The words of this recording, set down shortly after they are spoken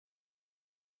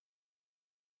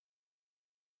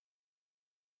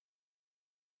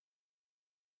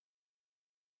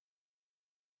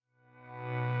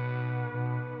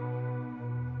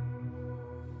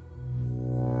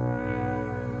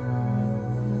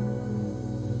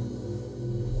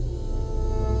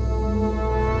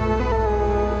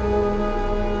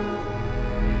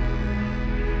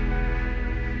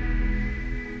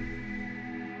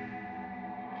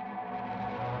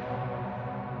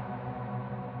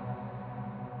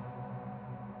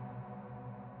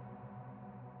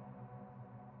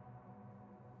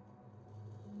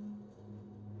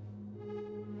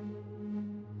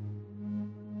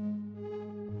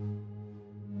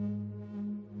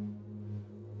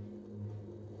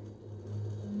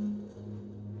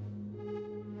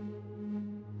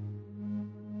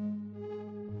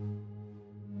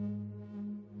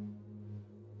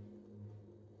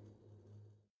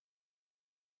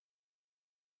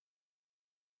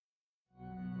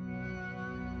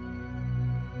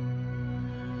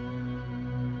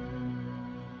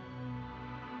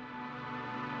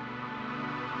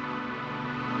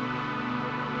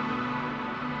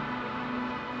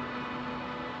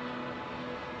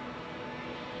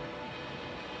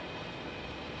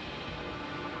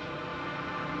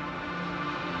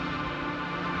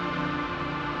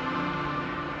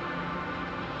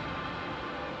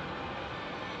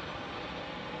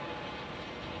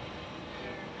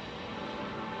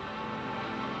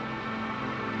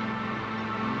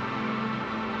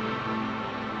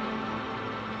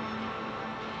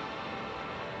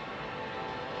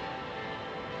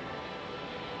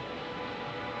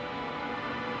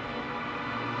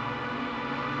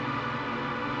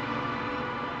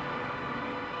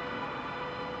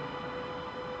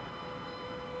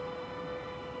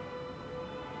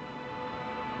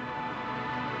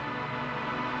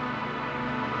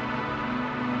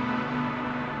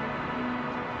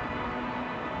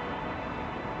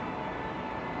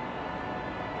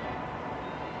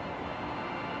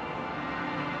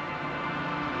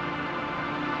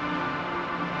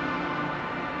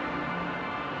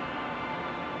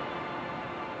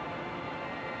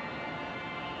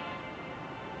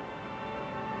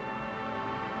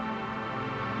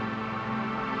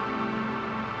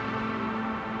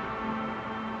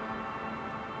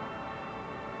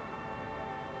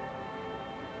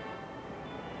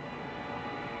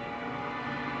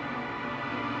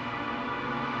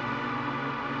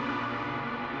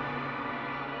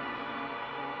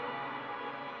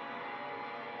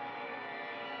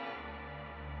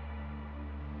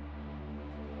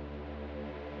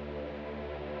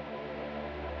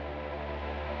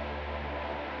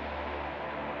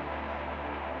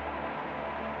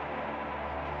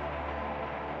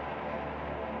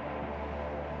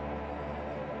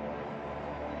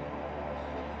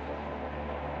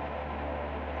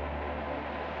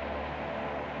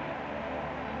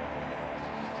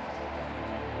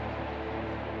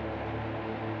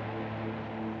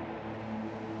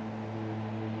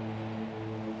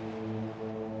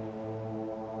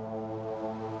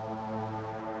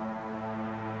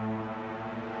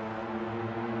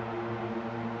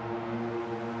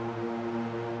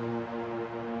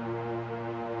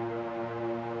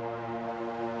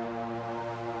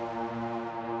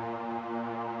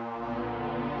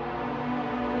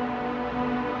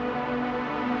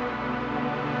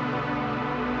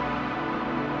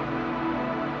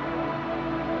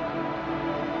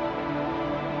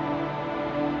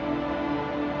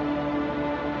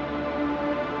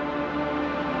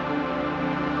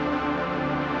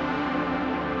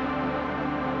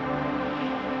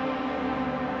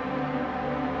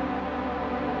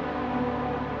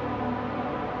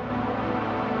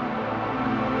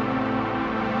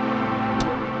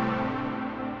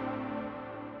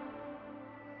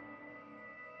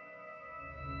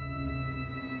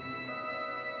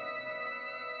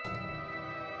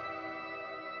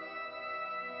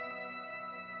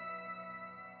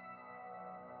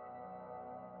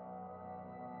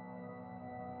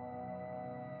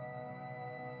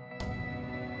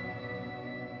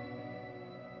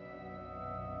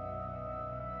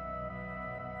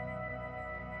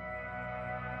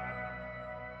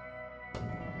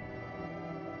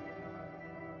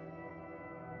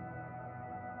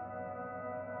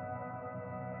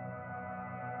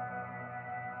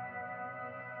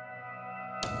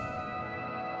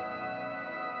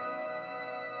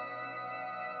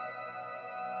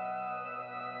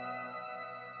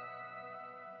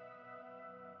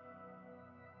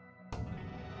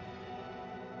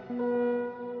Where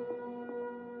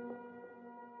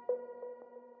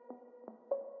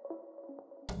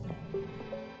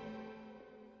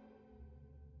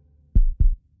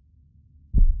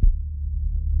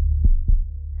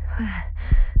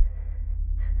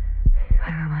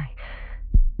am I?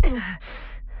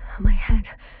 My head.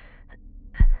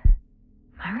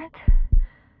 Merritt?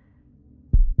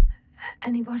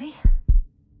 Anybody?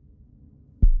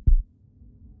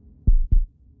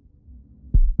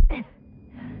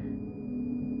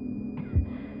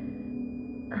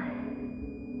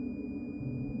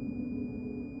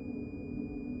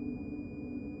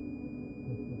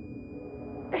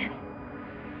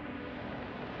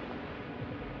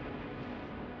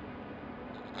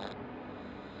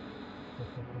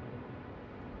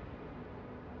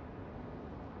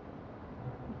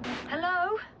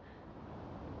 Hello?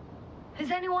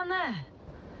 Is anyone there?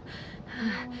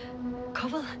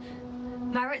 Koval?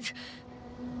 Merritt?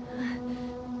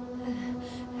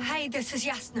 Hey, this is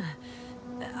Yasna.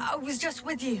 I was just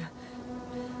with you.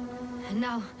 And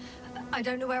now, I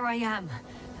don't know where I am.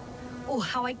 Or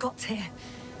how I got here.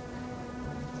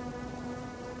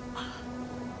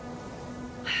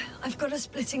 I've got a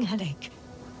splitting headache.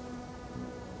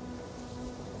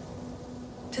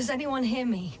 Does anyone hear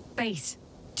me? Base,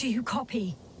 do you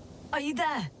copy? Are you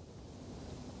there?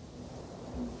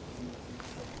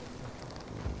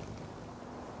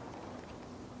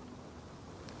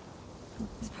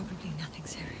 It's probably nothing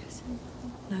serious.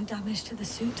 No damage to the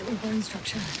suit or bone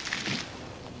structure.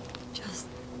 Just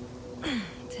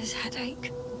this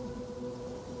headache.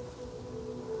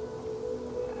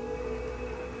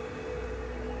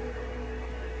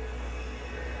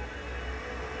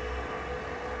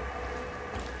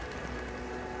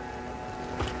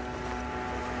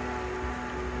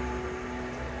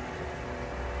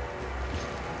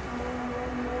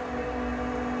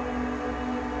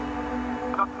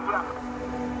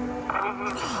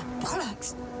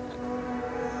 Bollocks!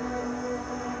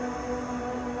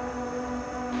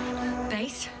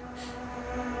 Base?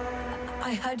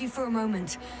 I heard you for a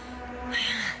moment.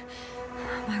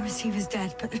 My receiver's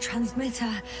dead, but the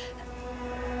transmitter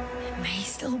may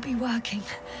still be working.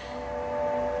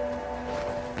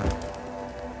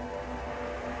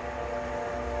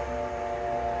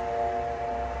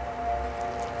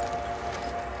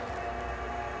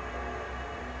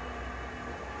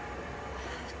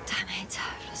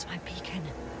 I've lost my beacon.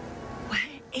 Where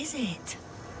is it?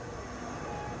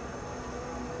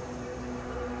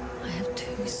 I have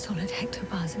 2 solid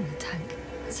hectobars in the tank.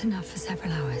 It's enough for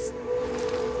several hours.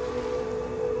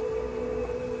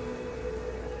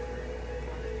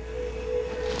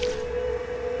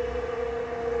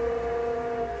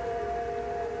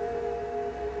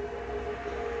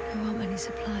 There aren't many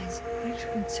supplies, which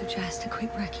would suggest a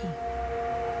quick recce.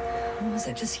 Or was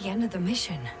it just the end of the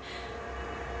mission?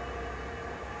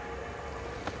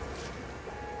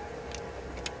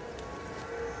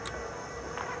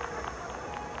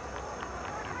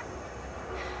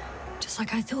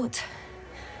 Like I thought.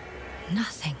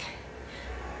 Nothing.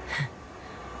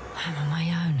 I'm on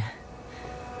my own.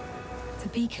 The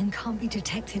beacon can't be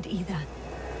detected either.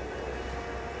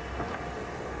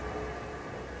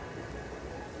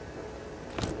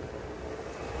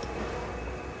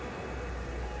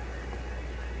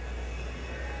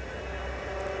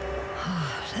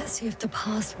 Let's see if the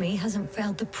past me hasn't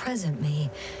failed the present me.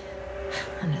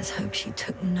 And let's hope she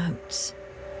took notes.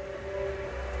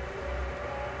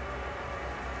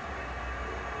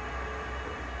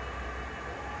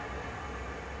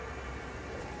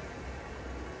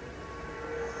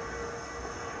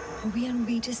 Are we on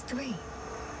Regis 3?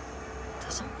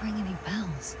 Doesn't ring any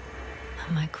bells.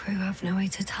 And my crew have no way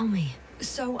to tell me.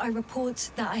 So I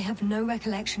report that I have no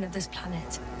recollection of this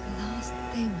planet. The last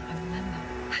thing I remember...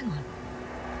 Hang on.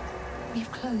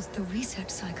 We've closed the research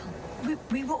cycle.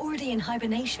 We were already in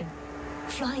hibernation.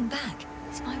 Flying back.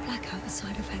 Is my blackout a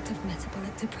side effect of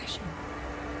metabolic depression?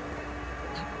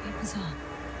 That would be bizarre.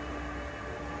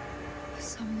 For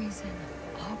some reason,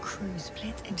 our crew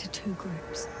split into 2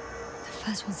 groups. The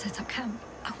first one set up camp.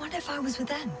 I wonder if I was with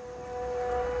them.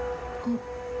 Or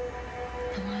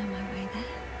am I on my way there?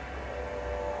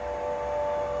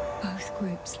 Both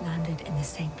groups landed in the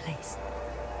same place.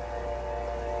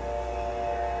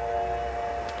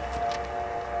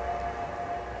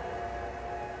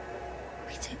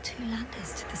 We took 2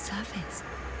 landers to the surface.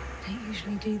 We don't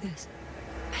usually do this.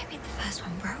 Maybe the first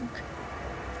one broke.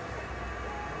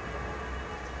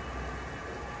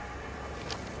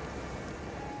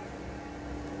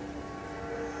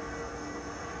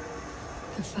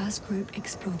 The first group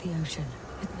explored the ocean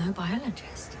with no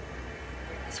biologist.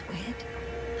 It's weird.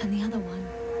 And the other one,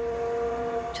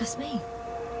 just me.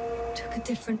 took a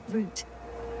different route.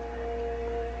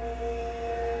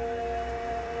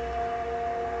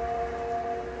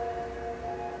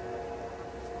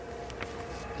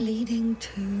 Leading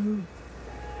to...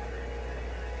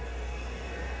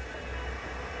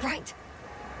 Right!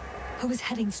 I was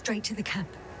heading straight to the camp.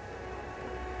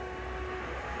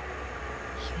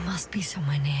 You must be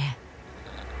somewhere near.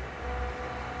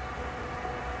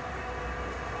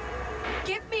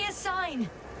 Give me a sign!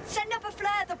 Send up a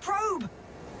flare, the probe!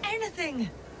 Anything!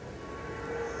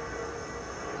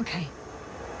 Okay.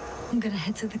 I'm gonna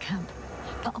head to the camp,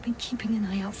 but I'll be keeping an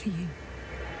eye out for you.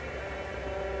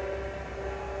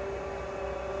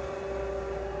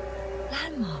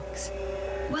 Landmarks.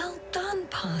 Well done,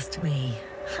 past me.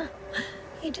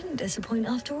 You didn't disappoint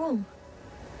after all.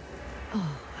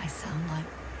 Oh, I sound like...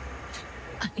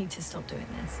 I need to stop doing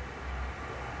this.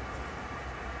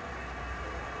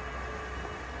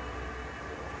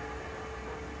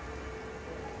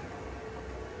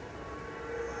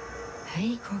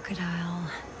 Hey, crocodile.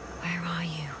 Where are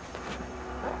you?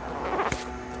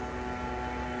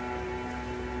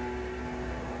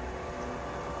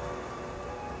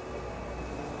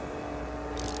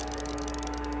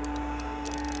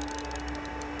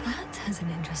 That has an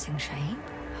interesting shape.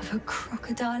 Of a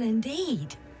crocodile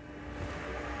indeed.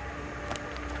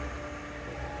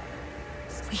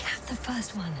 We have the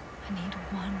first one. I need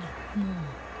one more.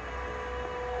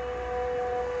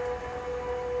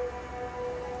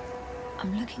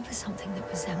 I'm looking for something that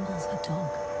resembles a dog.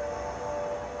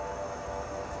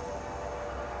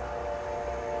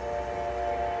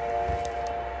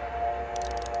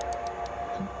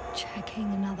 I'm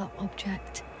checking another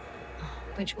object,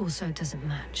 which also doesn't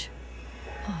match.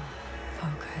 Oh,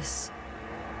 focus.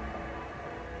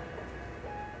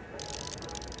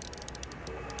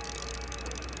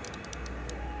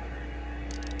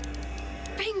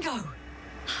 Bingo!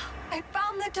 I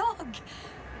found the dog!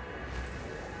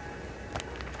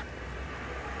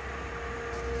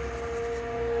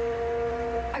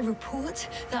 I report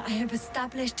that I have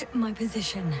established my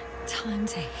position. Time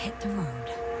to hit the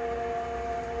road.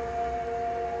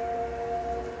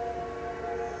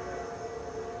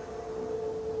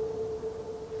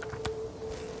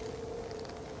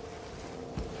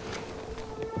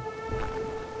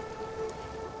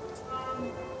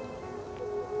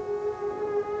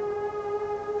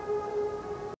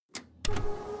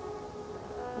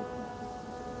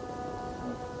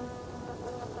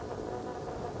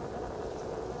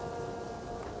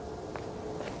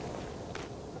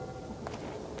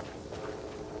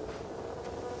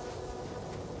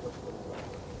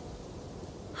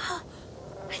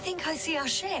 I think I see our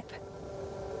ship.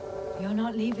 You're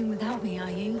not leaving without me, are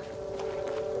you?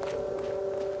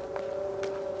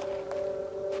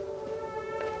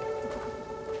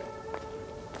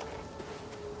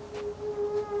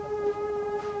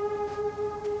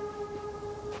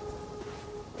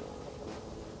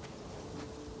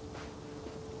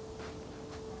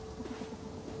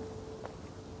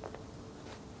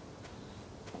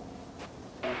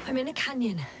 I'm in a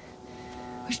canyon,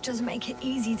 which doesn't make it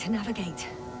easy to navigate.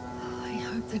 I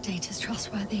hope the data's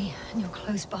trustworthy and you're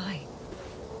close by.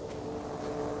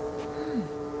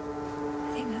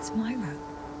 I think that's my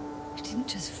rope. It didn't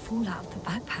just fall out of the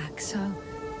backpack, so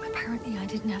apparently I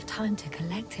didn't have time to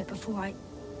collect it before I...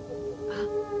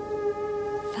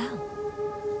 fell.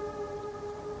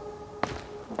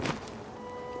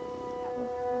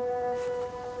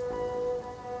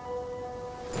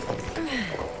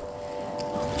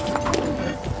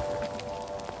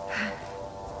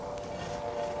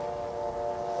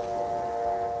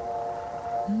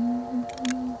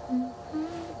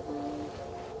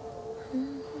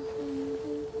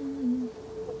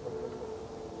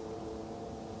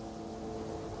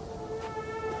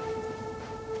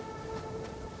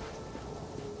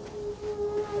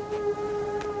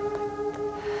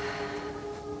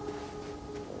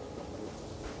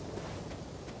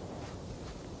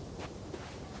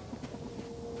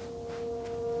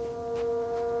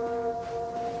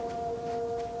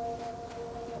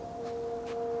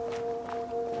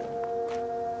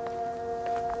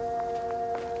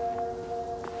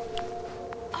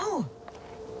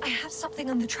 Something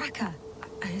on the tracker.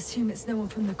 I assume it's no one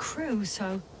from the crew,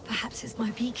 so perhaps it's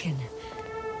my beacon.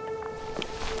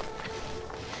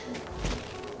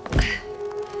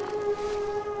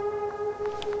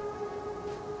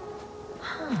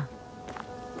 Huh.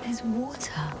 There's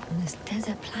water on this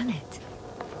desert planet.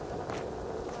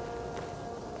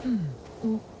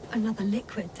 Or another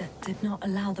liquid that did not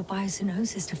allow the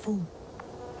biocenosis to fall.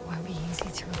 Won't be easy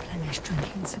to replenish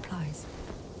drinking supplies.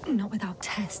 Not without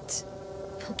tests.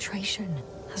 Filtration,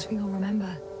 as we all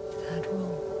remember. Third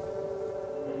rule.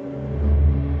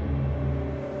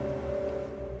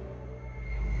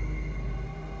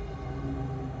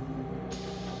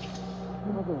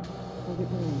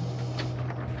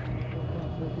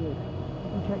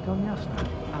 You checked on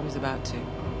Yasna? I was about to.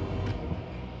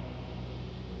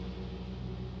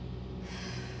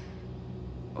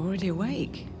 Already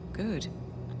awake. Good.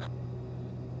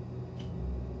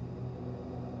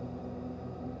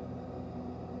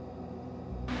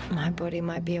 My body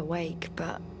might be awake,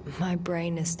 but my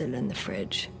brain is still in the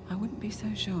fridge. I wouldn't be so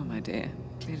sure, my dear.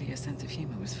 Clearly your sense of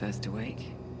humor was first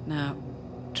awake. Now,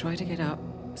 try to get up.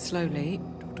 Slowly.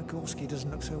 Dr. Gorski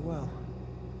doesn't look so well.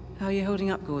 How are you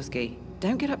holding up, Gorski?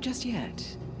 Don't get up just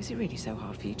yet. Is it really so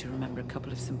hard for you to remember a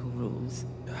couple of simple rules?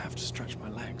 I have to stretch my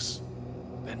legs.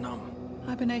 They're numb.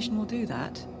 Hibernation will do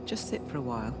that. Just sit for a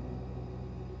while.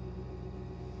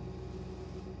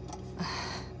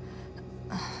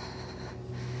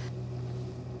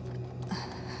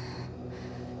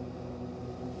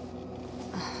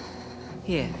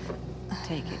 Here,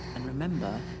 take it, and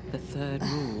remember the third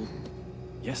rule.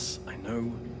 Yes, I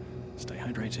know. Stay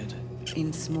hydrated.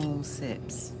 In small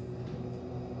sips.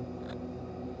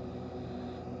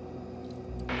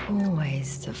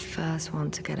 Always the first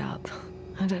one to get up.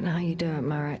 I don't know how you do it,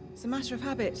 Merritt. It's a matter of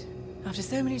habit. After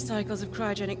so many cycles of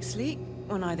cryogenic sleep,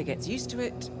 one either gets used to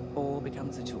it or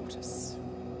becomes a tortoise.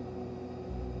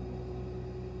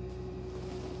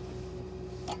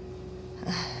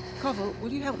 Koval,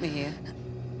 will you help me here?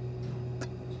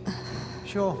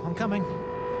 Sure, I'm coming.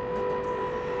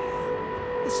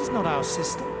 This is not our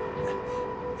system.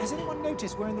 Has anyone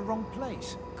noticed we're in the wrong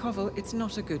place? Koval, it's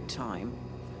not a good time.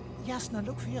 Yasna,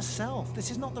 look for yourself.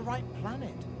 This is not the right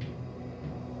planet.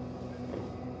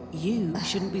 You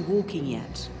shouldn't be walking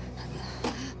yet.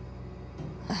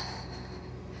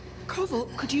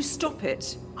 Koval, could you stop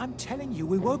it? I'm telling you,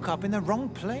 we woke up in the wrong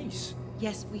place.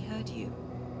 Yes, we heard you.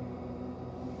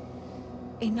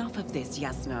 Enough of this,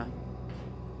 Yasna.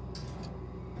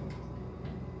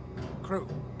 Crew,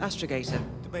 Astrogator.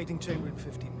 debating chamber in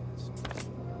 15 minutes.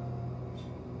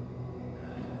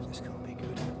 This can't be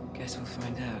good. Guess we'll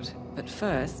find out. But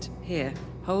first, here,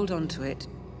 hold on to it,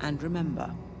 and remember.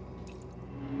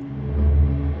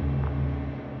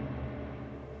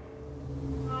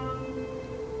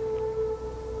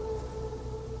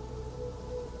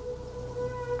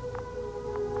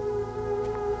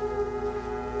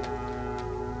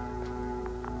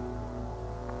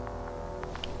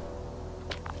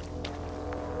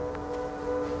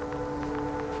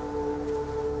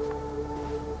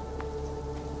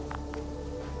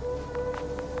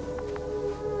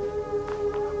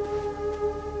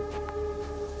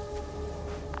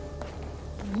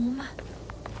 Warm.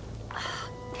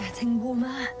 Getting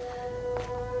warmer.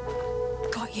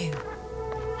 Got you.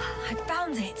 I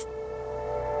found it.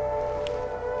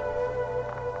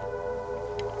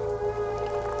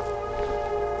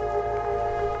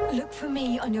 Look for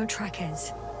me on your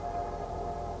trackers.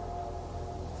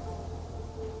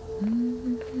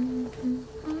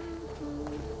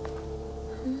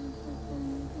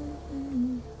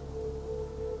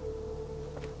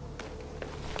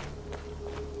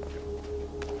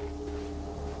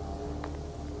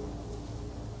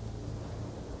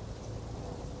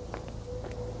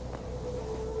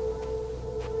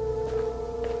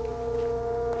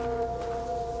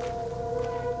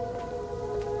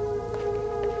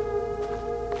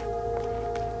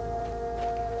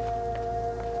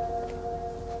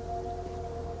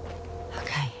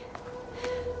 Okay.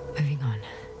 Moving on.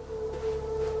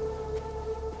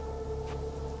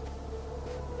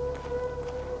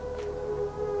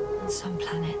 On some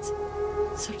planets,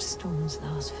 such storms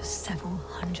last for several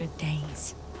hundred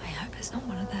days. I hope it's not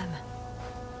one of them.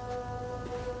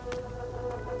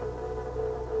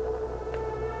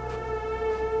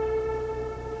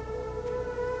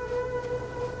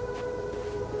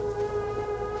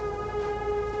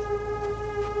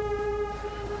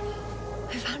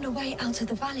 I found a way out of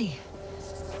the valley,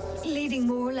 leading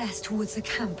more or less towards the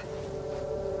camp.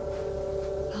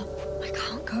 But I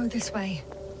can't go this way.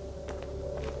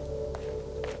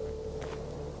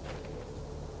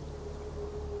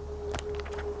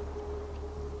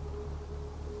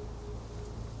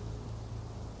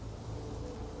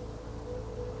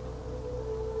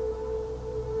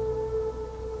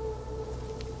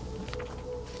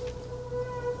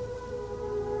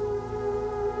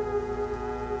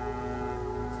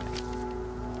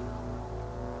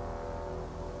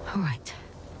 All right.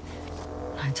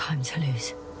 No time to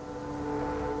lose.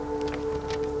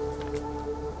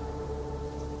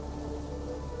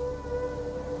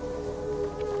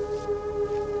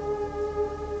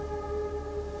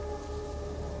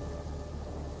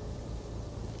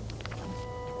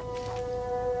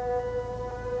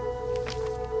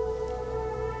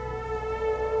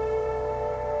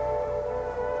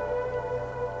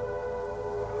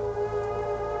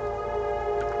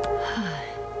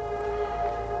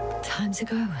 Time to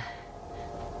go.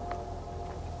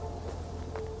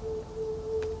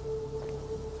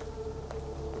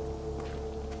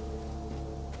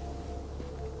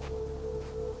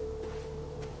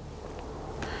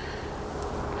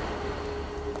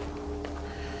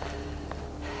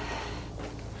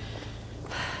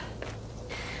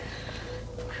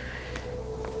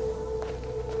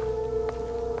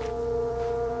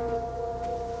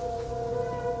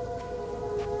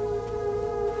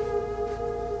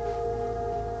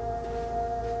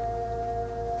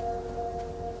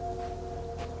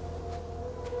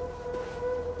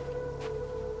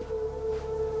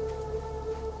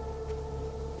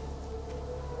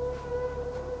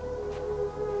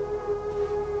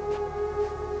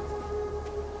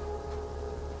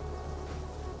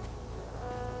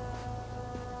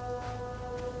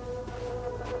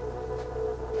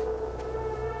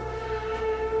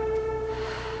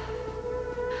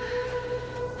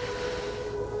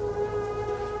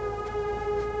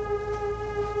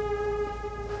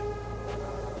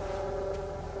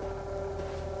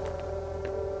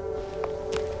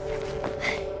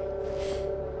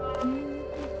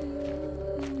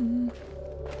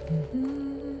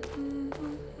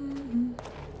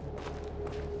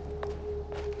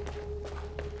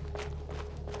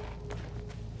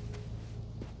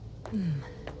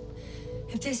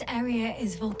 If this area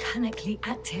is volcanically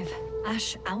active,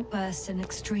 ash outbursts and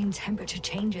extreme temperature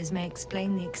changes may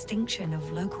explain the extinction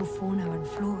of local fauna and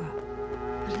flora.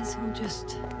 But it's all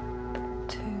just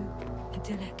too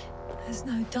idyllic. There's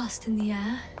no dust in the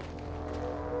air.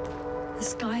 The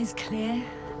sky's clear,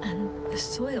 and the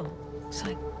soil looks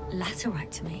like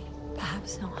laterite to me.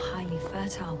 Perhaps not highly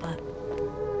fertile, but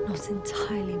not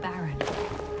entirely barren.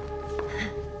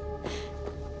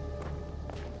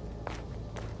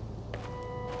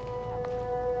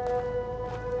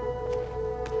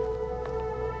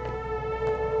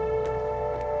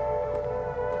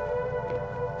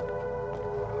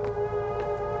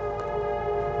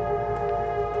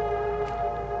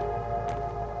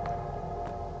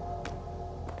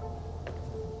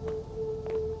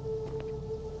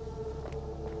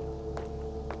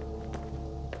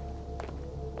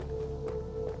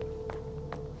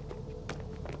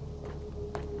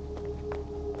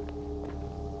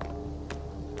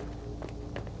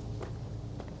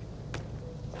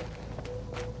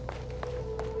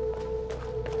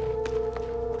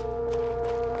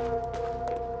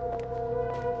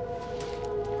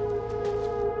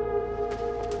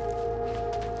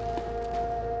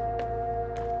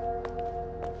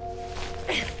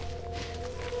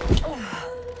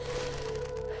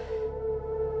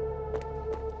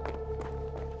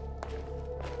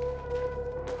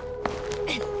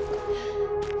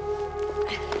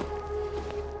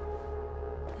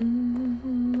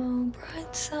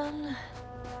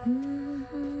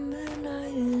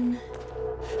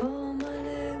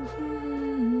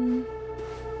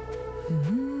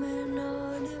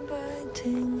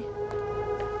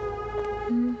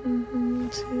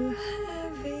 Too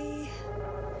heavy,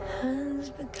 hands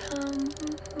become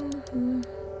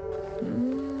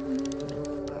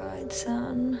bright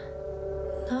sun.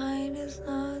 Night is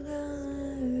not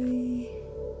early.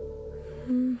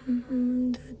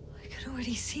 I can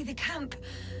already see the camp.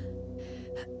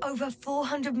 Over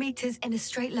 400 meters in a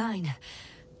straight line.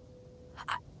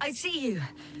 I see you.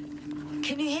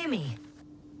 Can you hear me?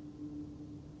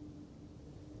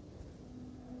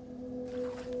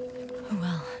 Oh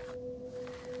well.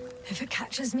 If it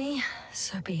catches me,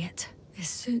 so be it. This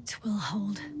suit will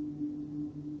hold.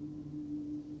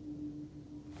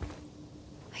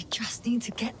 I just need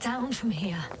to get down from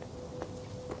here.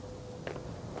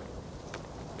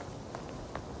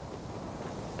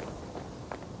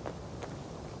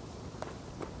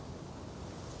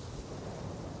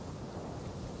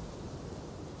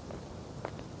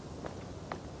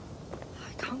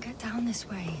 I can't get down this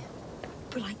way,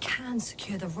 but I can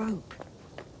secure the rope.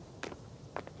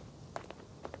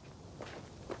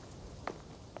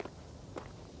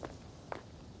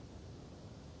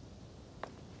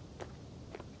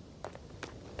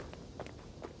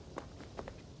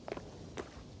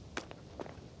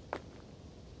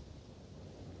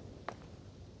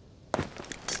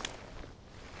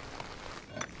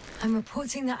 I'm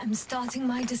reporting that I'm starting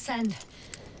my descent.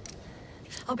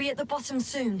 I'll be at the bottom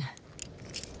soon.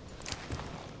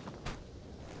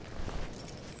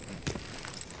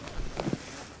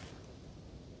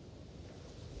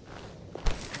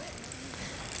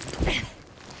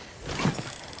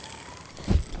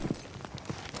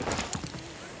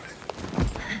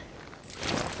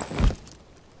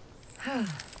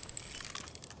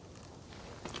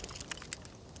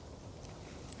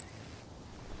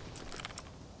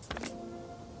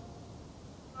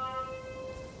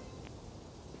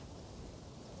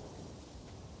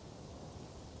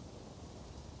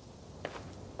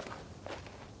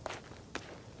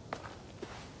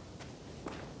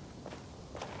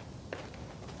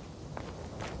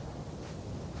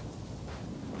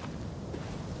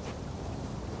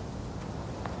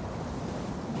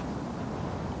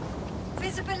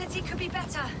 Visibility could be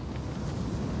better.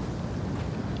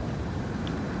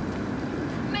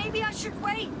 Maybe I should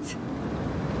wait.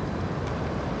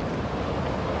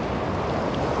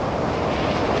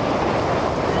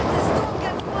 But if the storm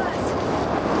gets worse,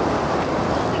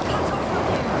 I'll be cut off from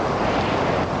you.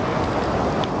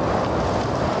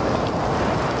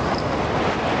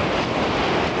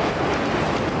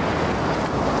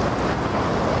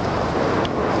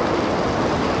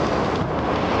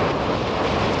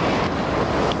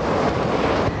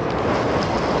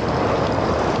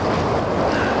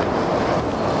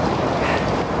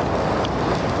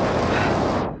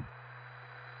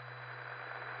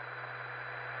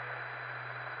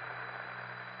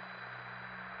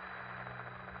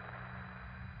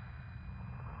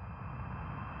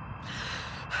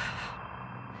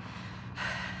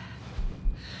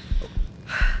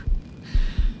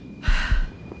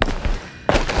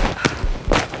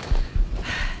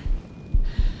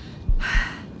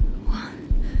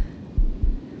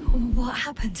 What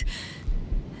happened?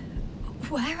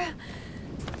 Where?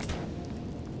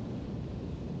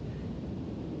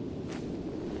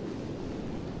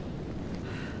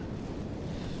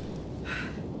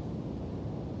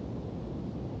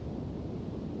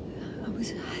 I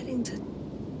was heading to...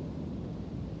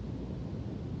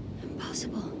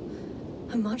 Impossible.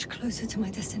 I'm much closer to my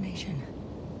destination.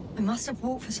 I must have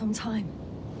walked for some time.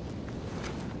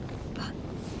 But...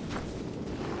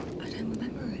 I don't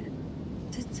remember it.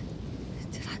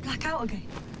 Did I black out again?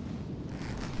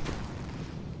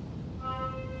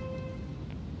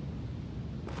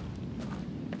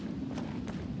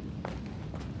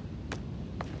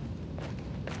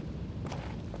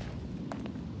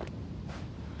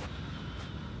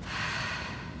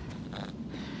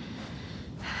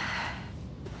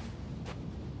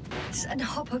 Send a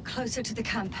hopper closer to the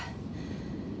camp.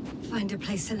 Find a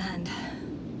place to land.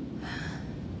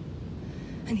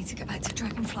 I need to get back to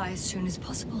Dragonfly as soon as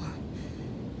possible.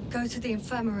 Go to the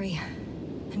infirmary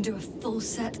and do a full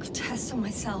set of tests on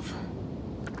myself.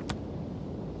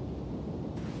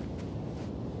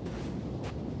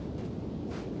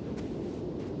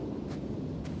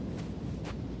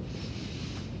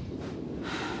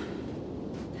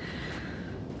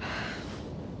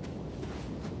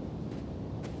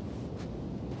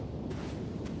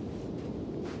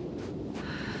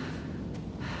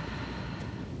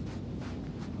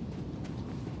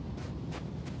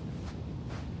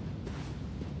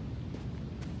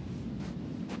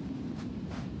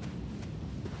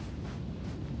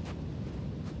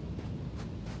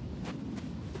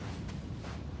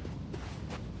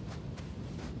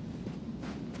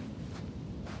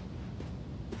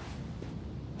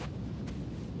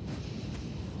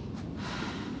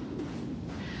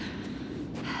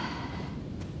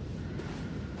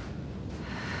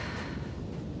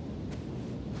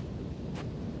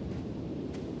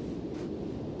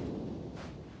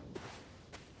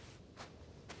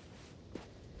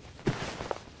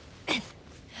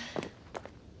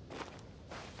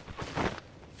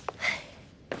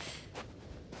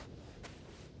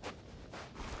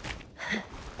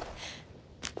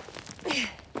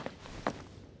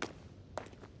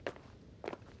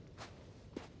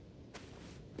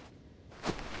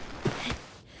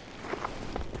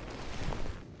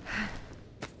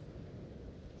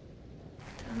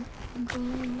 Go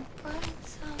bright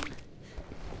sun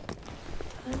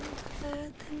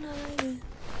under the night.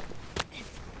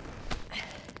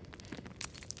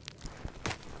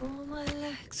 All my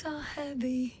legs are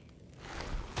heavy.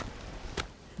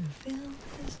 The film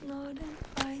is not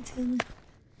inviting.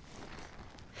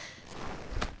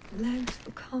 Legs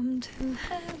become too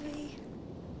heavy.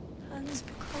 Hands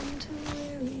become too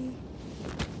weary.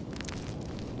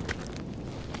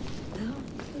 Down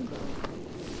you go.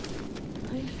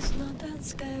 It's not that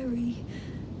scary.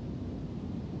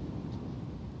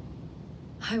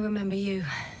 I remember you.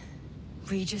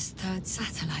 Regis' third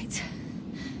satellite.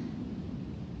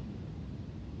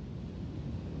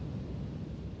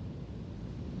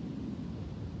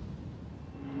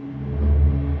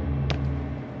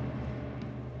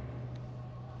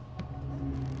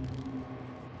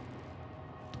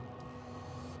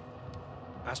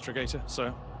 Astrogator,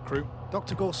 sir. Crew.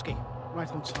 Dr. Gorski,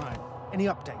 right on time. Any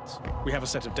updates? We have a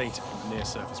set of data from the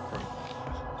near-surface probe.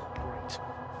 Great.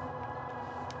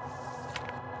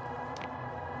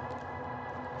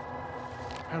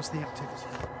 How's the activity?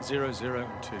 0, 0,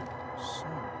 and 2. So,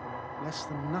 less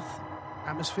than nothing.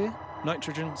 Atmosphere?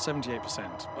 Nitrogen,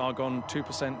 78%. Argon,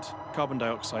 2%. Carbon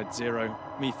dioxide, 0.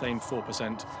 Methane,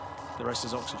 4%. The rest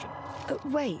is oxygen.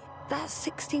 Wait, that's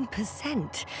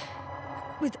 16%.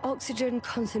 With oxygen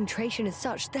concentration as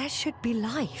such, there should be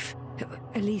life.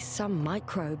 At least some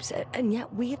microbes, and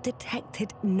yet we have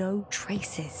detected no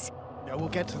traces. Yeah, we'll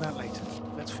get to that later.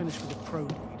 Let's finish with the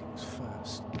probe readings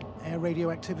first. Air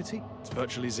radioactivity? It's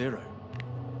virtually zero.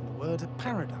 In a word, a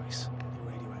paradise.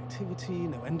 No radioactivity,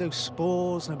 no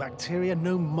endospores, no bacteria,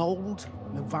 no mold,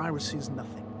 no viruses,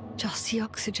 nothing. Just the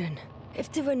oxygen.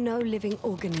 If there are no living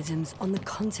organisms on the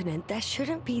continent, there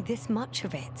shouldn't be this much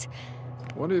of it.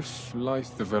 What if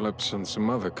life develops on some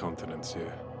other continents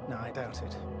here? No, I doubt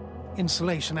it.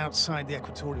 Insulation outside the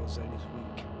equatorial zone is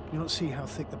weak. You don't see how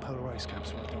thick the polar ice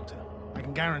caps were, Doctor. I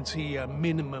can guarantee a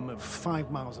minimum of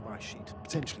 5 miles of ice sheet,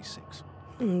 potentially 6.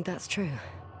 That's true.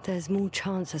 There's more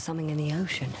chance of something in the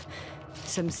ocean.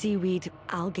 Some seaweed,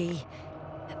 algae.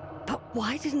 But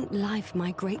why didn't life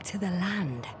migrate to the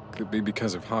land? Could be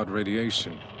because of hard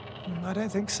radiation. I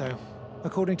don't think so.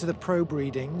 According to the probe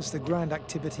readings, the ground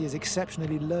activity is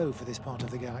exceptionally low for this part of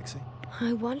the galaxy.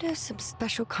 I wonder if some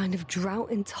special kind of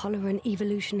drought-intolerant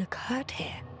evolution occurred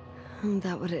here.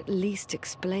 That would at least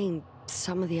explain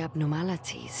some of the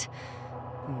abnormalities.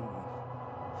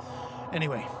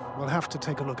 Anyway, we'll have to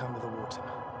take a look under the water.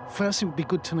 First, it would be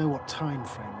good to know what time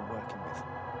frame we're working with.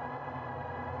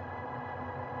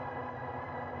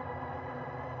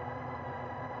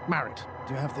 Marit,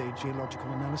 do you have the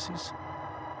geological analyses?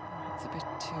 It's a bit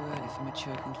too early for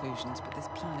mature conclusions, but this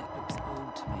planet looks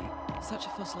old to me. Such a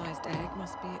fossilized egg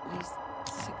must be at least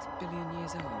 6 billion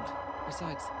years old.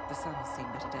 Besides, the sun's seen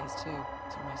better days too.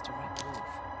 It's almost a red dwarf.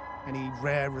 Any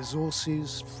rare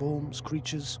resources, forms,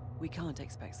 creatures? We can't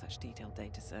expect such detailed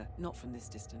data, sir. Not from this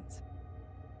distance.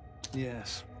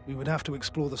 Yes, we would have to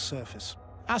explore the surface.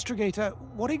 Astrogator,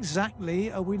 what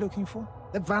exactly are we looking for?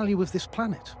 The value of this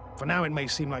planet. For now, it may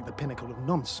seem like the pinnacle of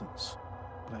nonsense,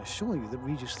 but I assure you that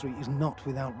Regis 3 is not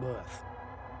without worth.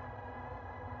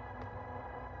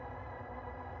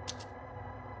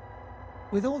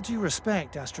 With all due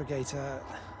respect, Astrogator,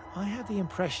 I have the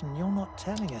impression you're not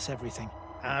telling us everything.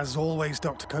 As always,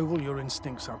 Dr. Koval, your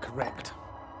instincts are correct.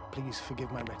 Please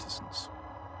forgive my reticence.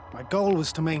 My goal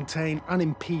was to maintain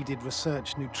unimpeded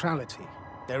research neutrality.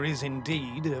 There is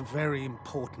indeed a very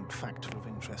important factor of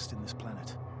interest in this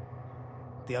planet.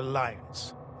 The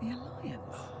Alliance. The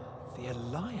Alliance? The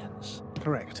Alliance?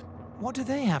 Correct. What do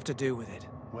they have to do with it?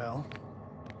 Well,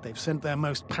 they've sent their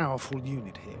most powerful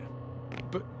unit here.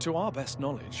 But to our best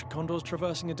knowledge, Condor's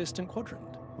traversing a distant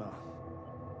quadrant. Well,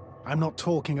 I'm not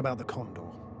talking about the Condor.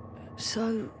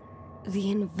 So,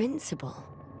 the Invincible?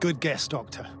 Good guess,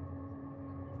 Doctor.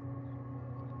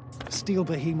 A steel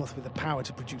behemoth with the power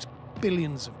to produce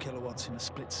billions of kilowatts in a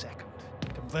split second,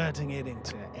 converting it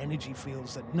into energy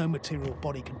fields that no material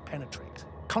body can penetrate,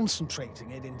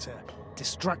 concentrating it into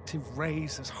destructive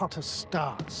rays as hot as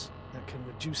stars that can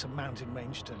reduce a mountain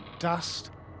range to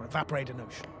dust or evaporate an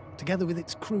ocean, together with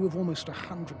its crew of almost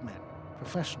 100 men,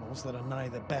 professionals that are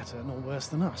neither better nor worse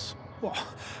than us. Well,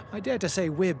 I dare to say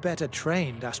we're better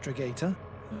trained, Astrogator.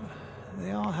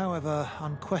 They are, however,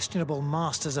 unquestionable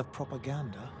masters of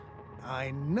propaganda.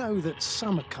 I know that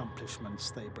some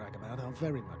accomplishments they brag about are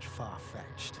very much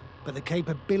far-fetched, but the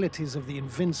capabilities of the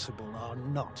Invincible are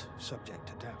not subject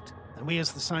to doubt. And we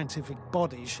as the scientific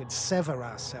body should sever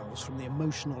ourselves from the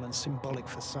emotional and symbolic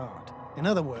facade. In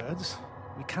other words,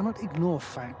 we cannot ignore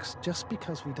facts just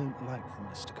because we don't like them,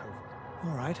 Mr. Koval.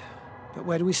 All right, but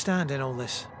where do we stand in all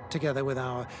this? Together with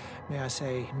our, may I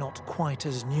say, not quite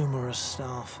as numerous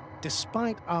staff.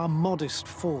 Despite our modest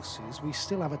forces, we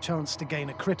still have a chance to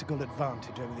gain a critical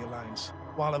advantage over the Alliance,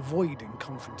 while avoiding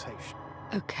confrontation.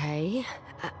 Okay,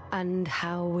 and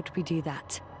how would we do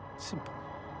that? Simple.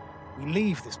 We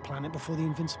leave this planet before the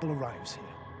Invincible arrives here.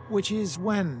 Which is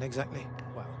when, exactly?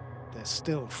 Well, they're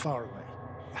still far away.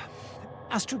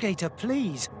 Astrogator,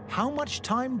 please, how much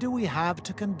time do we have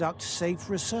to conduct safe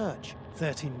research?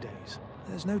 13 days.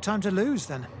 There's no time to lose,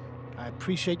 then. I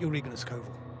appreciate your eagerness,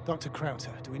 Koval. Dr.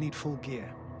 Krauter, do we need full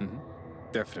gear?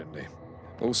 Definitely.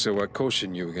 Also, I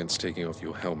caution you against taking off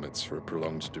your helmets for a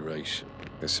prolonged duration.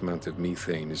 This amount of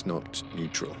methane is not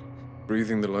neutral.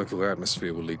 Breathing the local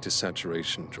atmosphere will lead to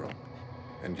saturation drop,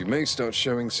 and you may start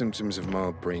showing symptoms of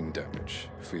mild brain damage,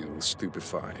 feel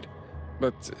stupefied.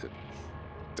 But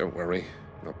don't worry,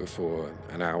 not before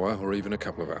an hour or even a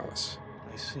couple of hours.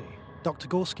 I see. Dr.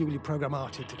 Gorski, will you program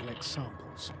Artie to collect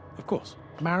samples? Of course.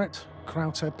 Marit,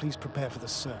 Krauter, please prepare for the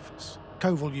surface.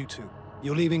 Koval, you too.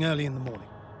 You're leaving early in the morning.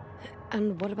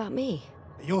 And what about me?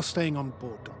 You're staying on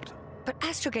board, Doctor. But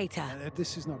Astrogator...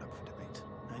 This is not up for debate.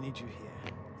 I need you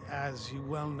here. As you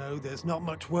well know, there's not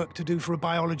much work to do for a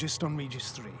biologist on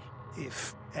Regis 3,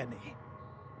 if any.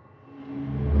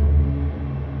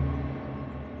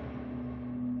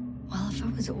 Well, if I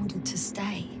was ordered to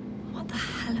stay, what the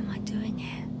hell am I doing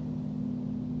here?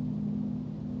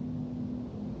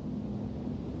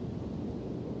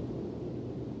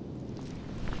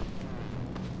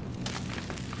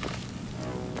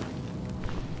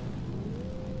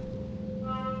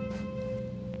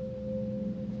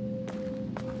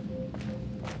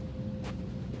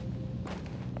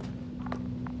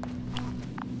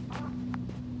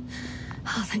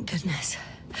 Oh, thank goodness.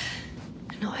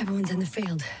 Not everyone's in the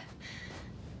field.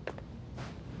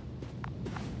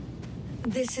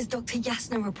 This is Dr.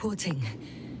 Yasna reporting.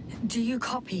 Do you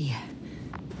copy?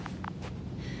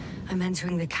 I'm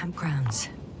entering the campgrounds.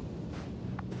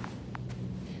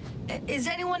 Is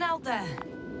anyone out there?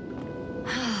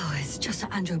 Oh, it's just an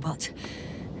Androbot.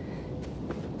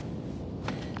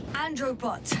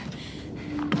 Androbot!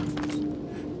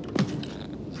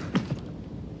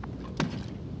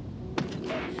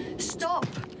 Stop!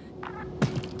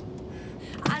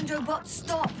 Androbot,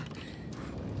 stop!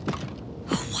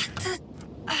 What the...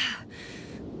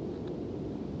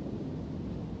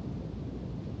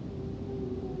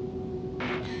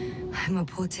 I'm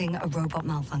reporting a robot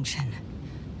malfunction.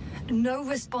 No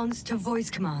response to voice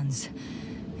commands.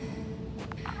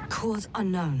 Cause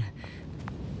unknown.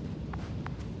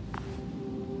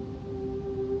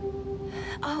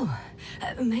 Oh,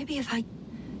 maybe if I...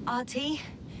 RT?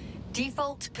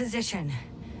 Default position.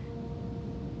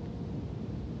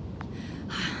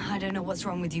 I don't know what's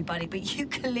wrong with you, buddy, but you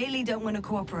clearly don't want to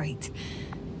cooperate.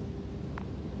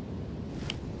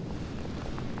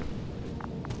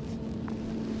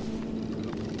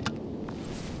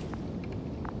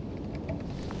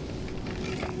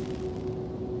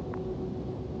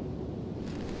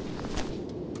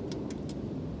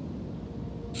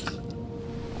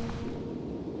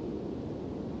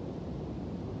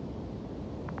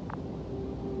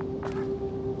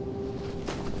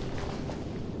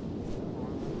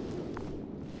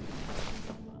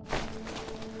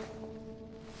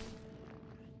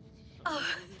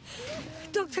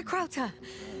 Dr. Krauter!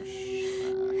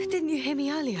 Didn't you hear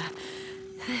me earlier?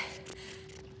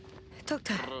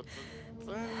 Doctor?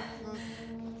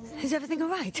 Is everything all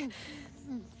right?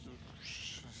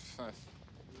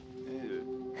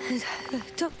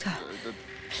 Doctor,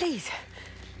 please,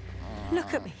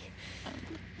 look at me.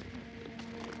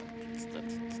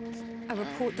 I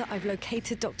report that I've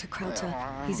located Dr. Krauter.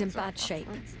 He's in bad shape.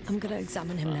 I'm gonna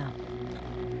examine him now.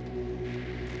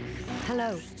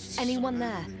 Hello? Anyone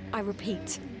there? I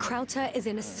repeat, Krauter is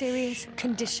in a serious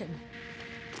condition.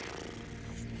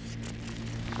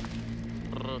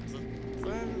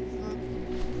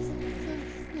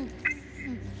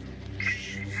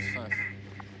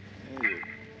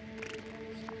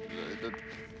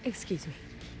 Excuse me.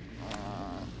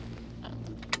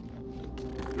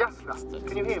 Yasna,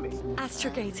 can you hear me?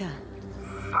 Astrogator.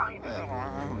 Finally.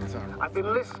 I've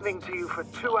been listening to you for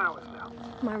 2 hours now.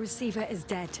 My receiver is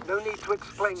dead. No need to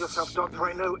explain yourself, Doctor.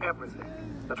 I know everything.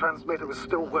 The transmitter was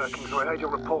still working, so I heard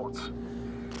your reports.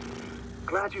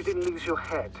 Glad you didn't lose your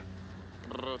head.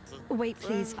 Wait,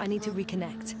 please. I need to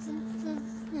reconnect.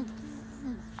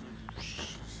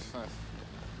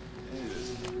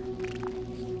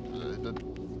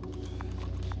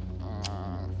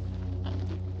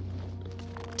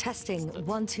 Testing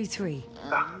 1, 2, 3.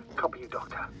 Copy you,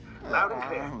 Doctor. Loud and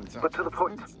clear, but to the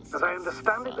point. As I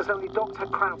understand it, there's only Dr.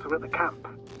 Krauter at the camp,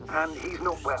 and he's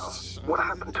not well. What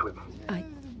happened to him?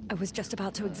 I was just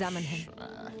about to examine him.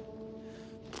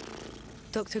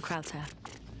 Dr. Krauter,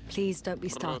 please don't be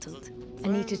startled. I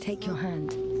need to take your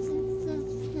hand.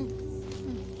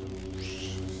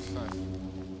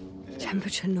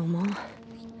 Temperature normal.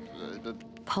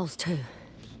 Pulse 2.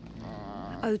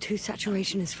 O2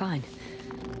 saturation is fine.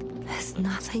 There's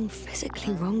nothing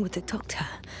physically wrong with the doctor.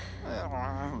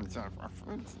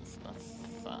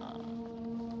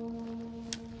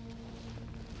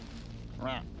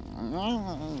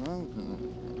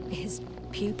 His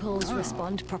pupils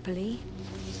respond properly.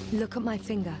 Look at my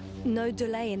finger. No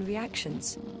delay in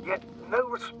reactions. Yet no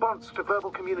response to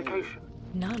verbal communication.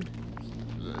 None.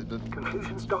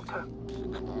 Conclusions, Doctor?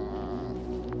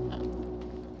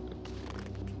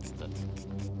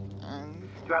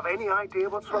 Do you have any idea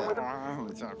what's wrong with him?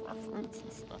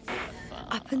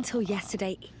 Up until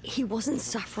yesterday, he wasn't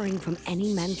suffering from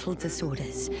any mental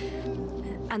disorders.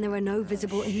 And there are no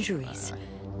visible injuries.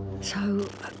 So,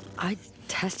 I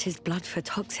test his blood for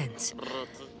toxins.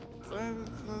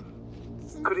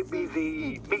 Could it be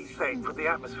the methane from the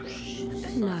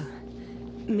atmosphere? No.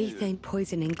 Methane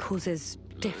poisoning causes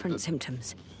different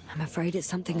symptoms. I'm afraid it's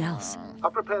something else.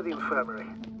 I'll prepare the infirmary.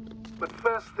 But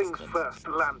first things first,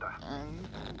 Lander.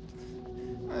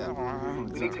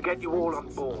 We need to get you all on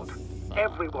board.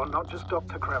 Everyone, not just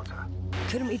Dr. Krauter.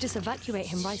 Couldn't we just evacuate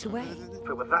him right away? If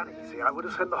it were that easy, I would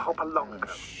have sent the hopper long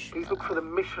ago. Please look for the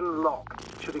mission log.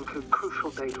 It should include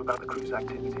crucial data about the crew's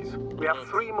activities. We have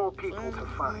 3 more people to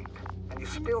find, and you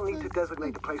still need to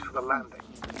designate a place for the landing.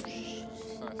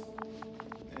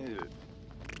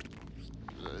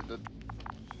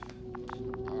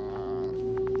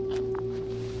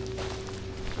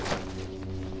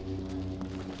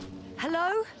 Hello?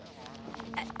 Hello?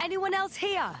 Anyone else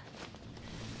here?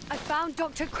 I found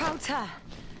Dr. Krauter.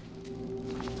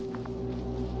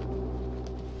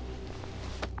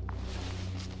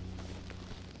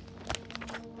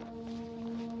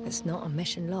 It's not a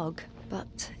mission log,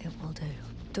 but it will do.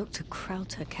 Dr.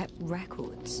 Krauter kept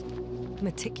records.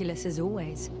 Meticulous as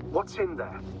always. What's in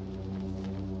there?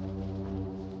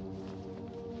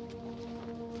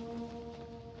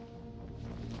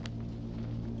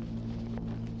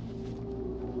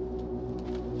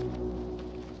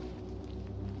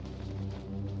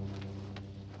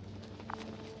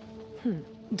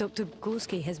 Dr.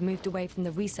 Gorski has moved away from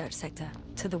the research sector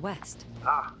to the west.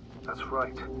 Ah, that's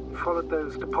right. You followed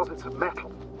those deposits of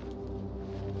metal.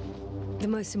 The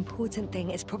most important thing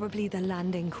is probably the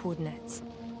landing coordinates.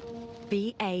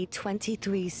 BA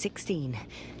 2316.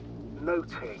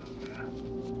 Noting.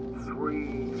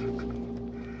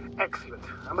 316. Excellent.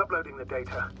 I'm uploading the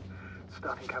data.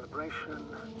 Starting calibration.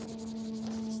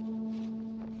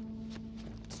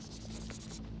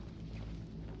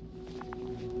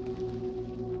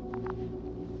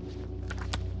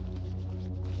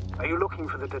 Are you looking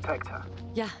for the detector?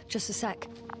 Yeah, just a sec.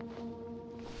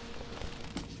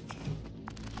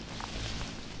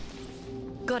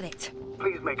 Got it.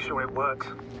 Please make sure it works.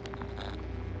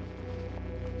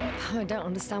 I don't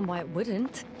understand why it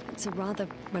wouldn't. It's a rather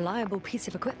reliable piece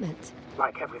of equipment.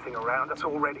 Like everything around us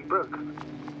already broke.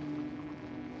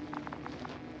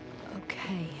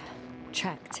 Okay,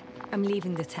 checked. I'm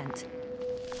leaving the tent.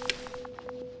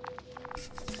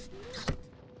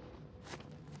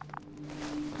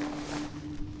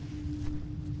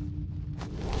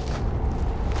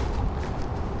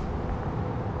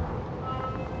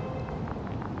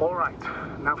 All right,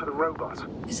 now for the robot.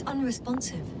 It's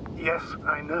unresponsive. Yes,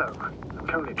 I know. I'm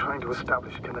currently trying to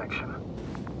establish a connection.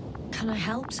 Can I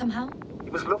help somehow?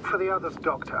 You must look for the others,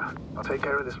 Doctor. I'll take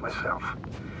care of this myself.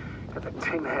 Get the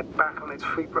tin head back on its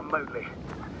feet remotely.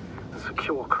 And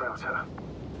secure Krauter.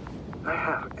 I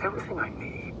have everything I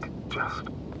need. Just...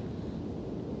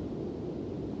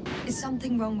 Is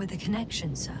something wrong with the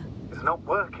connection, sir? It's not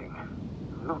working.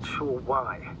 I'm not sure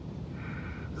why.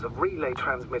 There's a relay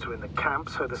transmitter in the camp,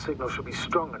 so the signal should be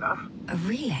strong enough. A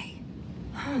relay?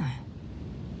 Huh.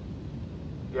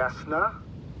 Yasna?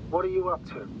 What are you up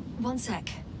to? One sec.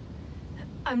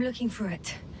 I'm looking for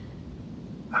it.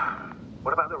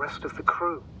 What about the rest of the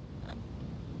crew?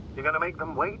 You're gonna make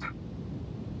them wait?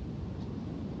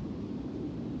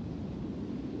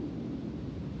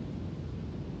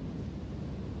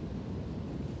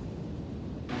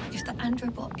 If the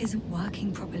androbot isn't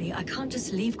working properly, I can't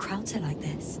just leave Krauter like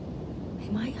this. He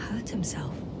might hurt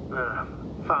himself.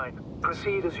 Fine.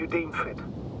 Proceed as you deem fit.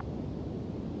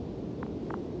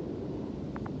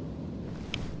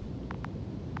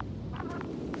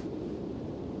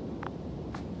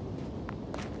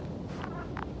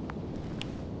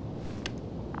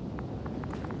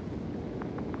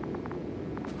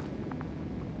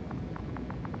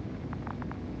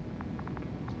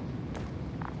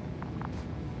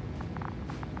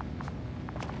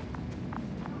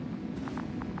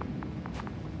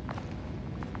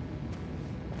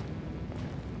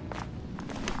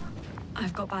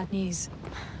 I've got bad news.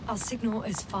 Our signal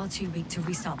is far too weak to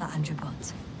restart that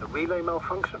androbot. A relay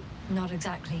malfunction? Not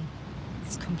exactly.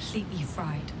 It's completely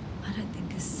fried. I don't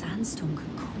think a sandstorm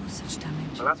could cause such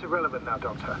damage. Well, that's irrelevant now,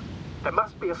 Doctor. There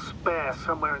must be a spare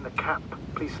somewhere in the camp.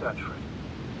 Please search for it.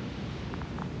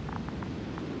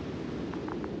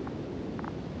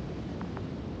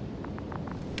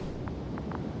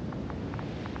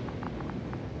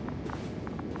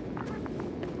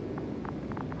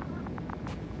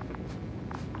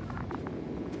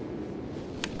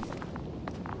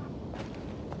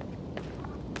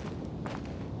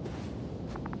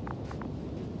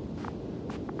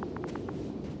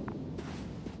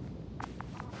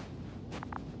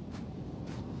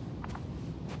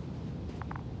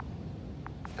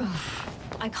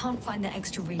 I can't find the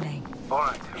extra relay. All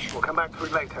right, we'll come back to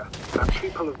it later. Our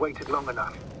people have waited long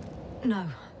enough. No.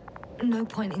 No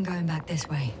point in going back this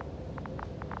way.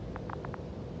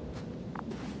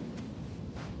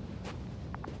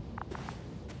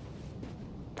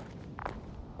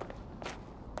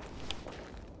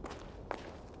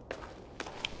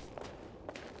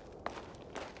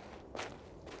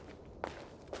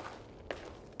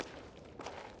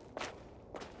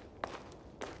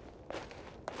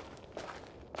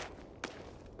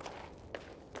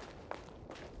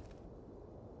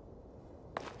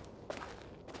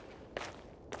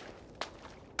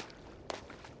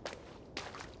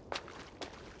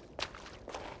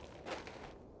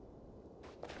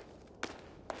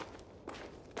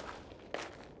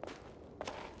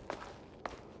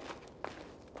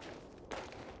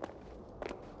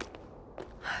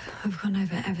 I've gone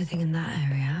over everything in that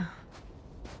area.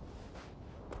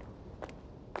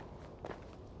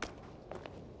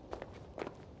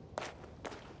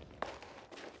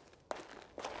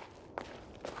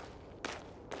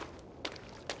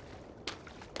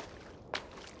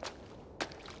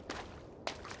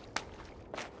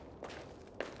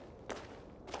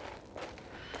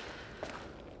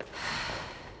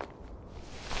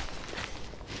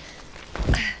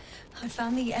 I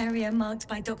found the area marked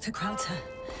by Dr. Krauter.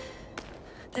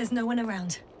 There's no one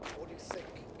around. What do you think?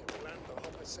 Can we land the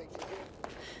hopper safely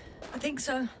here? I think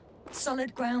so.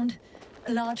 Solid ground,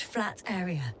 a large flat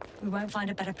area. We won't find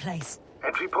a better place.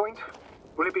 Entry point?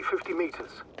 Will it be 50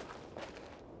 meters?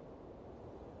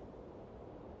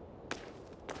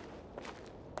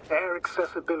 Air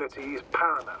accessibility is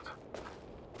paramount.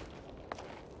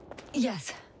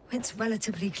 Yes, it's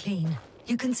relatively clean.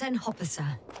 You can send Hopper,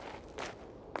 sir.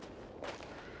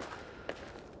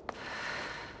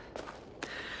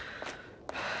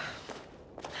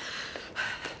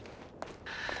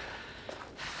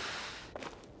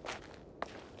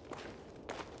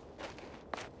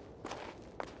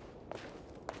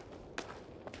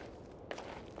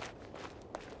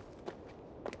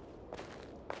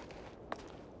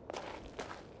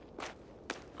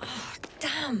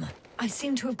 Damn! I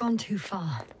seem to have gone too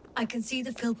far. I can see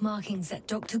the field markings that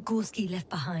Dr. Gorski left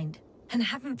behind, and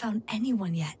haven't found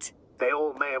anyone yet. They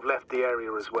all may have left the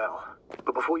area as well.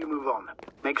 But before you move on,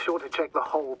 make sure to check the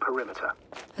whole perimeter.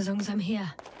 As long as I'm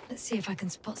here, let's see if I can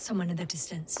spot someone in the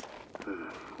distance.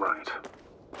 Right.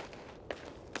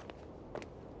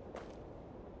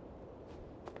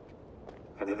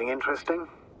 Anything interesting?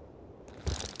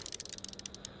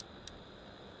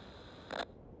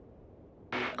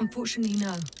 Unfortunately,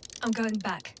 no. I'm going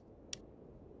back.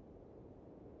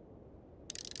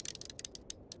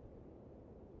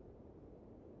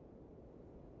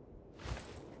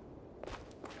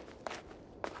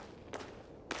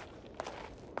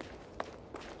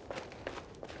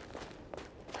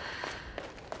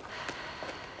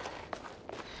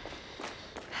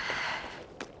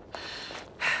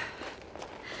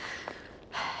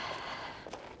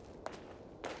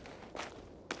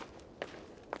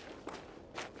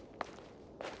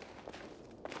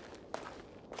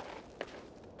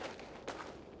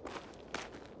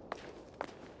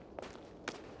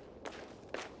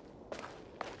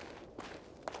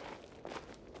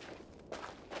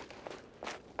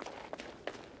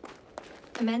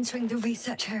 I'm entering the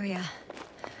research area.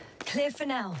 Clear for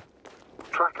now.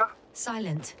 Tracker?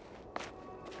 Silent.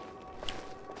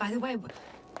 By the way,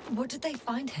 what did they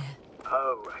find here?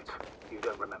 Oh, right. You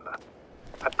don't remember.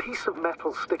 A piece of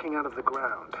metal sticking out of the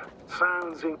ground.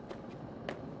 Sounds in...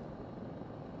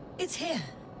 It's here.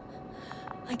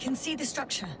 I can see the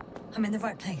structure. I'm in the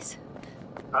right place.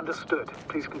 Understood.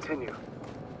 Please continue.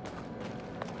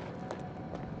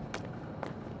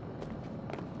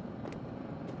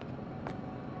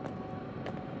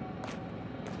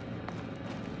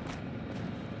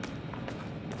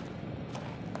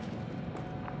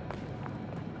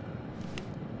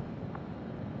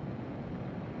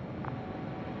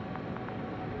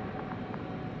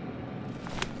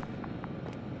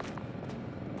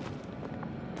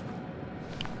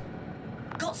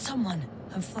 Got someone.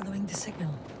 I'm following the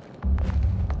signal.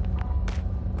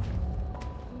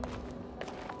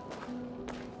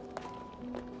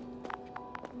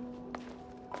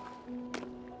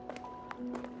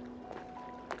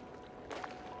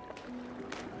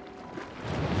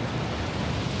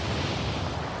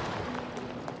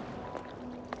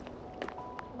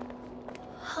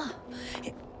 Huh.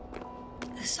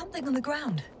 There's something on the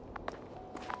ground.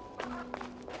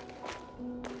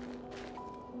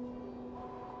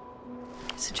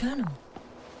 It's a journal.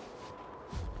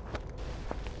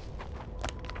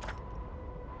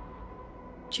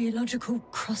 Geological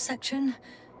cross-section.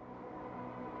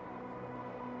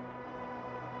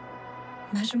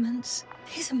 Measurements.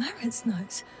 These are Marit's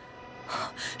notes.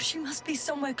 She must be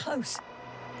somewhere close.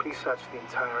 Please search the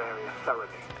entire area thoroughly.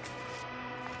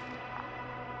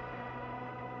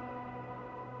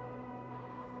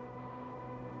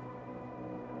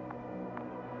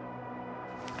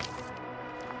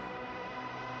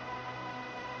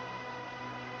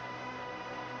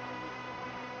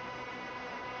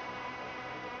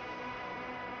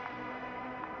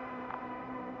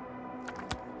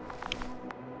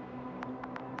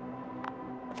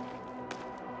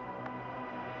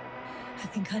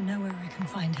 I think I know where I can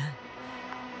find her.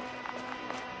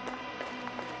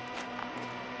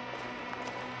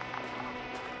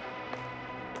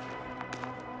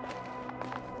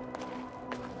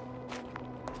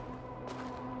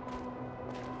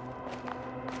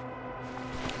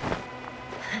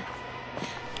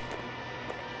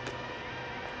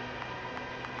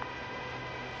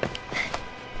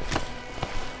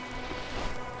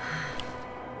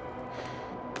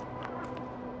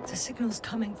 The signal's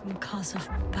coming from the castle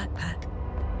backpack.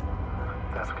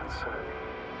 That's concerning.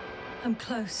 I'm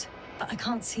close, but I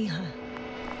can't see her.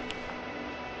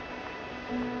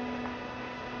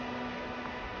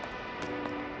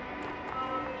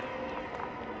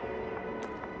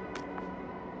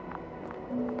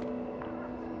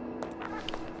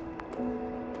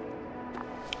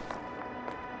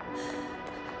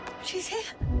 She's here.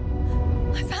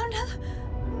 I found her.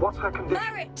 What's her condition?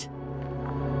 Merritt!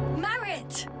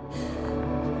 Merritt!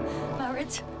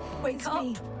 Merritt, wake up.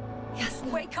 Me. Yes,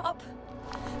 wake up.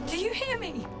 Do you hear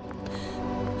me?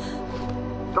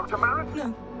 Dr. Merritt?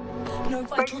 No. No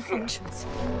vital functions.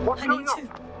 What's I going need on?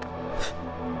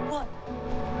 1,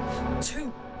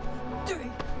 2,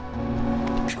 3.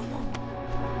 Come on.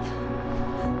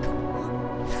 Come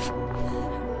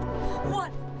on.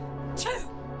 1, 2.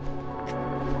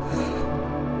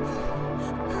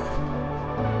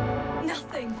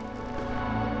 Nothing.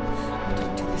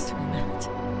 Don't do this to me, Merritt.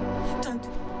 Don't.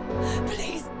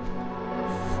 Please.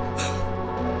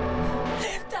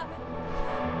 Live, damn it.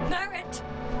 Merritt.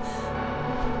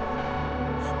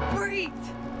 Breathe.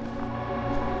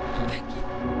 Beg you.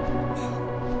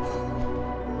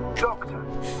 Doctor.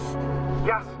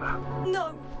 Yasna. No.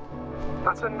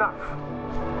 That's enough.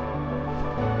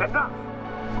 Enough.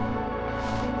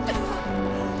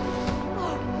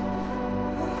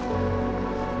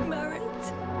 Merritt.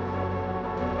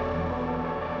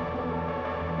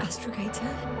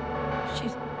 Astrogator.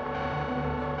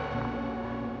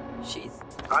 She's...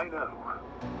 I know.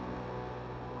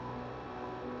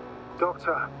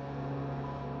 Doctor.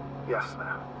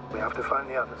 Yasna. We have to find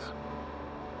the others.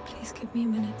 Please give me a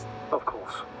minute. Of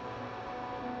course.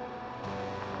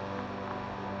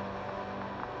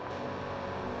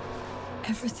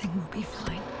 Everything will be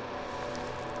fine.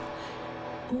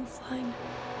 All fine.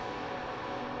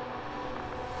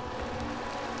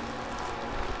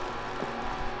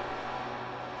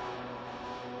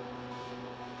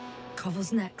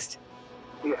 Koval's next.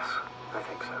 Yes, I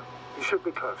think so. You should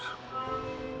be close.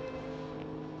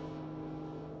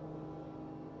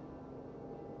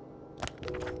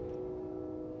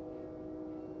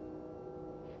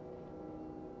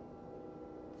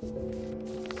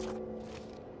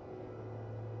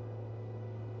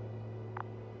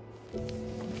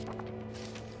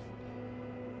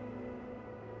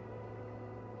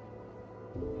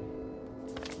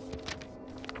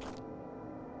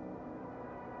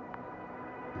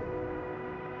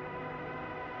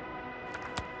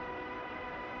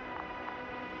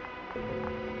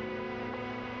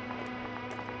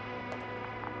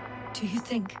 Do you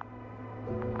think...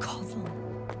 Koval?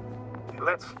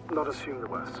 Let's not assume the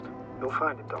worst. You'll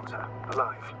find it, Doctor.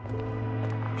 Alive.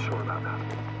 I'm sure about that.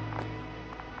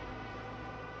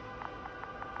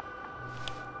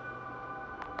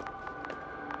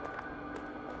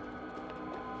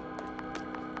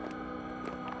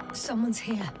 Someone's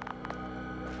here.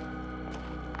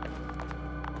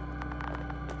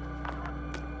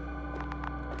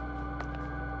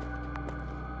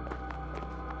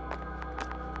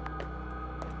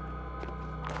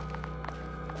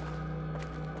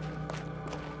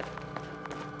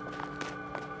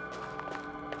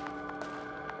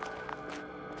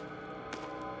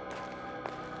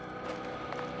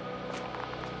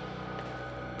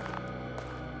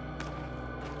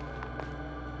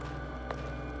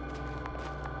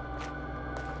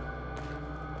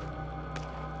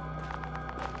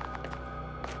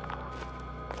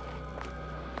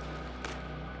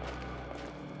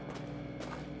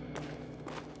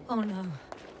 Oh no.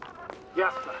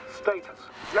 Yasna, status.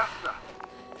 Yasna.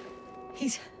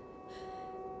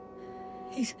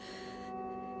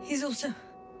 He's also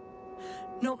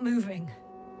not moving.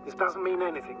 This doesn't mean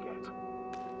anything yet.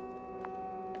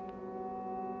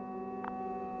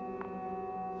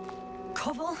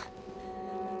 Koval,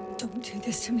 don't do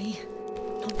this to me.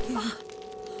 Not you.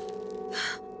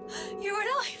 You're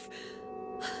alive.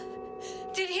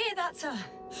 Did you hear that, sir?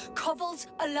 Koval's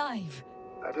alive.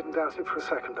 I didn't doubt it for a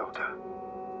second, Doctor.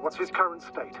 What's his current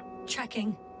state?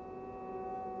 Checking.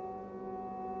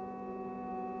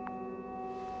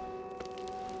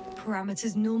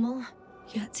 Parameters normal,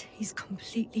 yet he's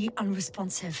completely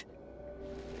unresponsive.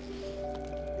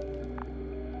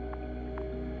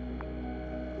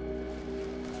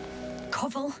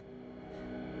 Koval?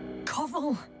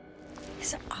 Koval!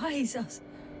 His eyes are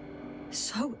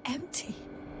so empty.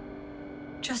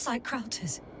 Just like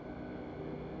Krauter's.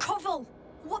 Koval!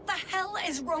 What the hell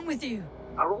is wrong with you?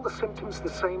 Are all the symptoms the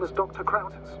same as Dr.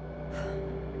 Krauter's?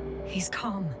 He's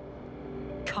calm.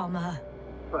 Calmer.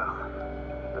 Well,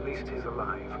 at least he's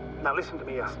alive. Now listen to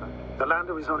me, Yasna. The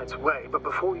lander is on its way, but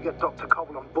before you get Dr.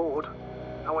 Koval on board,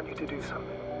 I want you to do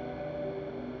something.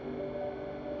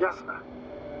 Yasna,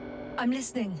 I'm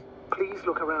listening. please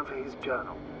look around for his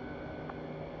journal.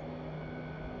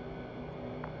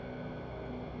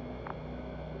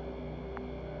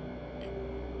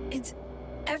 It's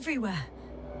everywhere.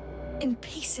 In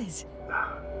pieces.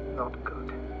 Not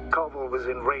good. Koval was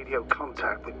in radio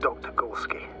contact with Dr.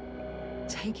 Gorski.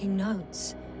 Taking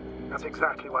notes. That's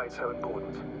exactly why it's so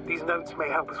important. These notes may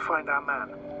help us find our man.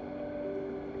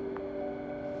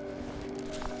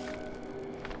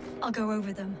 I'll go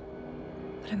over them.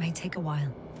 But it may take a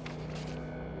while.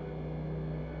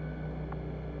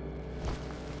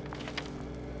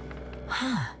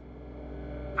 Huh.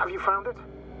 Have you found it?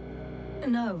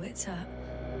 No, it's,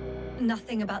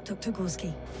 nothing about Dr.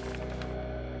 Gorski.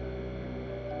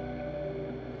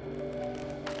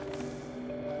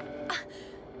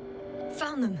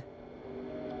 Found them.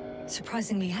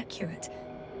 Surprisingly accurate.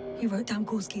 He wrote down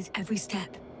Gorski's every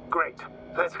step. Great.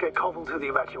 Let's get Koval to the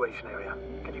evacuation area.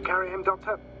 Can you carry him,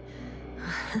 Doctor?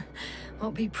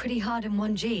 Won't be pretty hard in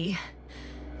 1G.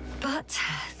 But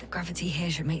the gravity here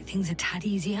should make things a tad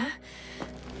easier.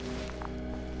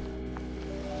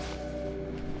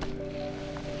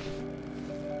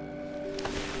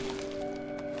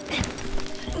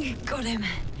 Got him.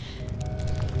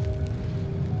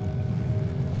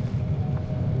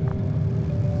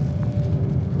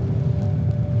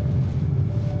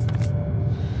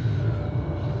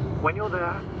 When you're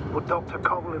there, put Dr.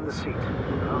 Koval in the seat.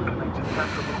 I'll connect to the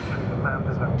Invincible through the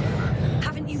Landers antenna.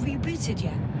 Haven't you rebooted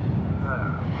yet?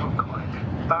 No, not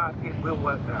quite. But it will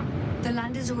work now. The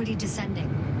lander's already descending.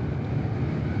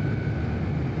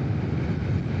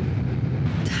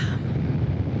 Damn.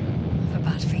 I have a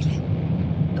bad feeling.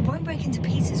 It won't break into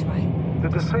pieces, right? The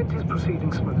descent is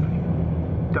proceeding smoothly.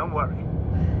 Don't worry.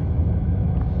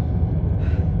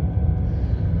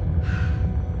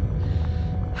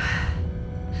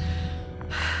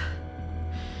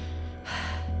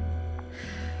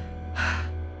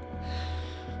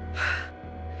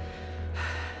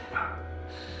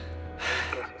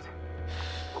 Get it.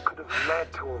 What could have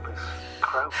led to all this?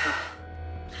 Krauser?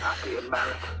 Nadia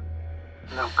Merritt?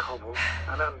 Now Koval?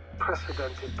 An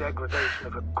unprecedented degradation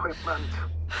of equipment,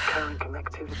 carrying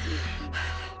connectivity issues.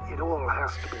 It all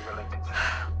has to be related.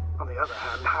 On the other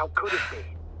hand, how could it be?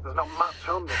 There's not much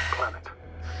on this planet.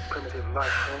 Primitive life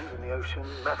forms in the ocean,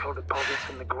 metal deposits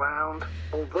in the ground.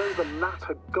 Although the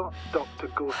latter got Dr.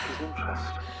 Gorski's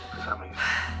interest, for some reason.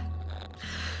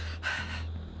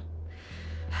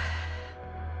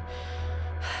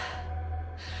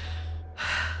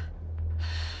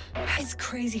 It's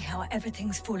crazy how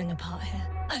everything's falling apart here.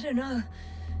 I don't know.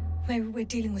 Maybe we're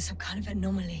dealing with some kind of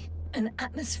anomaly. An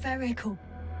atmospheric or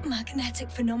magnetic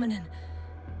phenomenon.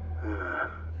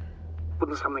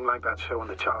 Wouldn't something like that show on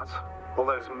the charts? All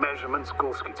those measurements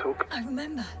Gorski took? I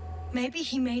remember. Maybe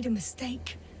he made a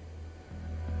mistake.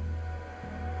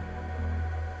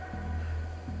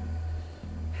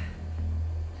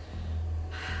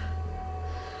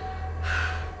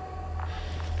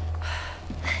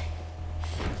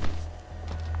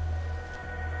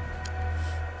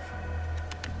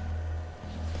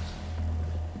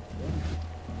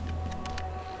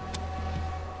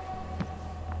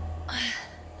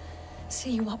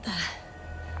 See you up there.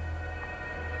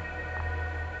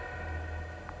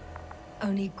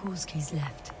 Only Gorski's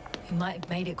left. He might have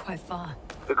made it quite far.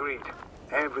 Agreed.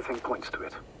 Everything points to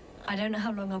it. I don't know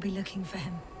how long I'll be looking for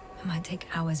him. It might take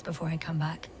hours before I come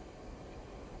back.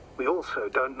 We also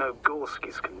don't know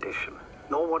Gorski's condition,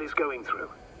 nor what he's going through.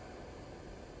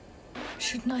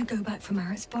 Shouldn't I go back for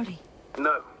Merritt's body?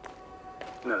 No.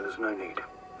 No, there's no need.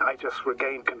 I just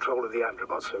regained control of the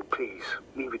Androbot, so please,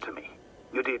 leave it to me.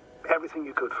 You did everything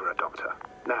you could for her, Doctor.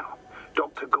 Now,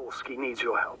 Dr. Gorski needs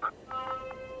your help.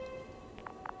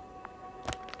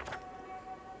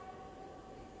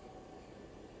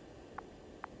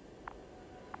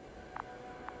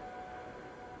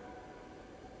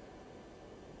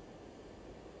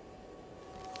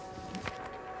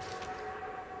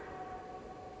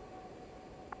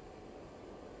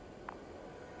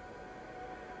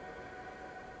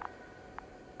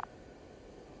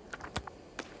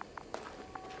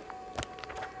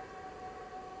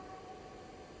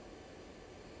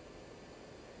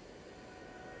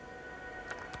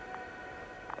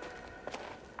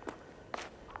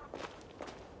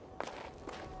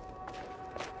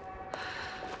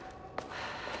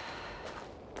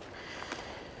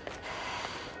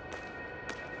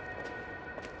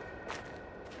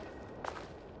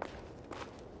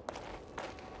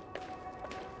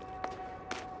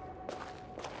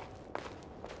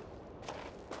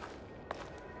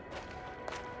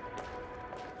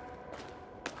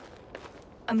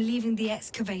 I'm leaving the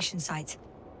excavation site.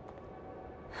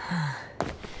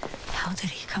 hell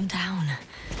did he come down?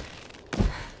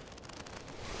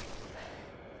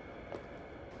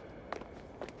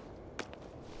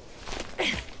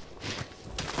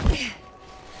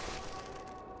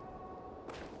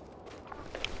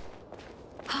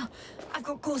 I've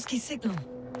got Gorski's signal.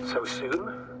 So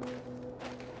soon?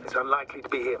 It's unlikely to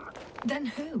be him. Then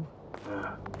who?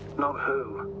 Not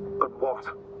who, but what.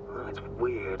 It's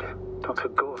weird. Dr.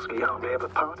 Gorski hardly ever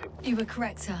parted. You were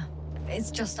correct, sir.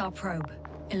 It's just our probe.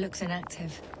 It looks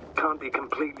inactive. Can't be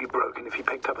completely broken if he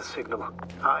picked up a signal.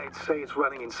 I'd say it's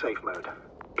running in safe mode.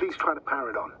 Please try to power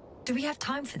it on. Do we have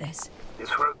time for this?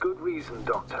 It's for a good reason,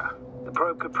 Doctor. The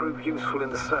probe could prove useful in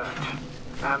the search.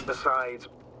 And besides...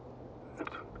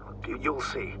 you'll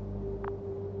see.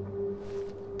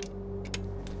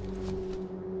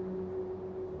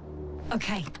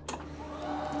 Okay.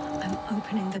 I'm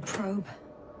opening the probe.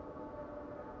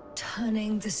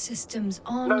 Turning the systems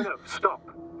on. No, stop.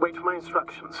 Wait for my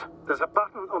instructions. There's a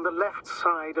button on the left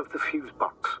side of the fuse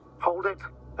box. Hold it,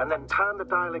 and then turn the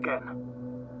dial again.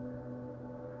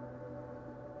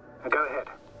 Now go ahead.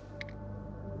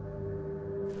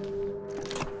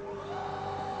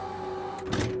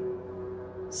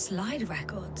 Slide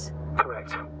records?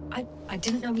 Correct. I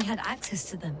didn't know we had access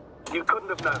to them. You couldn't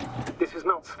have known. This is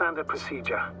not standard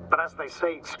procedure. But as they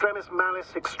say, extremis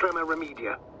malis, extrema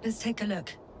remedia. Let's take a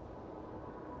look.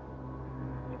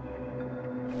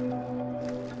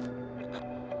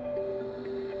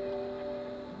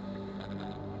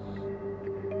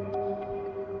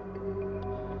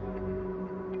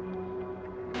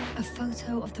 A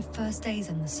photo of the first days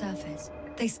on the surface.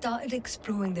 They started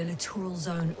exploring the littoral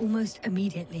zone almost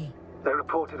immediately. They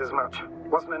reported as much.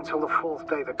 Wasn't until the fourth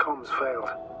day the comms failed.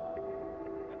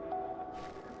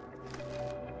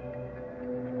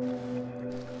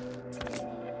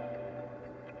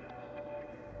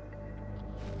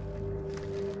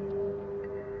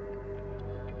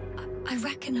 I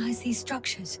recognize these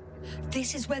structures.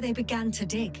 This is where they began to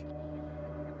dig.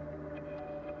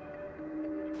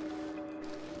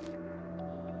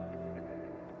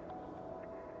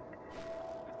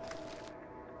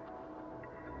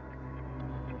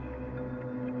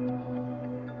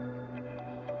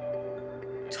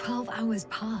 Hours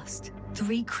passed.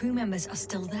 3 crew members are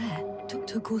still there.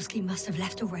 Dr. Gorski must have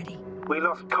left already. We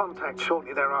lost contact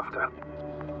shortly thereafter.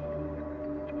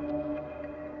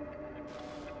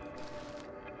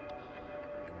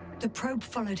 The probe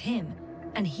followed him,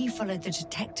 and he followed the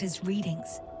detector's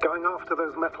readings. Going after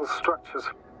those metal structures.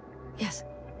 Yes,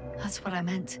 that's what I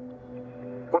meant.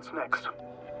 What's next?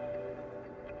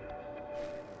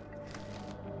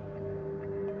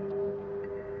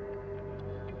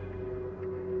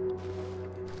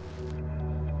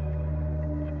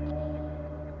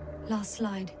 Last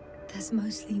slide. There's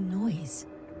mostly noise.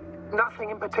 Nothing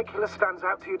in particular stands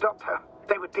out to you, Doctor.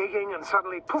 They were digging and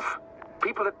suddenly, poof,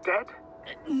 people are dead?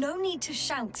 No need to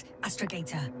shout,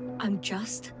 Astrogator. I'm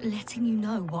just letting you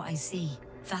know what I see.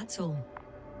 That's all.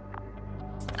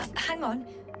 Hang on.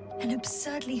 An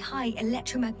absurdly high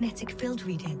electromagnetic field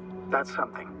reading. That's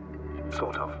something.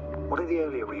 Sort of. What are the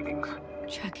earlier readings?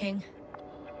 Checking.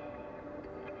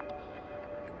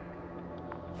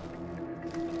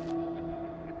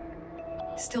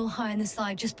 Still high in the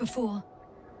slide just before.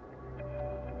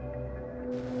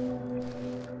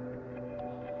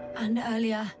 And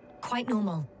earlier, quite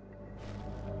normal.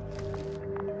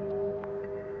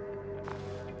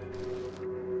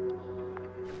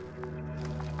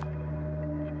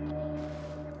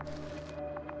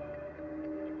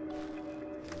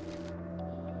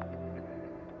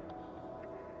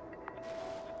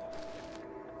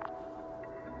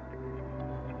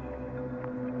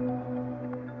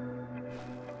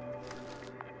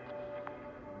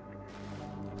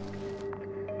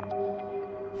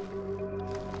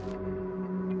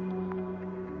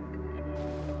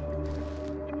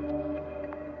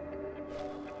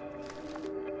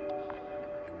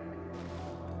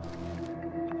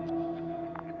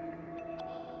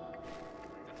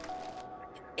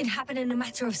 It happened in a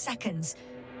matter of seconds.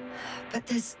 But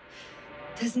there's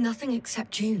nothing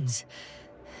except dunes.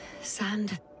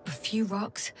 Sand, a few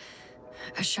rocks,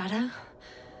 a shadow.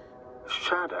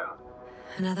 Shadow?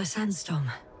 Another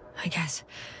sandstorm, I guess.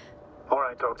 All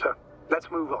right, Doctor. Let's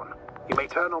move on. You may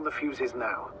turn on the fuses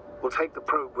now. We'll take the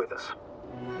probe with us.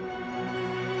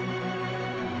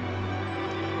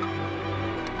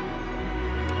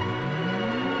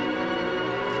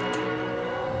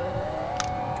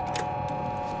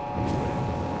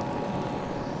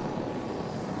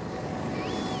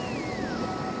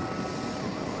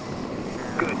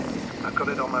 Good. I've got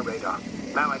it on my radar.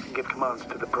 Now I can give commands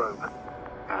to the probe.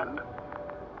 And?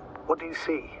 What do you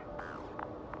see?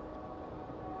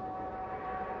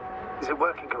 Is it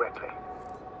working correctly?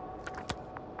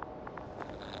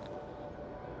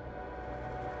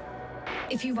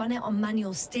 If you run it on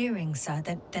manual steering, sir,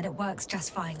 then it works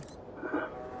just fine.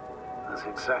 That's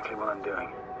exactly what I'm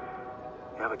doing.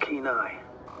 You have a keen eye.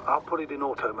 I'll put it in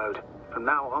auto mode. From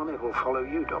now on, it will follow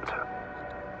you, Doctor.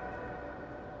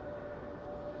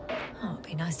 Oh, it'd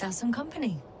be nice to have some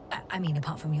company. I mean,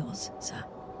 apart from yours, sir.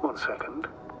 1 second.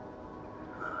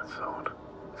 That's odd.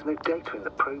 There's no data in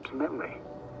the probe's memory.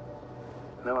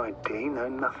 No ID, no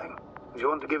nothing. Do you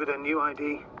want to give it a new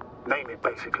ID? Name it,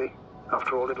 basically.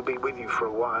 After all, it'll be with you for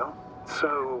a while.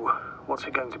 So, what's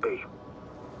it going to be?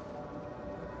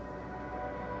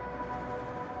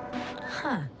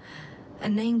 Huh. A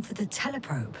name for the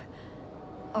teleprobe.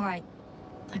 All right.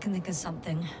 I can think of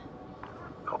something.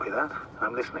 Copy that.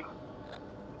 I'm listening.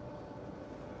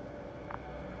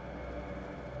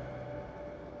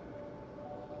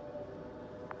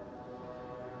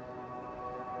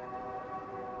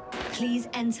 Please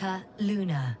enter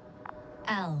Luna.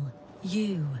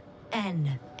 L-U-N-A.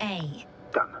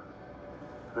 Done.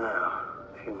 Now,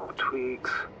 a few more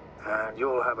tweaks, and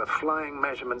you'll have a flying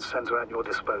measurement center at your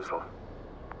disposal.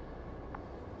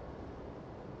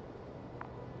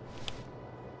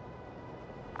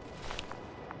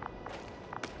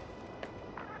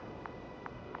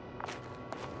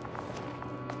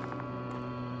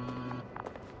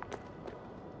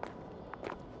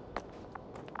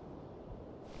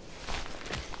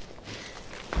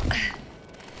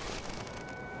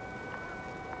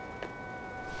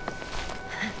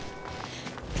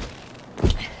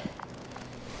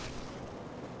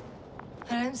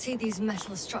 I don't see these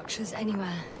metal structures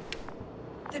anywhere.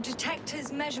 The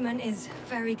detector's measurement is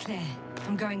very clear.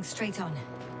 I'm going straight on.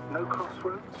 No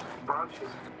crossroads? Branches?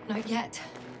 Not yet.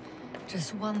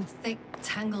 Just one thick,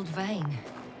 tangled vein.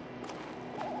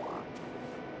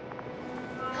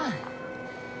 Huh.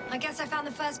 I guess I found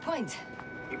the first point.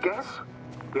 You guess?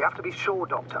 We have to be sure,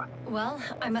 Doctor. Well,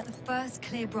 I'm at the first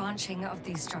clear branching of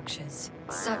these structures,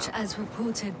 such as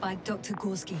reported by Dr.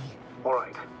 Gorski. All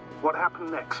right. What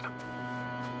happened next?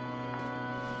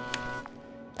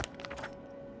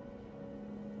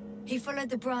 He followed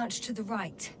the branch to the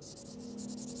right.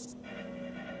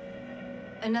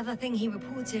 Another thing he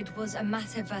reported was a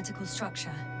massive vertical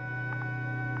structure.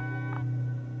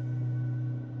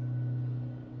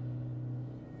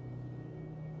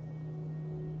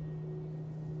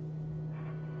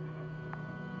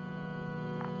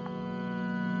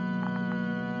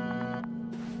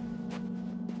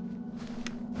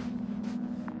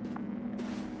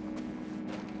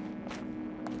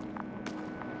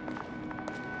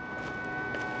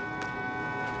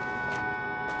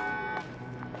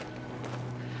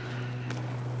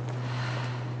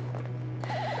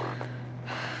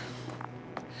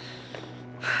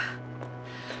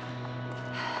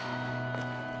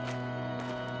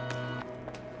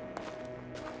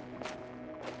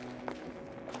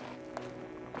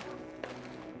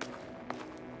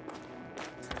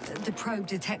 The probe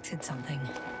detected something.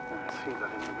 I see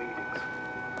that in the readings.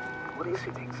 What is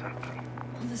it exactly?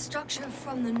 Well, the structure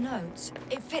from the notes,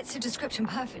 it fits the description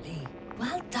perfectly.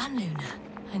 Well done, Luna.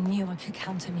 I knew I could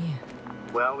count on you.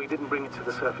 Well, we didn't bring it to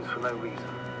the surface for no reason.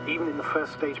 Even in the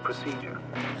first stage procedure.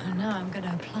 And now I'm going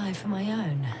to apply for my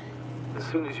own. As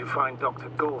soon as you find Dr.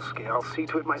 Gorski, I'll see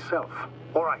to it myself.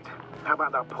 All right. How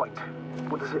about that point?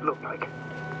 What does it look like?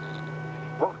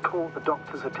 What caught the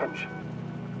doctor's attention?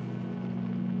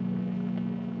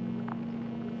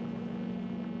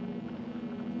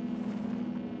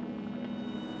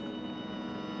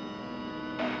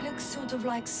 Looks sort of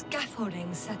like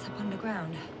scaffolding set up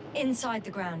underground. Inside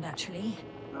the ground, actually.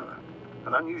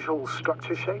 An unusual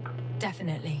structure shape?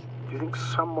 Definitely. Do you think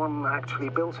someone actually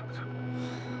built it?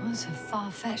 It was a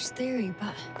far-fetched theory,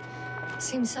 but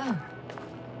seems so.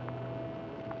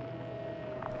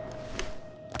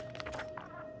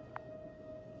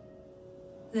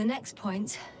 The next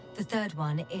point, the third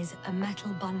one, is a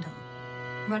metal bundle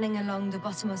running along the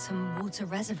bottom of some water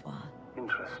reservoir.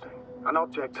 Interesting. An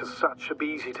object as such should be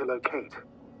easy to locate.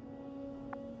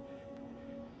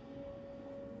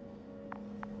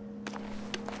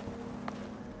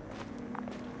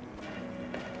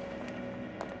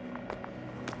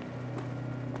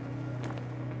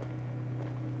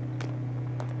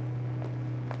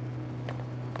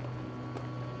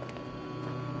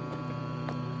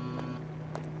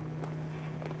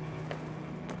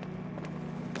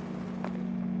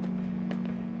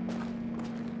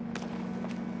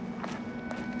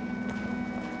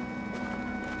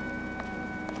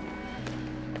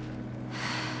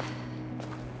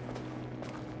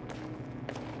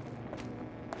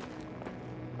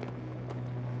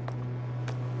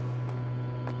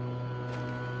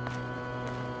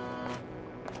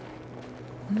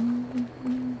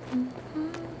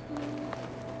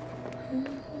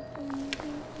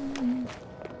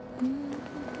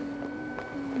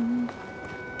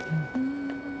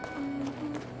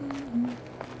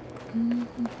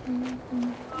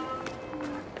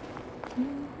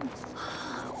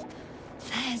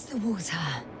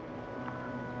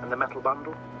 the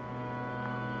bundle?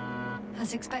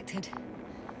 As expected.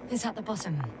 It's at the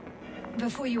bottom.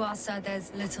 Before you ask, sir,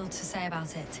 there's little to say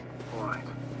about it. All right.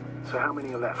 So how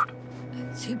many are left?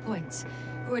 2 points.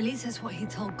 Or at least that's what he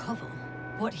told Koval.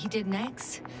 What he did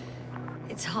next,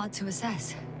 it's hard to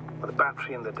assess. Well, the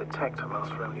battery and the detector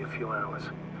last for only a few hours,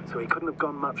 so he couldn't have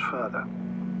gone much further.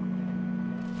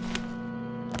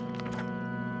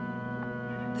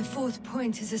 The 4th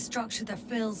point is a structure that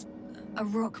fills a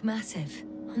rock massive,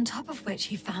 on top of which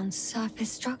he found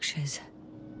surface structures.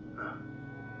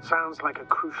 Sounds like a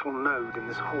crucial node in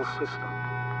this whole system.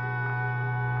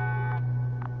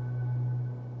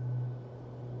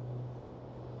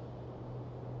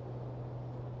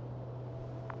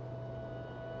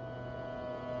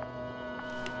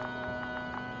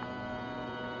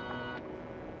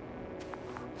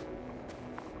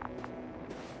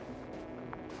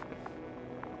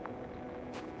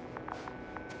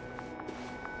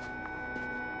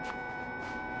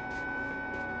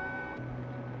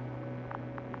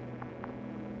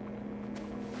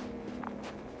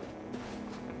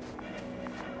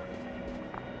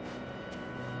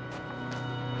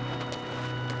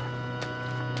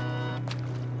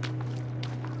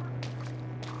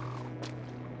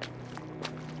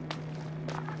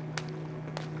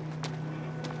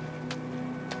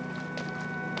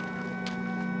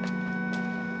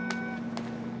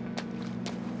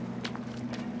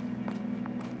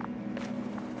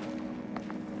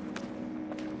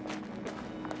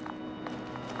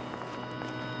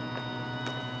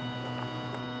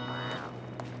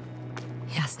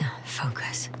 Yasna,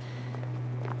 focus.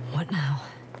 What now?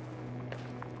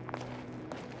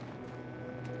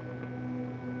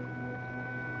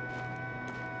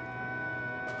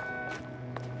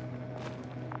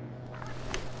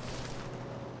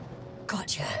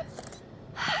 Gotcha.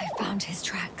 I found his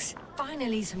tracks.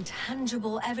 Finally, some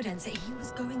tangible evidence that he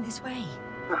was going this way.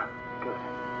 Good.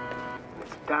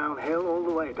 It's downhill all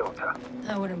the way, Doctor.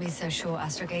 I wouldn't be so sure,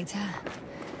 Astrogator.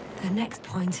 The next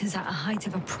point is at a height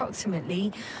of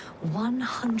approximately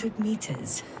 100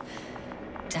 meters.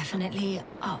 Definitely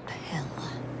uphill.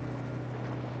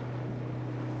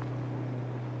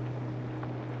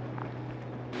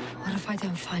 What if I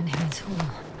don't find him at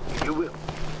all? You will.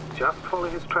 Just follow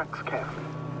his tracks carefully.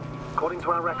 According to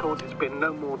our records, it's been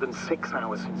no more than 6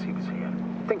 hours since he was here.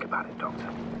 Think about it, Doctor.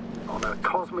 On a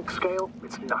cosmic scale,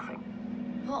 it's nothing.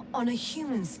 Well, on a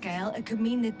human scale, it could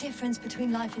mean the difference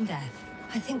between life and death.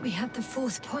 I think we have the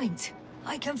 4th point.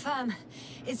 I confirm.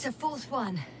 It's the 4th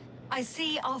one. I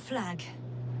see our flag.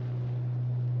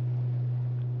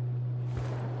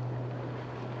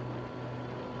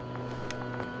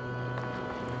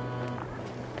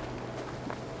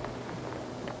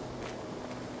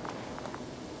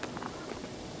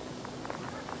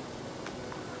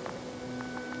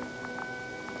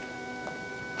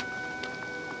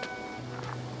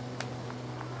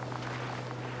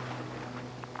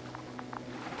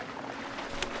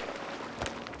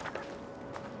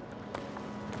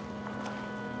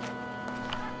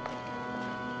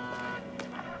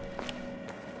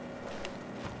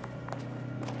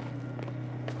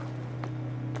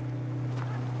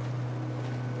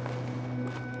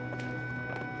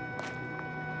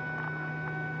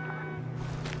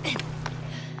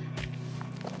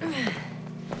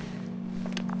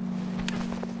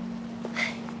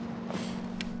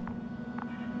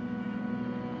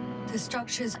 The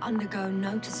structures undergo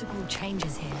noticeable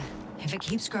changes here. If it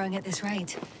keeps growing at this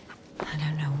rate, I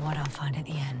don't know what I'll find at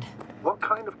the end. What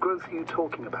kind of growth are you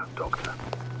talking about, Doctor?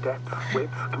 Depth,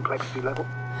 width, complexity level?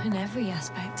 In every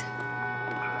aspect.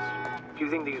 Interesting. Do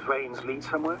you think these veins lead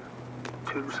somewhere?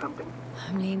 To something?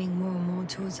 I'm leaning more and more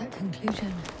towards that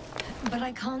conclusion. But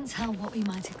I can't tell what we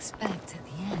might expect at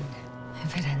the end,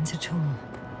 if it ends at all.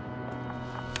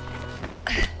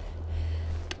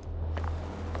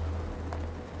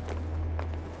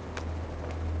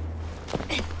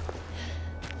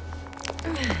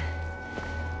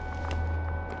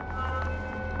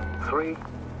 Three,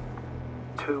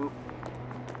 two,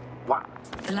 one.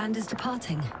 The land is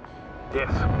departing. Yes,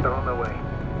 they're on their way.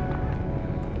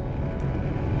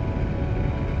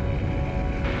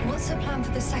 What's the plan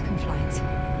for the second flight?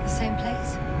 The same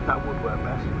place? That would work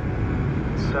best.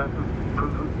 Certain,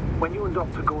 proven. When you and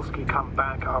Dr. Gorski come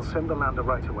back, I'll send the lander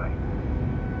right away.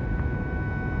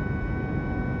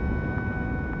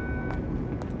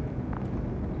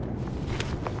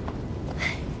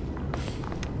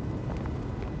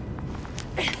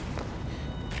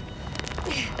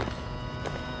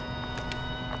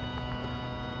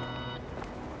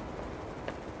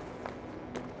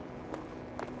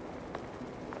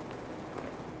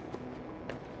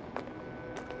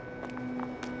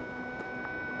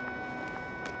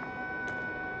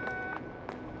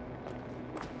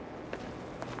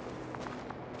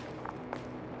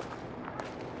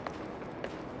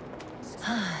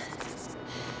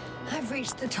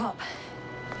 reached the top.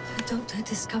 The doctor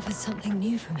discovered something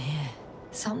new from here.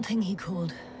 Something he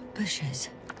called bushes.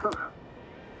 Huh.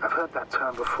 I've heard that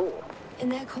term before. In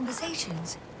their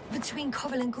conversations between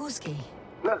Koval and Gorski.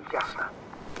 No, Jasna.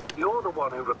 You're the one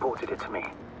who reported it to me.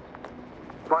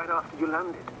 Right after you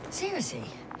landed. Seriously?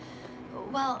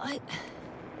 Well,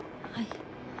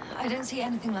 I don't see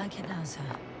anything like it now, sir.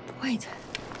 Wait.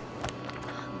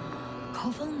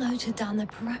 Koval noted down the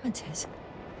parameters.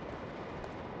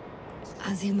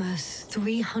 Azimuth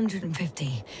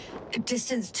 350.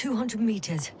 Distance 200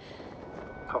 meters.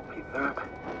 Copy that.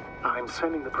 I'm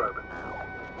sending the probe.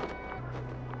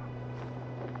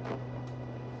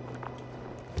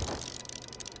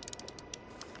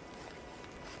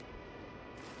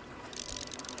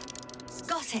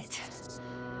 Got it.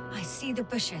 I see the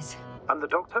bushes. And the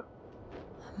doctor?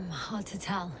 Hard to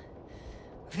tell.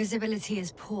 Visibility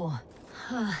is poor.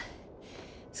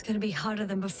 It's gonna be harder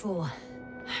than before.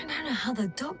 I don't know how the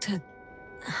doctor...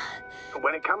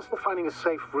 When it comes to finding a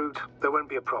safe route, there won't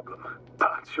be a problem.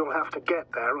 But you'll have to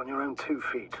get there on your own 2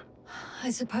 feet. I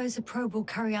suppose the probe will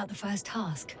carry out the first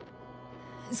task.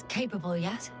 It's capable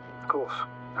yet? Of course.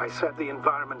 I set the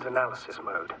environment analysis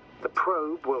mode. The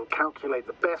probe will calculate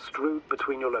the best route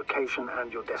between your location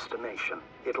and your destination.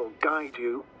 It'll guide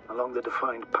you along the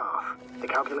defined path. The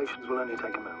calculations will only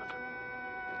take a moment.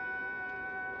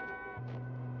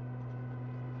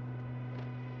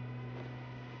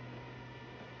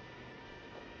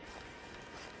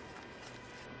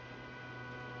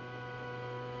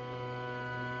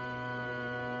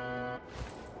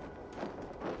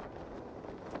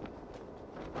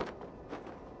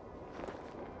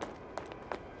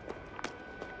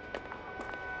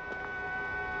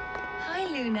 Hi,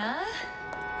 Luna.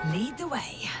 Lead the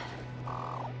way.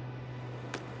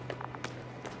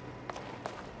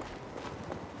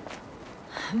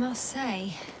 I must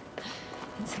say,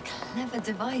 it's a clever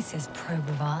device, this probe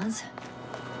of ours.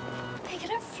 Hey,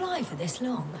 can it fly for this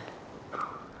long?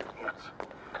 Yes.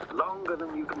 Longer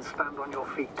than you can stand on your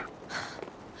feet.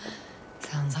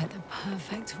 Sounds like the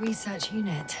perfect research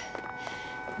unit.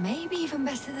 Maybe even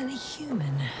better than a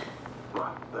human.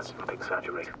 Well, let's not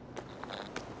exaggerate.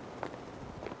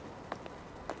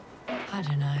 I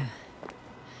don't know.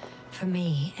 For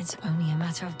me, it's only a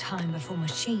matter of time before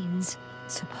machines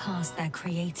surpass their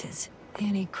creators. The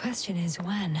only question is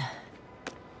when.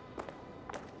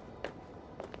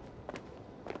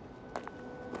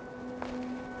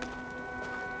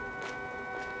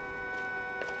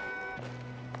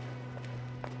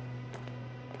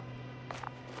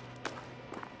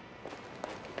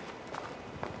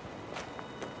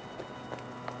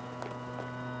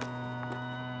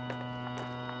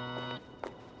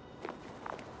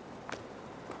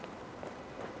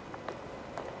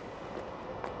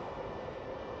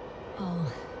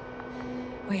 Oh,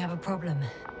 we have a problem.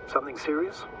 Something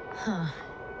serious? Huh.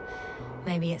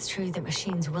 Maybe it's true that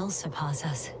machines will surpass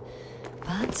us,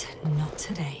 but not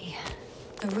today.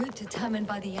 The route determined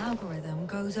by the algorithm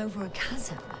goes over a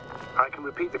chasm. I can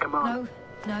repeat the command.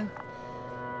 No.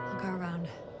 I'll go around.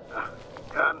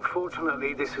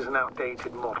 Unfortunately, this is an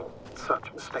outdated model.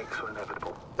 Such mistakes are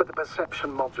inevitable. But the perception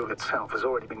module itself has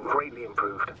already been greatly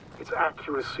improved. Its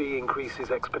accuracy increases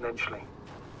exponentially.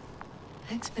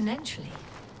 Exponentially?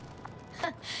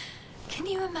 Can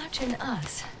you imagine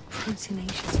us,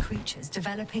 proteinaceous creatures,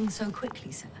 developing so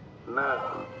quickly, sir?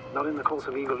 No, not in the course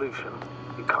of evolution.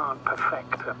 You can't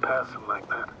perfect a person like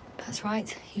that. That's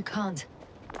right, you can't.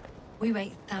 We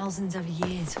wait thousands of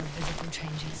years for visible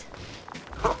changes.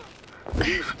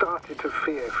 You started to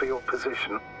fear for your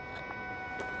position.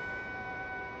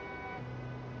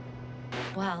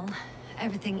 Well,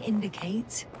 everything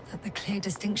indicates that the clear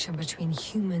distinction between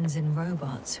humans and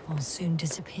robots will soon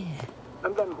disappear.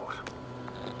 And then what?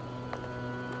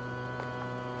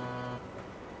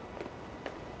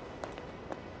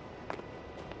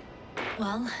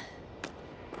 Well,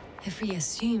 if we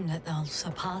assume that they'll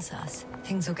surpass us,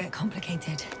 things will get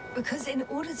complicated. Because in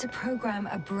order to program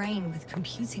a brain with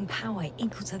computing power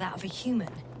equal to that of a human,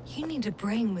 you need a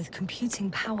brain with computing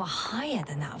power higher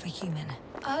than that of a human.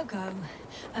 Ergo,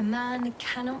 a man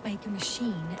cannot make a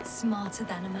machine smarter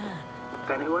than a man.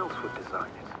 Then who else would design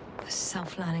it?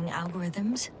 Self-learning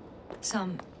algorithms?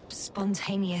 Some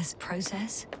spontaneous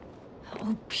process?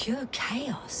 Or pure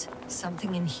chaos?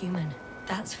 Something inhuman,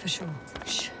 that's for sure.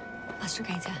 Shh.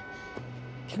 Astrogator,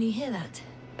 can you hear that?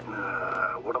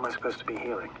 What am I supposed to be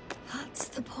hearing? That's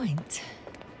the point.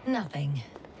 Nothing.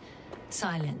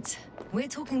 Silence. We're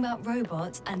talking about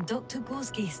robots, and Dr.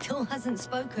 Gorski still hasn't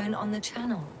spoken on the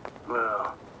channel.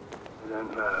 Well, I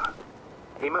don't know.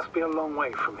 He must be a long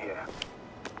way from here.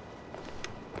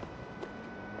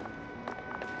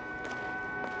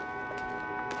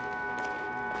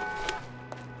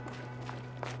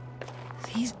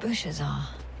 These bushes are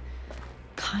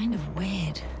kind of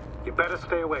weird. You better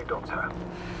stay away, Doctor.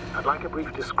 I'd like a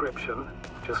brief description.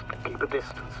 Just keep a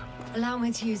distance. Allow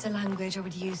me to use the language I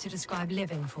would use to describe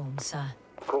living forms, sir.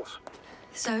 Of course.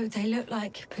 So they look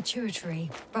like pituitary,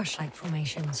 brush-like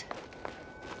formations.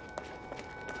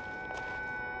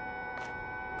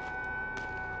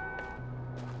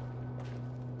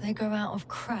 They grow out of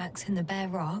cracks in the bare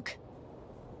rock.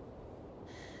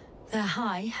 They're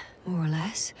high, more or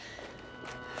less,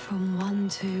 from 1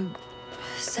 to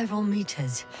several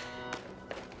meters.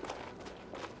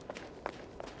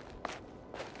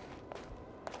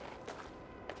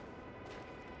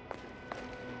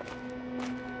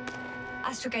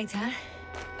 Astrogator,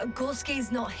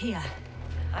 Gorski's not here.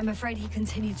 I'm afraid he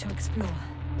continued to explore.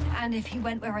 And if he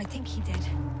went where I think he did,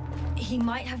 he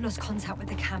might have lost contact with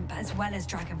the camp as well as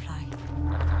Dragonfly.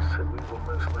 So we will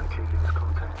most likely lose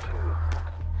contact too.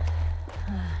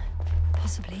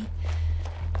 Possibly.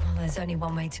 Well, there's only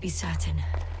one way to be certain.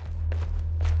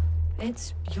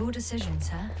 It's your decision,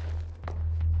 sir.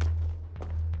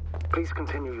 Please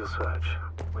continue your search.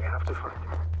 We have to find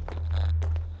him.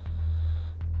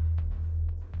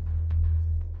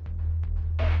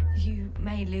 You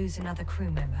may lose another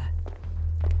crew member.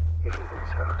 If you think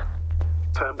so.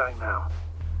 Turn back now.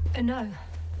 No,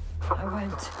 I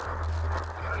won't.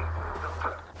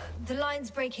 The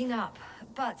line's breaking up,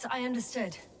 but I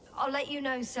understood. I'll let you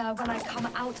know, sir, when I come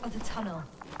out of the tunnel.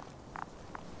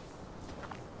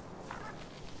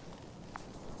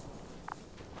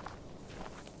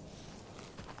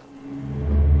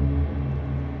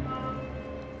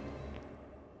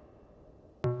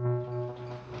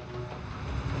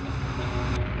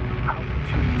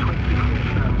 Altitude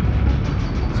 24,000.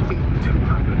 Speed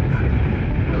 250.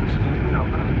 No speed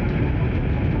number.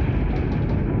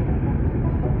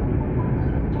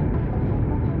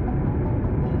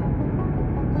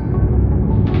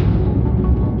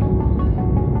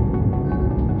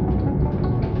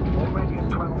 Already at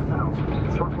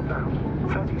 12,000. Throttle down.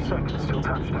 30 seconds till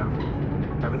touchdown.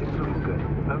 Everything's looking good.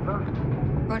 Over?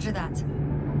 Roger that.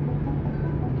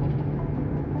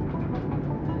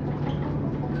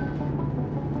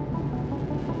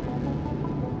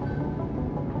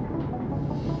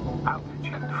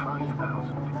 Altitude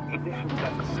 5,000. Ignition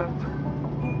deck set.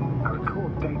 I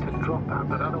record data dropout,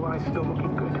 but otherwise still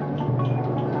looking good.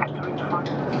 Entering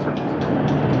final descent.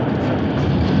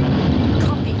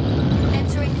 Copy.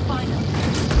 Entering final.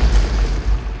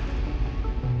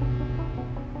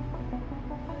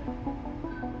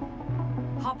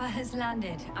 Hopper has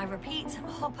landed. I repeat,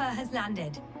 Hopper has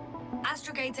landed.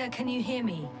 Astrogator, can you hear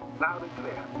me? Loud and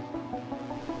clear.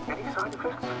 Any side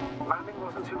effects? Landing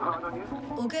wasn't too hard on you?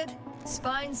 All good.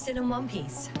 Spine still in one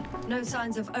piece. No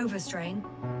signs of overstrain.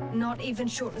 Not even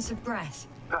shortness of breath.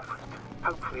 Perfect.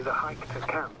 Hopefully the hike to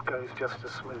camp goes just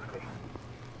as smoothly.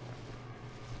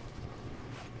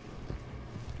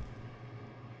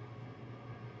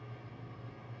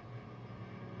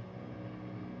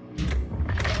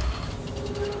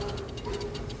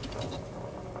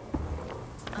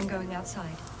 I'm going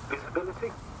outside.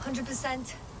 Visibility?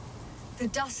 100%. The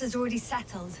dust has already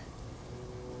settled.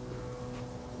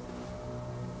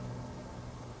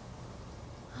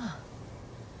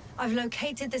 I've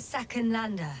located the second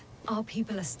lander. Our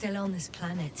people are still on this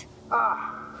planet.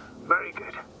 Ah, very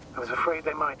good. I was afraid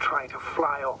they might try to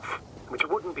fly off, which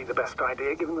wouldn't be the best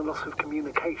idea given the loss of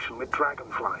communication with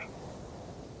Dragonfly.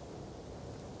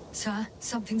 Sir,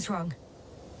 something's wrong.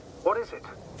 What is it?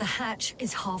 The hatch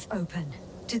is half open.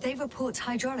 Did they report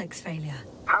hydraulics failure?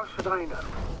 How should I know?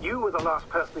 You were the last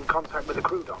person in contact with the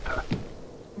crew, Doctor.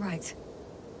 Right.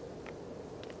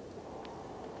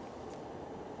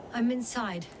 I'm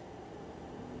inside.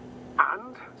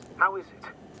 And? How is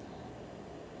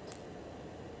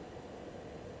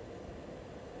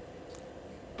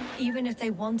it? Even if they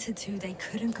wanted to, they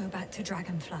couldn't go back to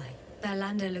Dragonfly. Their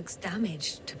lander looks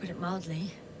damaged, to put it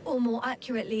mildly. Or more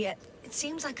accurately, it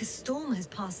seems like a storm has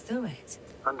passed through it.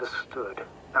 Understood.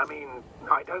 I mean,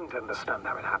 I don't understand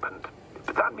how it happened.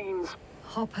 But that means...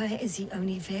 Hopper is the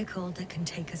only vehicle that can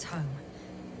take us home.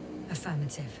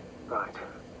 Affirmative. Right.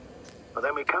 Well,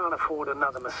 then we can't afford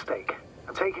another mistake.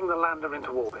 I'm taking the lander into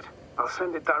orbit. I'll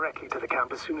send it directly to the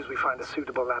camp as soon as we find a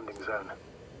suitable landing zone.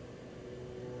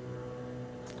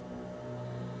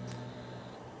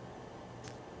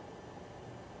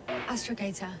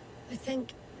 Astrogator, I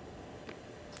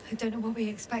don't know what we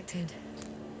expected.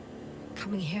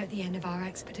 Coming here at the end of our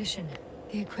expedition.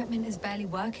 The equipment is barely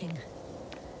working.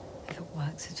 If it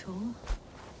works at all.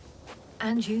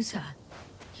 And you, sir.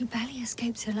 You barely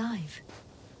escaped alive.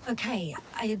 Okay,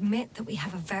 I admit that we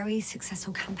have a very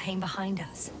successful campaign behind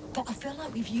us, but I feel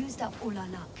like we've used up all our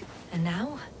luck. And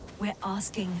now, we're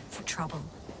asking for trouble.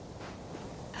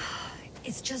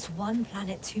 It's just one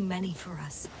planet too many for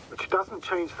us. Which doesn't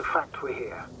change the fact we're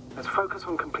here. Let's focus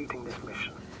on completing this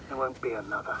mission. There won't be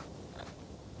another.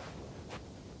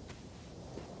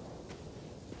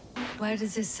 Where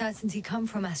does this certainty come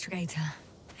from, Astrogator?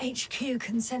 HQ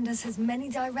can send us as many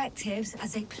directives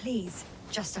as they please,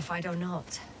 justified or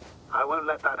not. I won't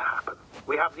let that happen.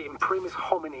 We have the imprimis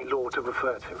homini law to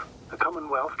refer to. The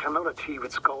Commonwealth cannot achieve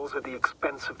its goals at the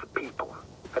expense of the people.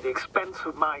 At the expense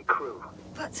of my crew.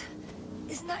 But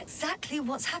isn't that exactly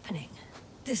what's happening?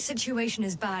 This situation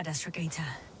is bad, Astrogator.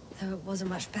 Though it wasn't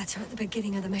much better at the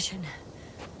beginning of the mission.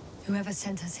 Whoever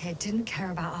sent us here didn't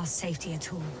care about our safety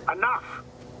at all. Enough!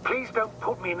 Please don't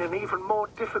put me in an even more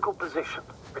difficult position.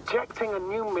 Rejecting a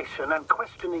new mission and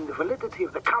questioning the validity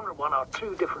of the current one are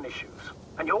two different issues.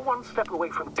 And you're one step away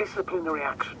from disciplinary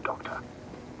action, Doctor.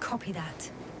 Copy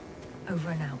that.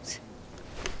 Over and out.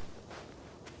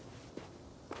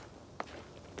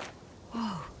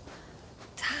 Whoa.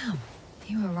 Damn.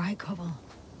 You were right, Cobble.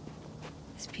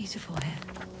 It's beautiful here.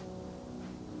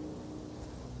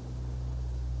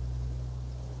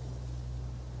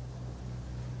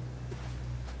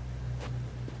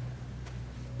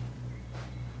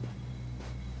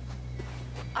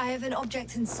 I have an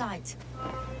object in sight.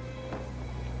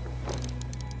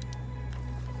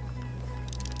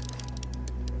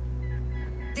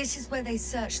 This is where they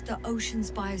searched the ocean's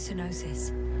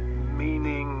biocenosis.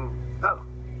 Meaning... oh,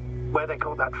 where they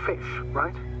caught that fish,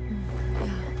 right?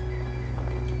 Yeah.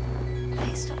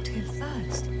 They stopped here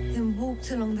first, then walked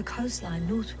along the coastline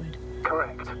northward.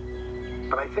 Correct.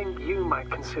 But I think you might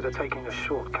consider taking a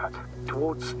shortcut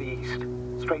towards the east,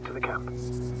 straight to the camp.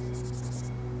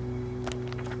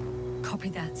 Copy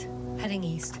that. Heading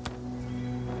east.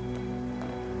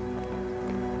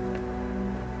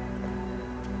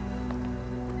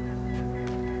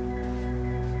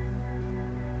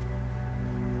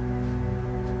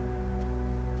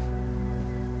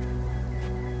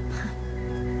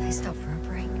 They stopped for a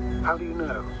break. How do you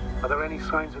know? Are there any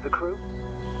signs of the crew?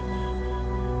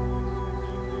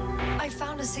 I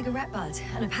found a cigarette butt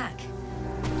and a pack.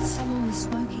 Someone was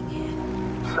smoking here.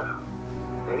 So,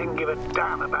 they didn't give a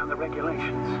damn about the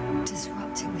regulations.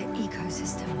 Disrupting the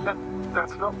ecosystem.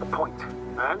 That's not the point.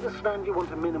 I understand you want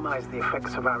to minimize the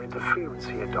effects of our interference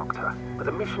here, Doctor, but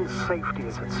the mission's safety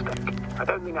is at stake. I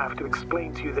don't think I have to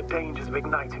explain to you the dangers of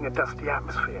igniting a dusty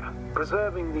atmosphere.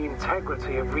 Preserving the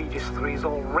integrity of Regis 3's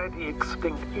already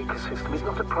extinct ecosystem is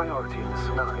not a priority in this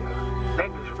scenario.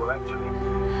 Negligible, actually.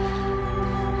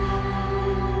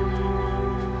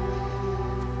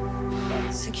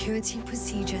 Security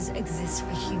procedures exist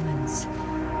for humans.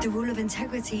 The rule of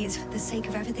integrity is for the sake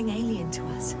of everything alien to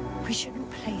us. We shouldn't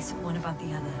place one above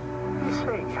the other.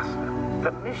 SERiES,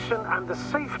 the mission and the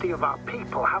safety of our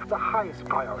people have the highest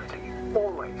priority.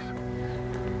 Always.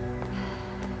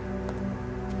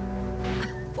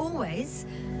 Always?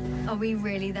 Are we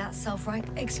really that self-right?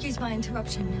 Excuse my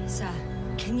interruption, sir.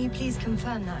 Can you please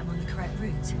confirm that I'm on the correct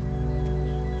route?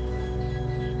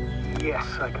 Yes,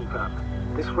 I confirm.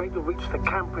 This rate will reach the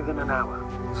camp within an hour.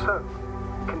 So,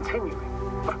 continuing.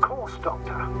 Of course,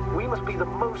 Doctor, we must be the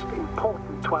most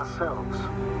important to ourselves.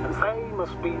 And they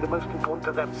must be the most important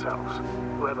to themselves,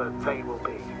 whoever they will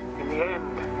be. In the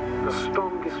end, the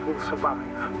strongest will survive.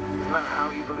 Isn't that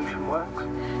how evolution works?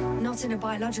 Not in a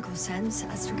biological sense,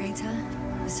 Astrogator.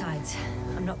 Besides,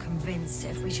 I'm not convinced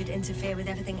if we should interfere with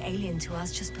everything alien to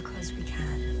us just because we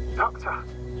can. Doctor,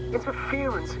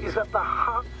 interference is at the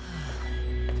heart...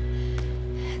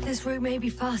 This route may be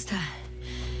faster,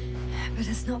 but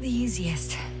it's not the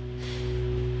easiest.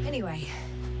 Anyway,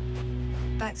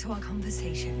 back to our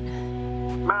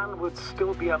conversation. Man would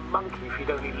still be a monkey if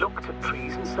he'd only looked at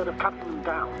trees instead of cutting them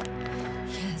down.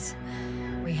 Yes,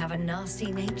 we have a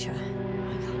nasty nature.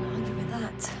 I can't argue with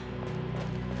that.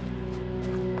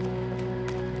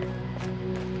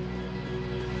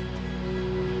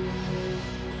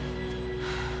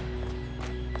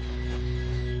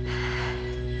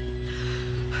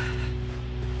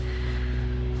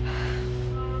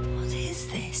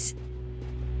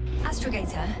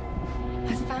 Astrogator,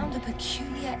 I found a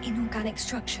peculiar inorganic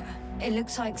structure. It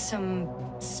looks like some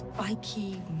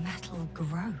spiky metal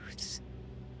growths.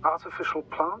 Artificial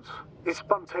plants? Is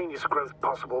spontaneous growth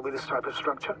possible with this type of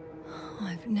structure?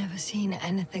 I've never seen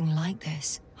anything like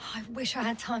this. I wish I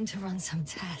had time to run some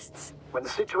tests. When the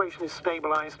situation is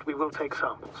stabilized, we will take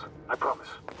samples. I promise.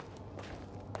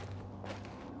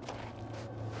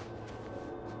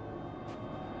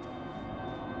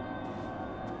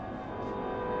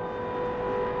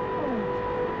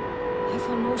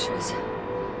 cautious.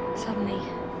 Suddenly.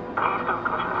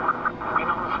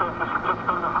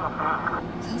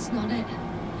 That's not it.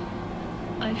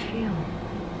 I feel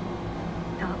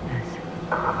darkness.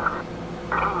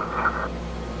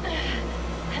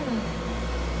 Hello.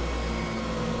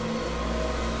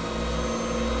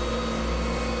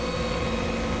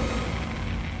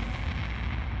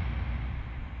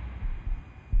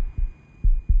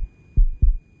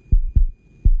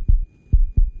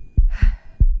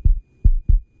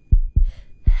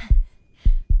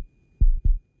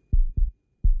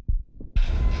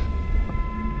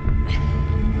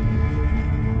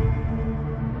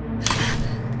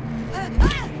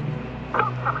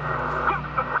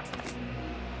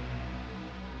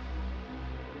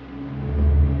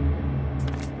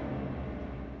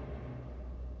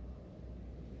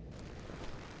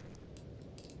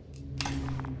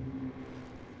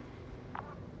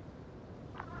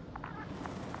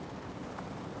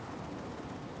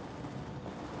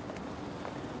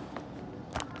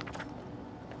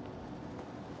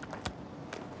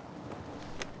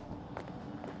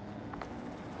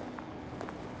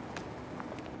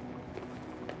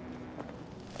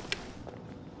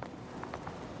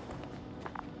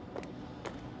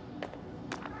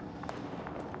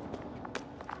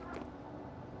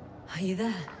 Are you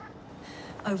there?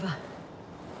 Over.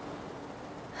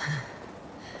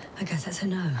 I guess that's a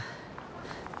no.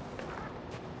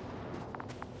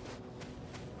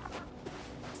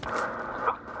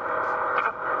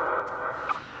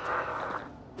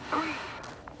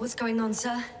 What's going on,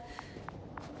 sir?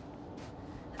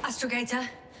 Astrogator?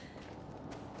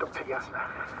 Dr. Yasna.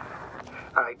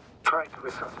 I tried to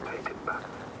resuscitate him, but...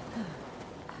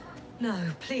 No,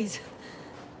 please.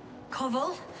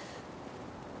 Koval?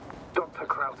 Dr.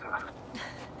 Krauter.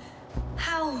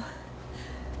 How?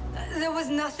 There was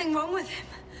nothing wrong with him.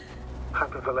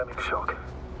 Hypovolemic shock.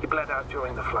 He bled out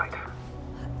during the flight.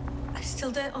 I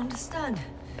still don't understand.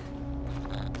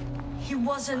 He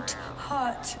wasn't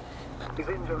hurt. His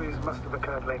injuries must have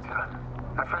occurred later.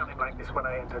 I found him like this when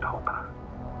I entered Hopper.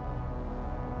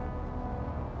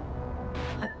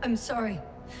 I'm sorry.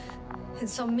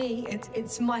 It's on me.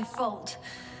 It's my fault.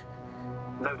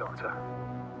 No, Doctor.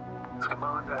 As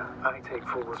Commander, I take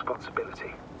full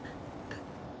responsibility.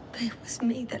 But it was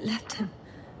me that left him.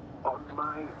 On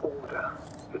my order.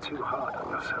 You're too hard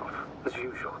on yourself, as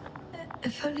usual.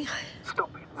 If only I... Stop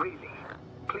it, really.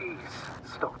 Please,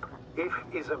 stop. If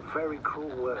is a very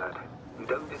cruel word. You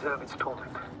don't deserve its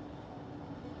torment.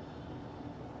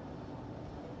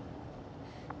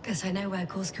 Guess I know where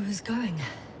Gorski was going.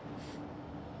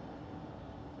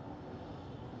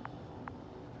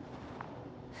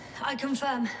 I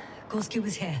confirm, Gorski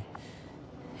was here.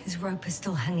 His rope is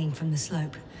still hanging from the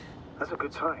slope. That's a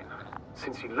good sign.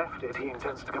 Since he left it, he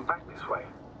intends to come back this way.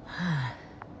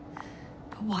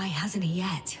 But why hasn't he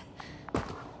yet?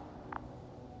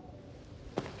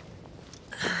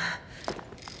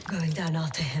 Going down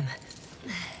after him.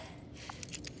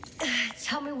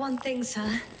 Tell me one thing,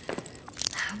 sir.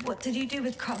 What did you do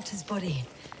with Krauter's body?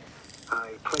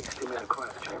 I placed him in a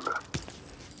quiet chamber.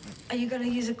 Are you going to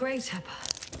use a grave tapper?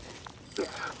 Yes,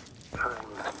 I'm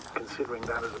considering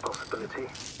that as a possibility.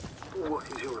 What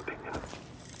is your opinion?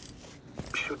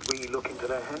 Should we look into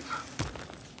their heads?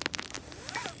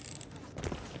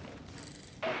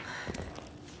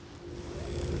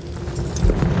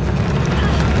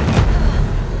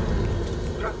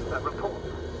 Just that report.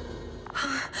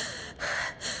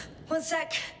 One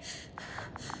sec.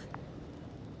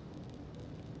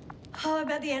 Oh,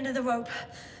 I'm at the end of the rope.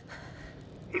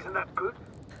 Isn't that good?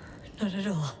 Not at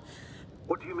all.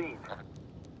 What do you mean?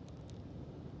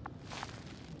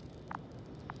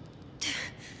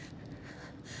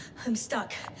 I'm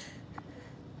stuck.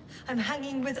 I'm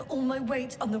hanging with all my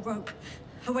weight on the rope,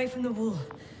 away from the wall.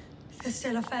 There's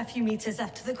still a fair few meters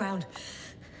left to the ground.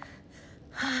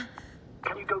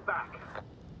 Can you go back?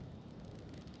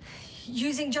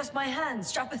 Using just my hands,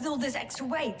 strapped with all this extra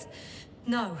weight?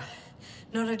 No,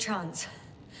 not a chance.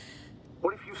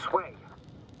 What if you sway?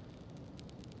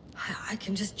 I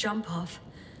can just jump off.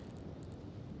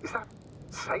 Is that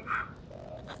safe?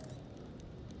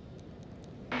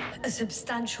 A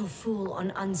substantial fall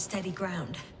on unsteady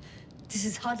ground. This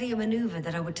is hardly a maneuver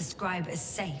that I would describe as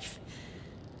safe.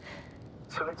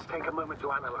 So let's take a moment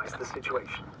to analyze the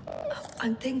situation.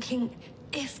 I'm thinking,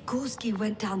 if Gorski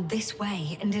went down this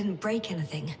way and didn't break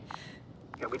anything...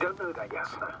 Yeah, we don't know that,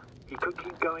 Yasna. He could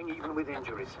keep going even with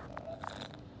injuries.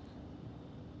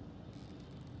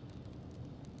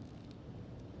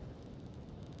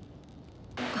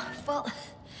 Well,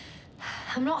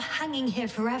 I'm not hanging here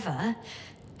forever,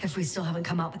 if we still haven't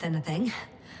come up with anything.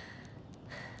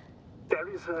 There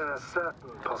is a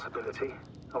certain possibility,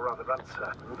 or rather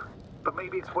uncertain, but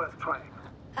maybe it's worth trying.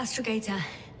 Astrogator,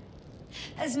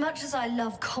 as much as I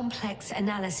love complex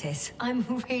analysis, I'm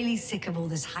really sick of all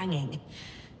this hanging.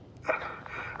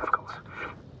 Of course.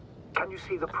 Can you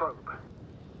see the probe?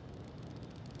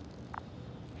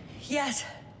 Yes.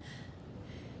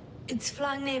 It's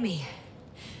flying near me.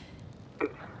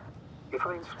 Good. If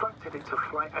I instructed it to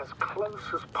fly as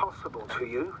close as possible to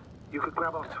you, you could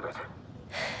grab onto it.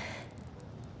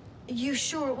 You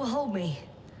sure it will hold me?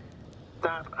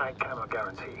 That I cannot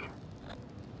guarantee.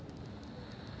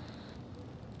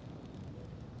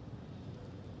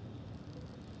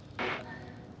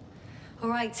 All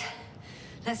right.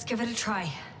 Let's give it a try.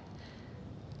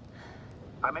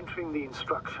 I'm entering the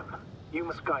instruction. You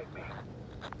must guide me.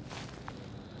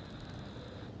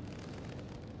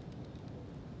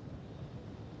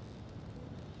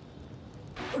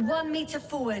 1 meter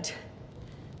forward.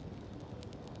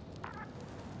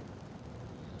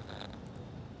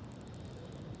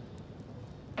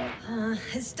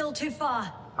 It's still too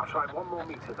far. I'll try 1 more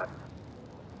meter then.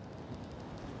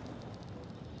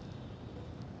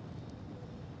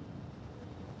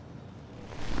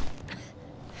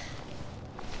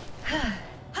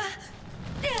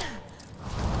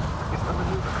 Is the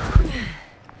maneuver complete?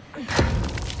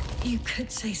 You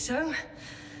could say so.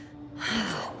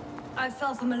 I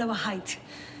fell from a lower height.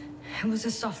 It was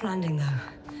a soft landing, though.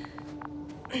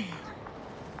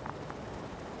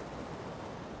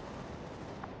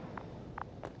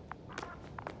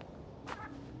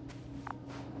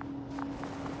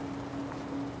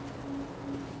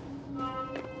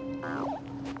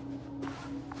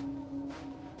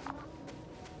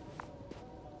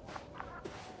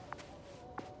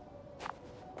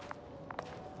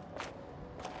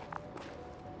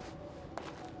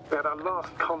 We had our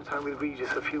last contact with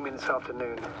Regis a few minutes after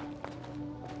noon.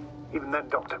 Even then,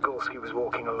 Dr. Gorski was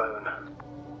walking alone.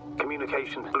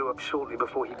 Communications blew up shortly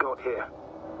before he got here.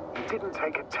 He didn't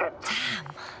take a tent. Damn.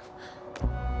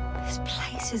 This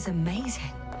place is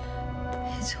amazing.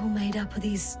 It's all made up of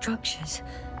these structures.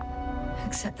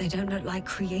 Except they don't look like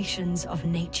creations of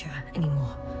nature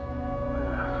anymore.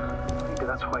 Maybe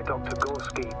that's why Dr.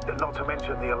 Gorski, not to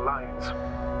mention the Alliance.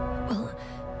 Well,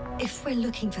 if we're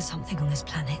looking for something on this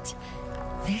planet,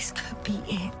 this could be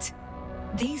it.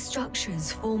 These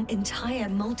structures form entire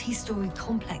multi-story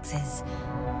complexes.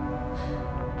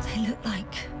 They look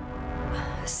like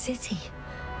a city.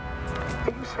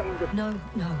 Are you saying that... No.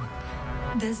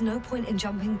 There's no point in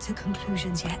jumping to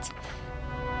conclusions yet.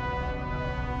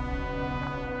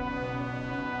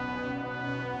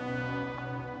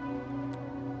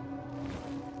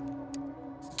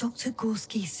 Dr.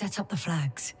 Gorski set up the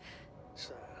flags.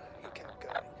 So, you kept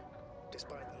going,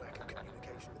 despite the lack of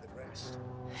communication with the rest.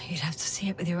 You'd have to see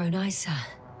it with your own eyes, sir.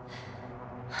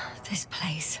 This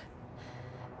place.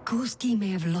 Gorski may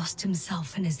have lost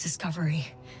himself in his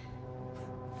discovery.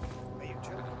 Are you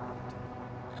joking?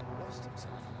 Lost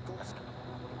himself, Gorski.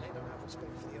 He may not have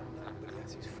respect for the unknown, but he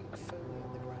has his feet firmly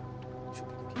on the ground. Should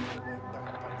be looking for a way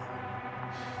back by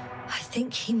now. I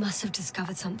think he must have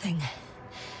discovered something.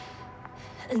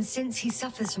 And since he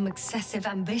suffers from excessive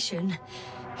ambition,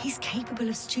 he's capable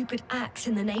of stupid acts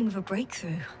in the name of a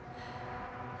breakthrough.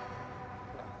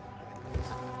 That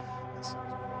sounds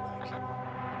more like him.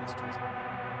 Let's try to...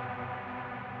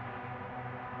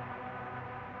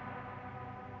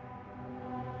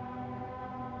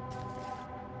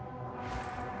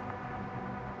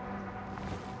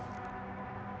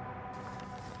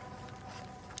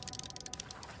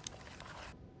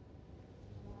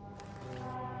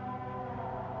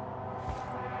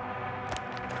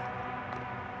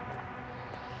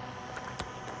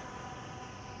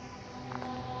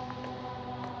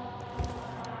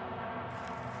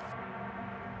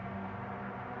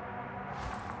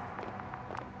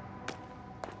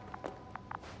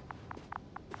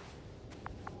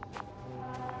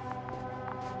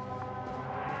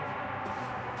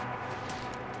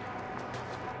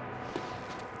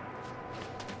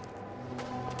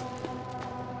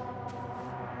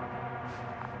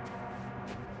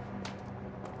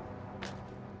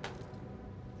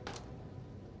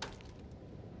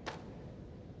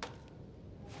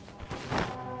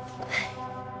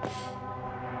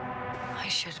 I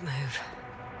should move.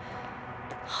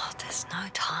 Oh, there's no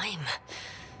time.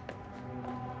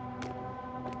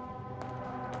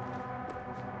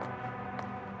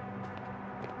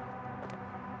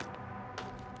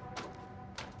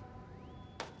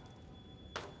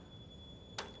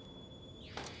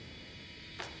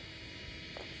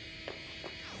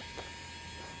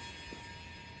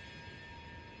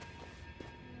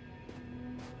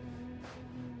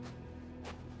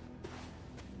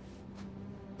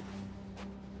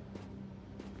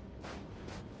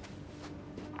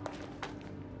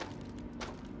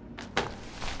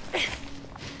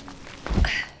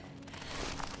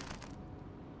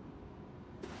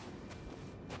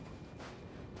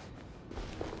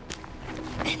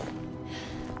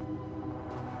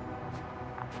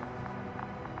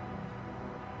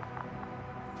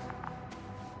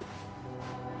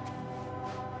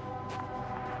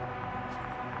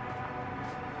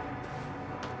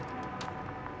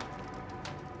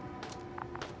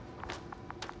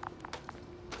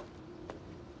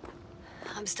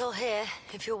 I'm still here,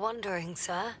 if you're wondering,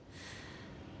 sir.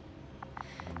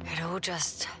 It all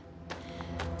just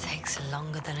takes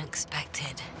longer than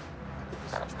expected.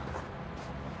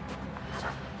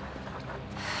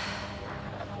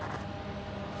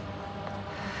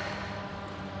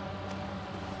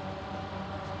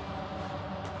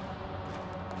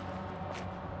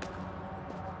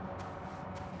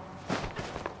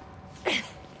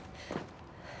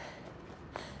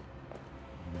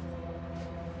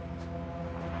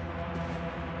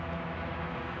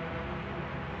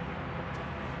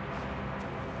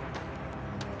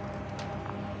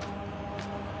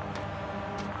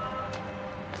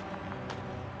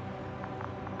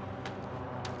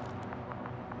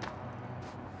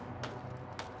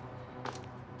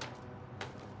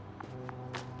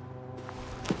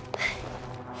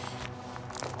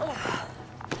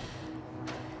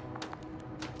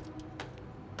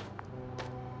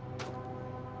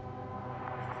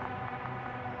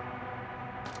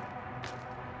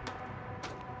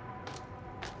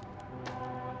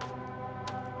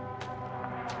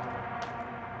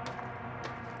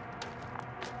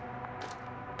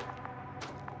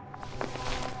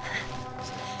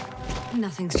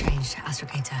 Nothing's changed,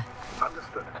 Astrogator.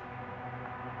 Understood.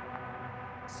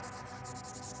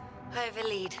 I have a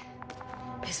lead.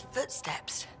 His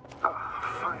footsteps.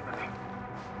 Ah, finally.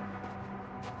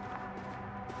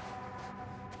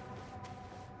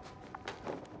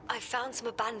 I found some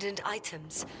abandoned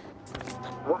items.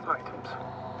 What items?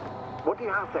 What do you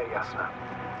have there, Yasna?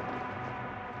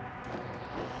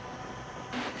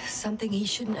 Something he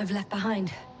shouldn't have left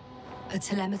behind. A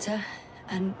telemeter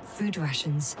and food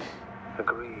rations.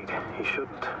 Agreed. He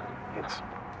shouldn't. It's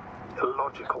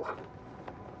illogical.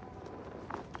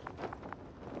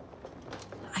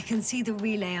 I can see the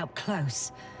relay up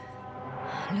close.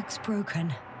 Looks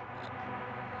broken.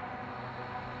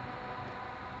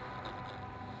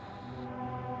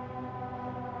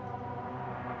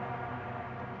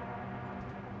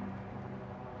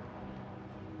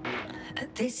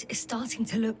 This is starting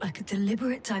to look like a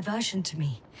deliberate diversion to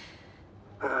me.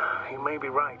 You may be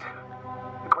right.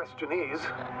 The question is,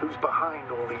 who's behind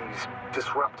all these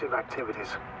disruptive activities?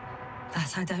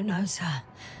 That I don't know, sir.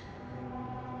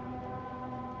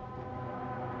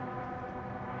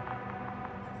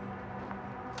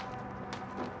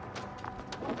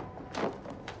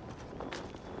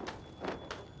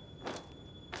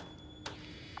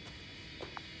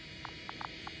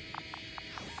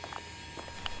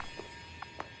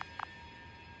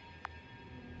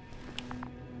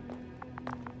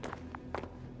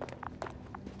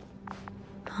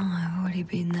 Oh, I've already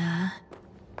been there.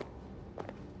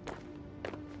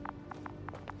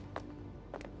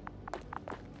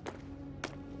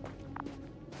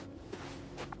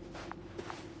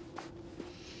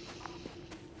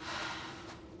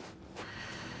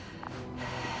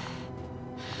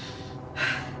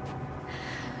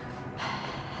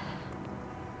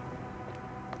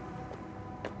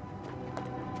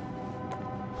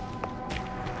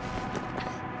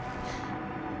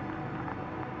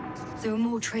 There are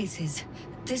more traces,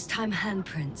 this time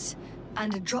handprints,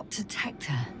 and a drop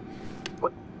detector.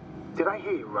 What? Did I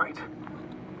hear you right?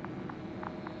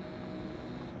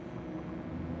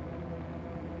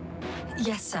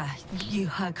 Yes, sir, you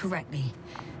heard correctly.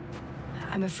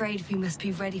 I'm afraid we must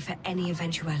be ready for any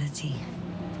eventuality.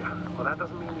 Well, that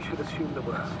doesn't mean we should assume the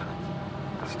worst.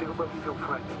 I still believe you're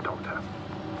frightened, Doctor.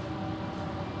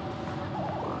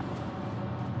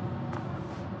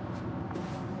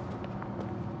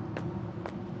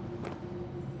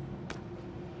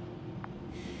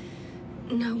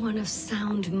 No one of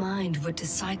sound mind would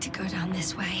decide to go down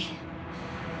this way.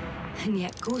 And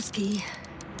yet Gorski...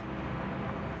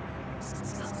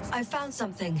 I found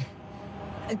something.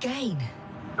 Again.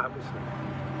 I'm listening.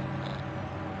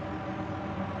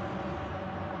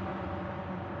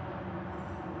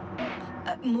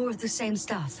 More of the same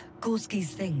stuff.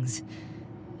 Gorski's things.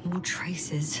 More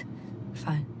traces.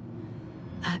 Fine.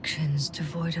 Actions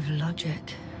devoid of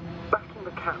logic. Back in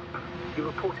the camp, you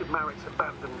reported Marritt's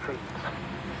abandoned things.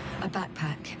 A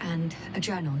backpack and a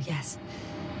journal, yes.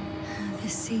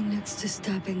 This scene looks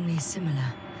disturbingly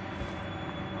similar.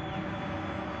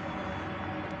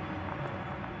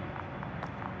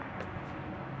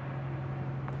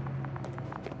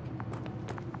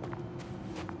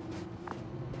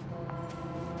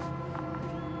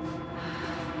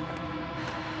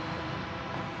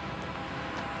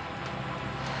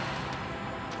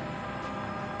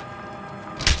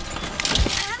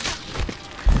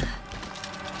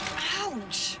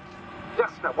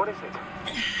 Yasna, what is it?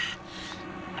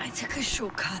 I took a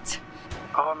shortcut.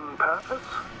 On purpose?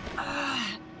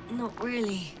 Not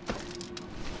really.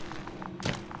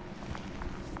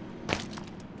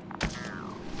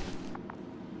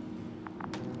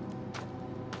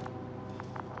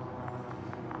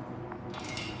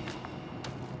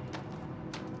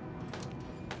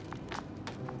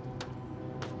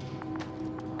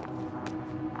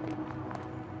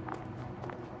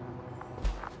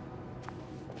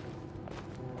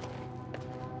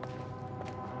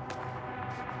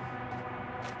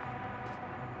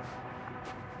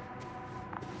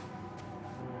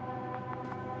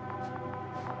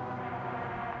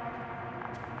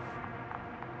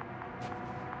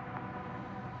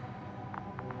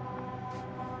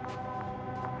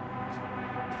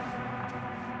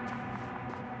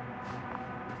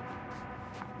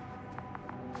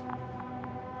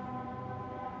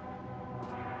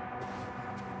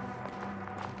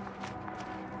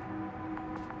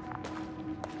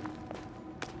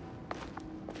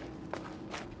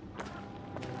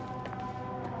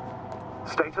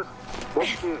 Status?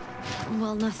 What's new?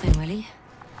 Well, nothing really.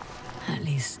 At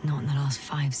least not in the last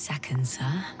 5 seconds,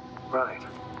 sir. Right.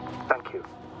 Thank you.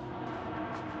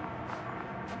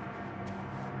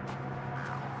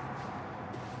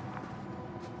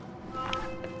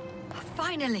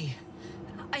 Finally!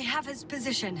 I have his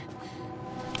position.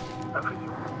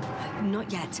 Everything. Not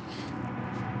yet.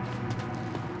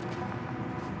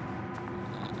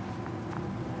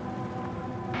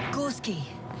 Gorski,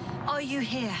 are you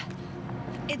here?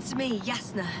 It's me,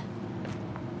 Yasna.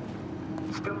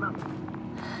 Still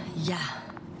nothing. Yeah.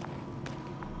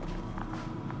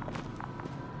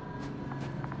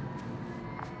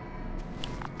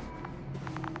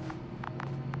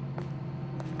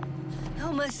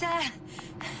 Almost there.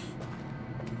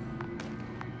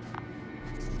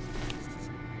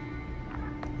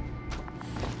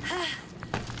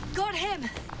 Got him!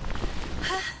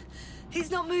 He's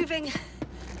not moving.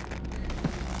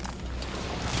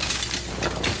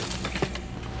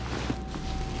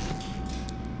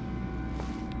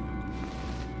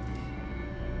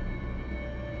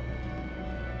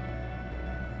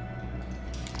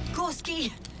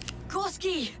 Gorski!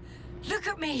 Gorski! Look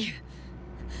at me!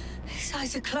 His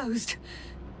eyes are closed.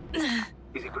 Is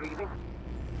he breathing?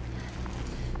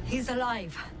 He's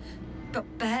alive, but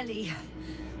barely.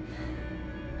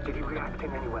 Did he react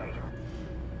in any way?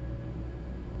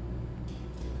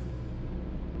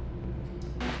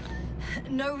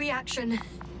 No reaction.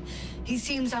 He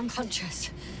seems unconscious.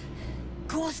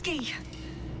 Gorski!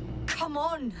 Come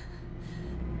on!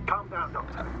 Calm down,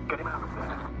 Doctor. Get him out of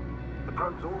there. The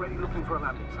probe's already looking for a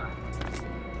landing site.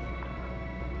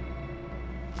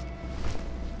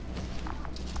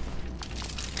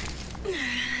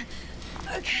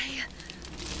 Okay.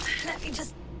 Let me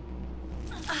just...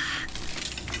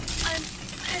 I'm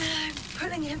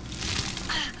pulling him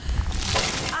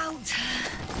out.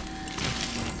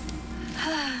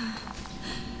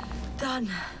 Done.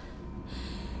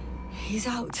 He's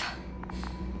out.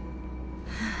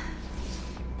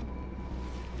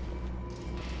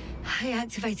 I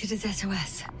activated his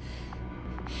SOS.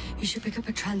 You should pick up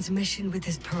a transmission with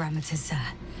his parameters, sir.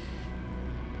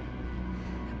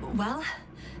 Well?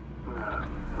 No,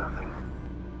 nothing.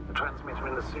 The transmitter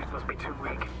in the suit must be too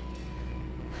weak.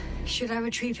 Should I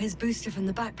retrieve his booster from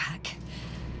the backpack?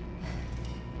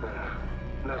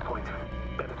 No point.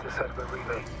 Better to set up a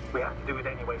relay. We have to do it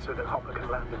anyway so that Hopper can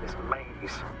land in this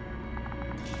maze.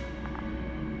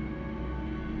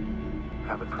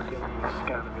 Have a preliminary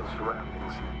scan of your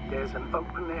surroundings. There's an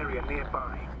open area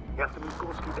nearby. You have to move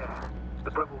Gorski there.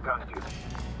 The probe will guide you.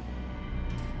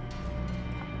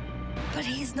 But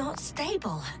he's not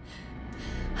stable.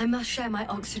 I must share my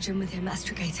oxygen with him,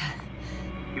 Astrogator.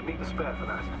 You'd need a spare for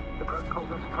that. The protocol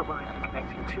doesn't provide for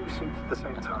connecting 2 suits at the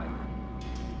same time.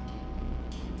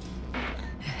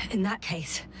 In that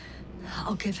case,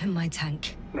 I'll give him my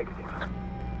tank. Negative.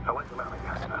 I won't allow it,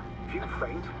 Yasna. If you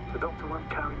faint, the doctor won't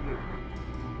carry you.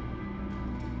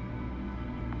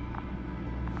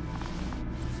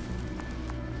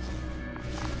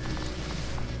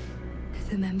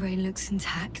 The membrane looks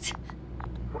intact.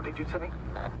 What did you say?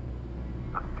 I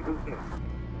didn't hear.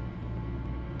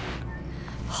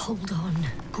 Hold on,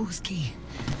 Gorski.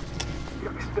 I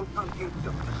still can't hear you,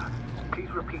 Doctor.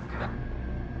 Please repeat.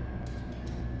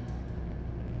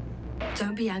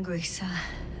 Don't be angry, sir.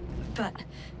 But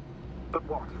But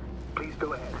what? Please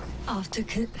go ahead. after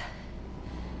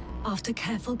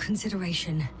careful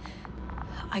consideration,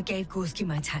 I gave Gorski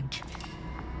my tank.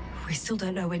 We still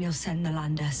don't know when you'll send the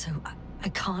lander, so I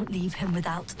can't leave him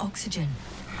without oxygen.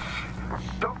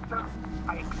 Doctor,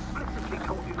 I explicitly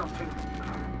told you not to.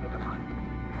 Never mind.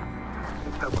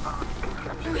 There's no harm. You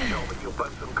can finish the job if you're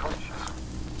both unconscious.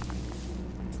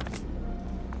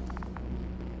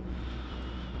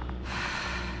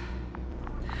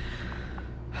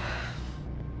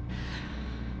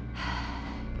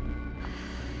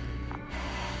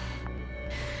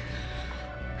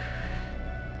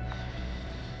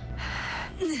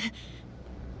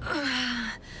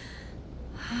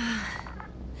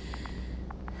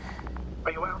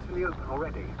 Are you out in the open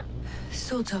already?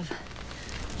 Sort of.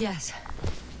 Yes.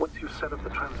 Once you set up the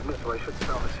transmitter, I should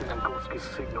start receiving Gorski's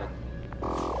signal.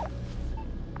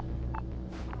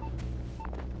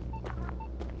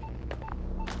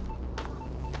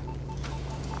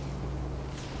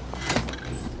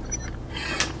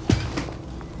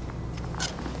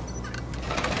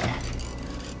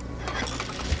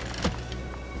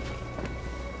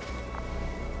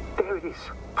 There it is.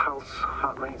 Pulse,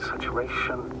 heart rate,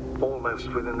 saturation,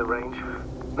 almost within the range.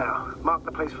 Now, mark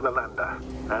the place for the lander,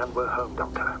 and we're home,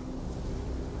 Doctor.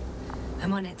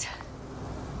 I'm on it.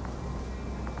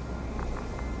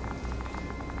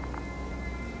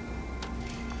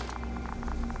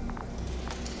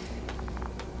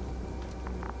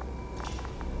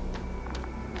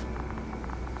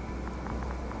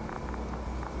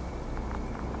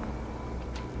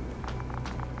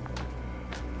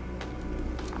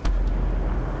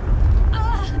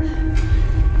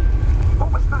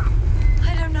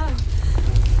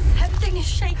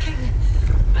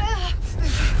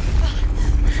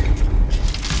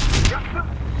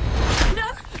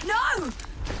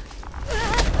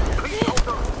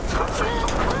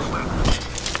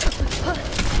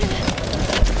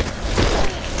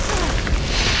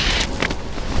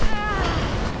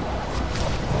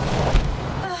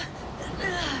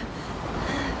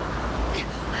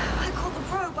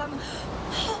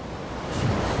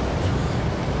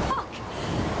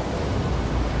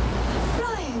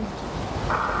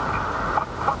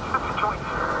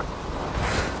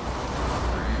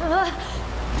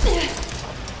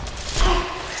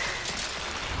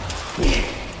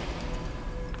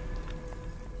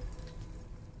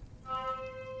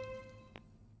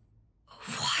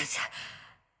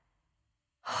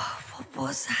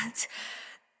 What's that?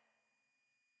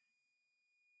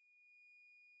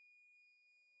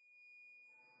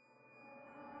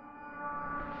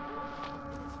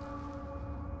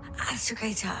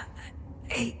 Astrogator,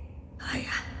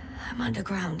 I'm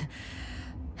underground.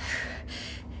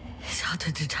 It's hard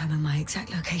to determine my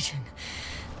exact location.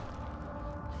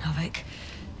 Novik,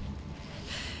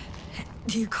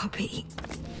 do you copy?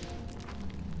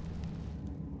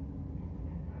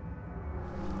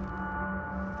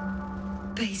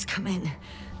 Base, come in.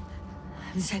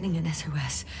 I'm sending an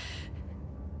SOS.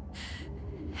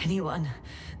 Anyone,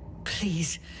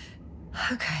 please.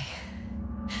 Okay.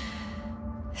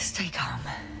 Stay calm.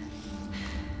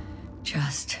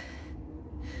 Just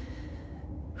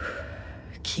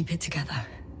keep it together.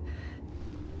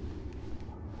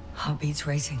 Heartbeat's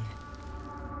racing.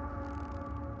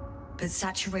 But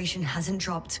saturation hasn't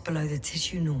dropped below the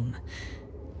tissue norm.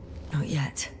 Not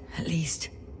yet, at least.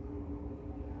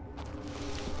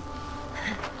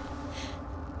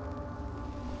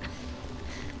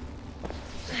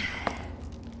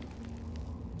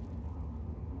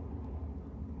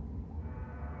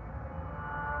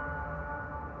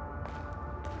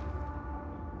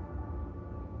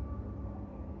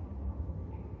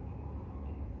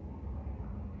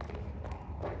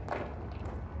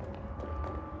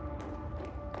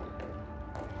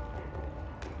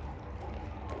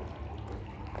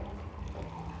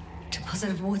 Deposit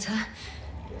of water,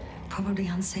 probably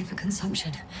unsafe for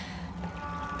consumption.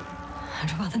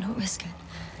 I'd rather not risk it.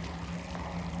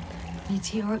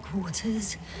 Meteoric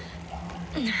waters.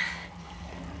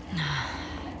 Nah,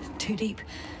 too deep.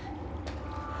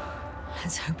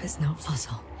 Let's hope it's not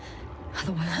fossil.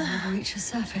 Otherwise I'll never reach the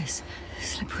surface.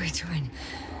 Slippery terrain.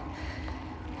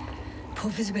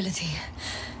 Poor visibility.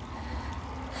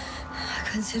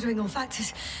 Considering all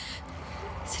factors,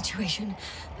 situation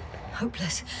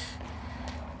hopeless.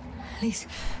 At least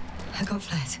I got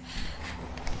flares.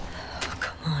 Oh,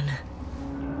 come on.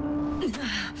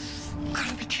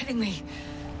 Gotta be kidding me.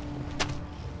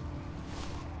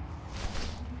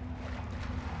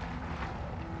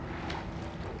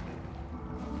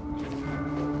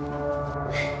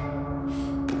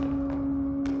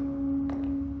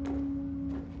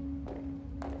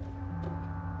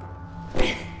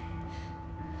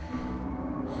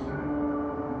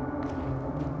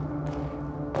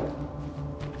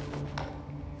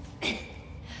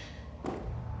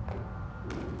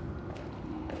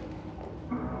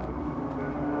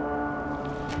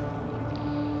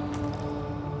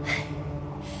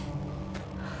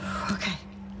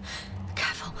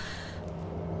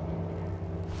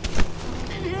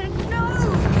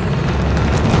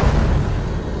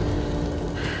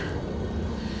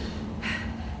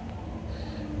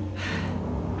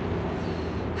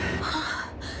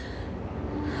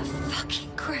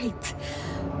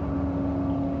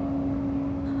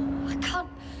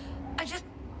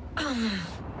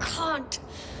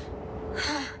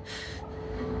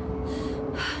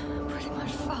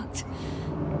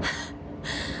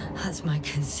 That's my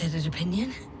considered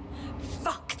opinion.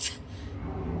 Fucked.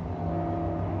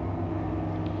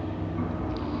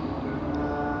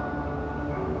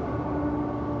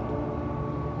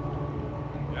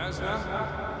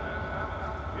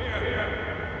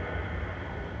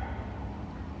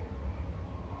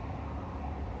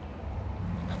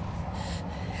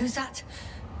 Who's that?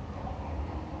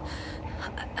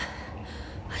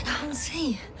 I can't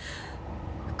see.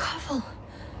 Koval,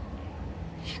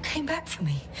 you came back for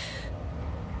me.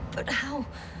 But how?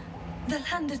 The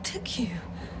lander took you.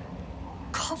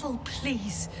 Koval,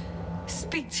 please,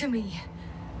 speak to me.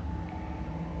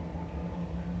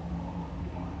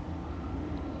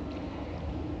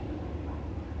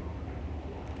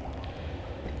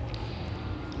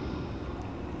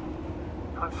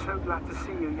 I'm so glad to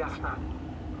see you, Yasna.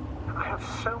 I have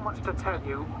so much to tell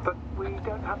you, but we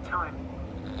don't have time.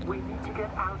 We need to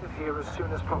get out of here as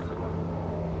soon as possible.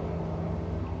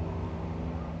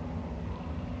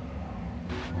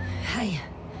 Hey,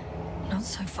 not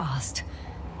so fast.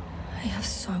 I have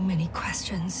so many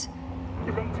questions.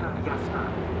 Later, Yasna.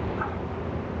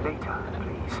 Later,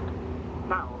 please.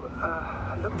 Now,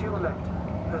 look to your left.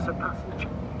 There's a passage.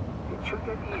 It should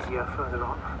get easier further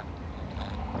on.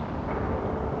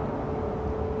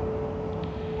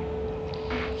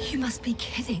 You must be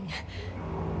kidding.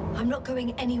 I'm not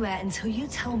going anywhere until you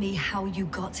tell me how you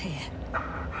got here.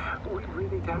 We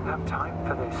really don't have time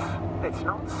for this. It's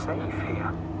not safe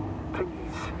here. Please,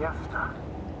 Yasna,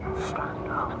 stand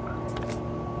up.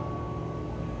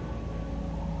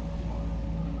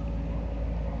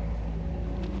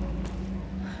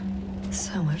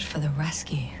 So much for the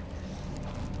rescue.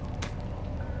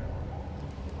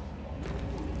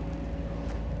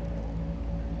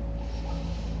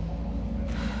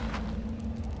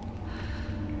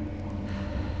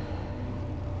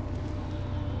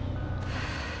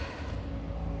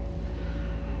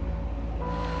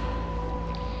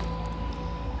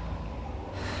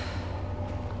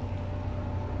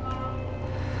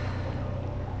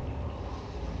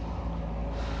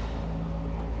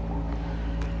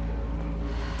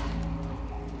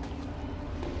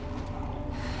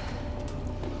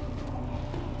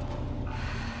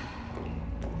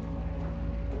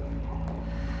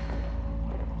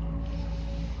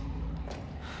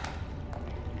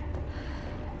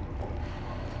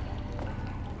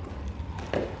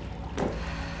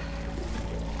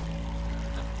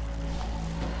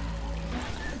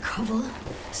 Koval,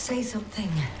 say something.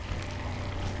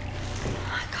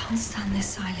 I can't stand this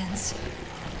silence.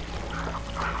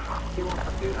 You want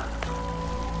to do that?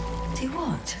 Do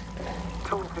what?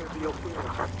 Talk over your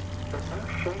feelings. There's no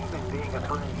shame in being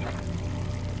afraid.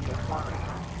 Don't worry.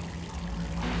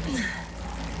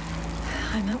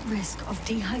 I'm at risk of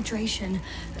dehydration,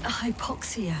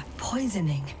 hypoxia,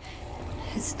 poisoning.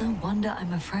 It's no wonder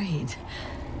I'm afraid.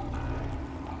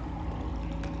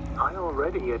 I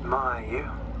already admire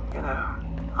you. You know,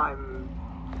 I'm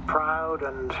proud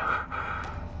and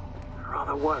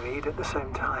rather worried at the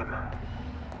same time.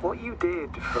 What you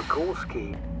did for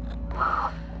Gorski,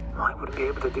 well, I wouldn't be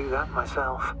able to do that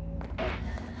myself.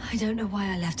 I don't know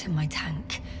why I left him my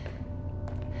tank.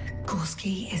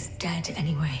 Gorski is dead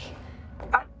anyway.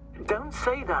 Don't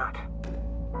say that.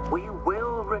 We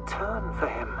will return for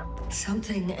him.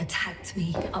 Something attacked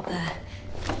me up there.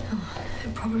 Oh,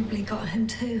 it probably got him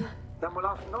too. Then we'll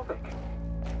ask Novik.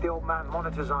 The old man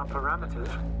monitors our parameters.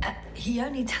 He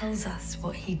only tells us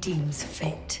what he deems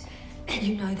fit.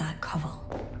 You know that, Koval.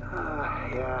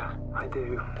 Yeah, I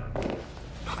do.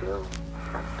 Still,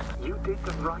 you did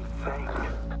the right thing.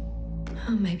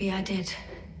 Oh, maybe I did.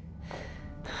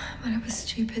 But I was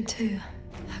stupid too.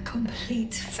 A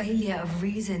complete failure of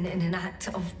reason in an act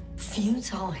of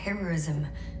futile heroism.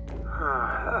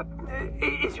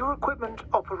 Is your equipment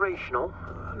operational?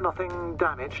 Nothing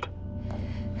damaged?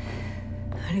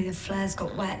 Only the flares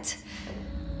got wet.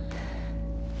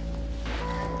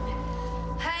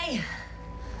 Hey!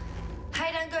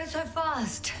 Hey, don't go so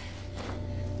fast.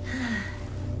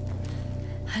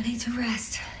 I need to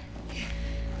rest.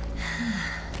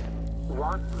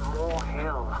 One more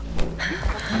hill.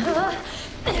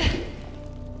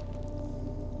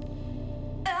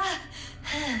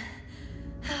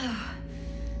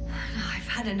 I've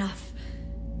had enough.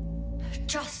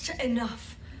 Just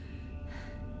enough.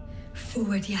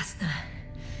 Forward, Yasna.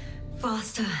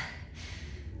 Faster.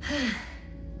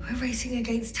 We're racing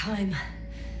against time.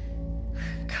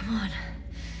 Come on.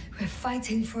 We're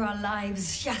fighting for our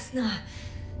lives, Yasna.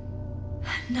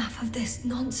 Enough of this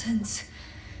nonsense.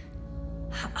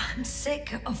 I'm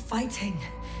sick of fighting.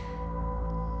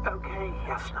 Okay,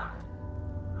 Yasna.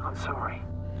 I'm sorry.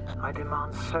 I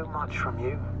demand so much from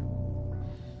you.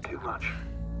 Too much.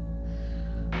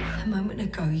 A moment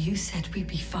ago, you said we'd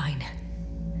be fine.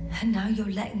 And now you're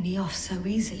letting me off so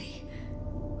easily.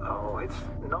 Oh, it's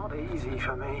not easy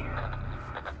for me.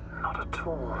 Not at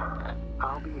all.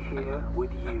 I'll be here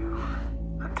with you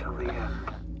until the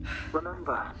end.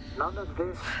 Remember, none of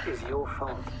this is your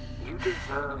fault. You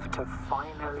deserve to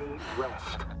finally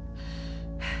rest.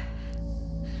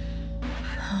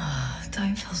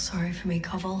 Don't feel sorry for me,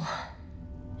 Koval.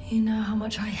 You know how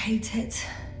much I hate it.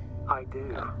 I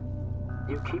do.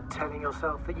 You keep telling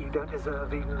yourself that you don't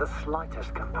deserve even the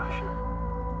slightest compassion.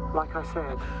 Like I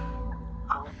said,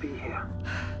 I'll be here.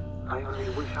 I only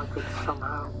wish I could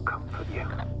somehow comfort you.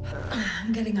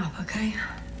 I'm getting up, okay?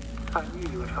 I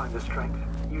knew you would find the strength.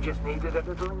 You just needed a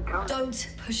little encouragement. Don't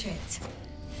push it.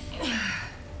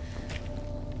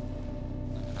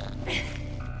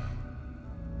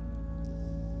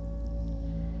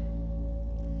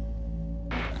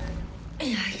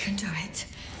 I can do it.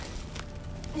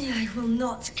 I will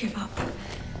not give up.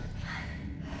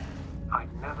 I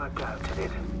never doubted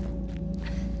it.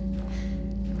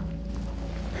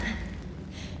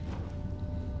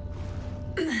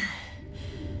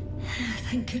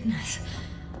 Thank goodness.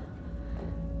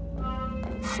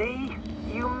 See?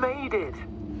 You made it.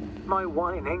 My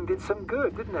whining did some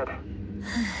good, didn't it?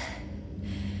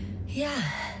 Yeah.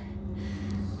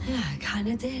 Yeah, it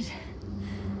kinda did.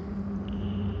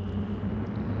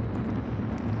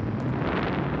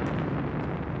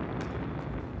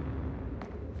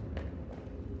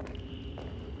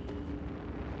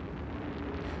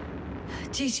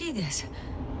 Do you see this?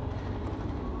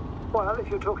 Well, if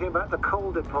you're talking about the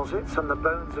coal deposits and the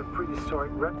bones of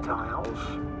prehistoric reptiles,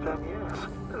 then yes.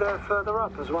 They're further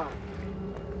up as well.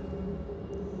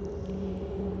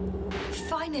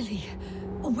 Finally,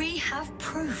 we have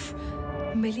proof.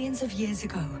 Millions of years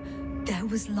ago, there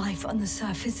was life on the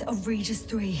surface of Regis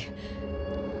 3.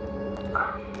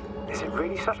 Is it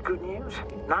really such good news?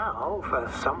 Now, for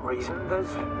some reason,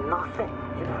 there's nothing,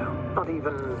 you know. Not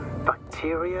even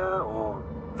bacteria or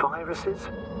viruses.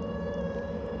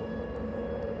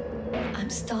 I'm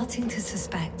starting to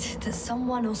suspect that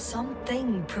someone or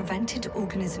something prevented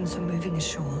organisms from moving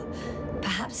ashore.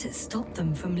 Perhaps it stopped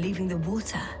them from leaving the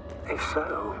water. If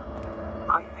so,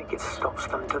 I think it stops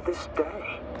them to this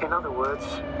day. In other words,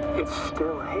 it's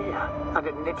still here, and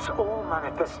it nips all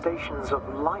manifestations of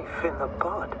life in the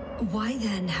bud. Why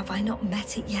then have I not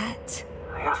met it yet?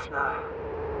 Yasna,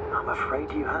 I'm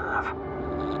afraid you have.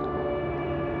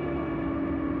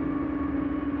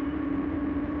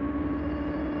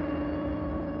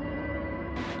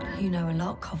 You know a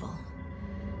lot, Koval.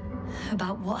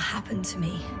 About what happened to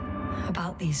me.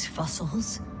 About these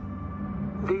fossils.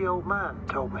 The old man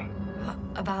told me.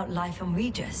 About life on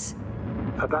Regis.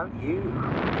 About you.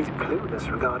 He's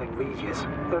clueless regarding Regis.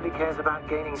 He only cares about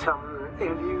gaining some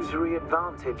illusory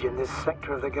advantage in this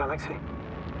sector of the galaxy.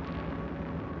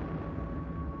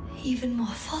 Even more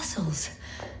fossils.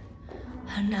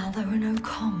 And now there are no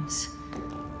comms.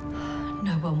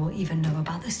 No one will even know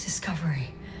about this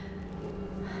discovery.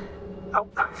 Oh,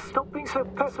 stop being so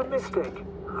pessimistic.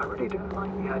 I really don't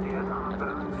like the idea that our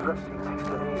bones resting next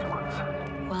to these ones.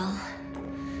 Well,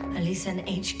 at least an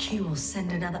HQ will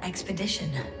send another expedition,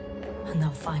 and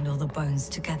they'll find all the bones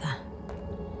together.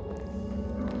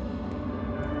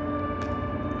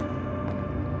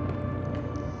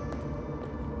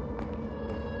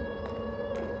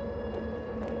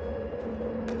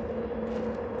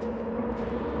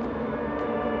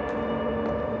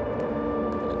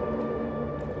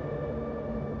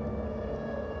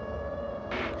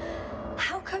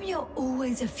 How come you're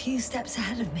always a few steps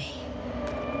ahead of me?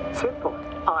 Simple.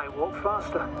 I walk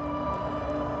faster.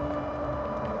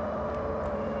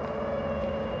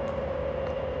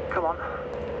 Come on.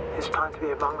 It's time to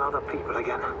be among other people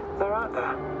again. They're out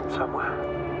there, somewhere.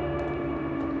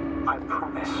 I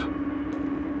promise.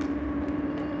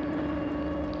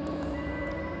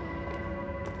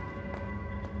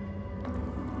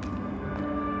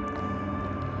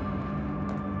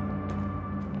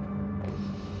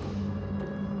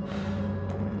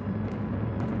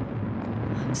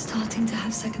 I'm starting to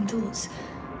have second thoughts.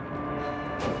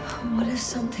 What if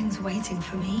something's waiting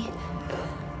for me?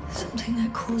 Something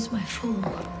that caused my fall?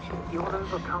 You'll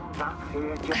overcome that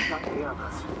fear just like the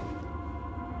others.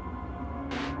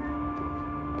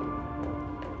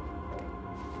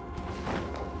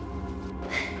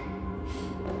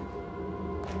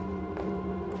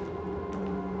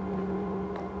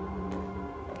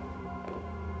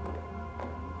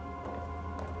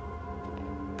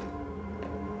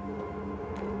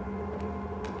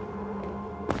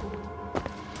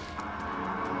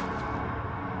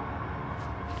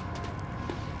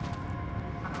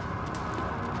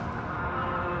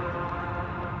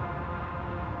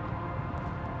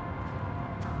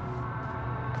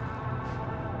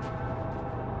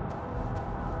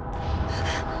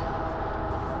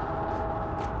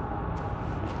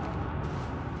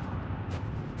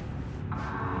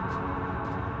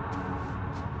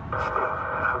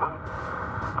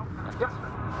 Yes,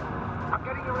 I'm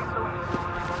getting your SOS.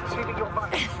 Receiving your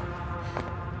fire.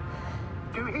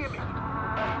 Do you hear me?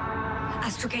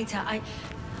 Astrogator,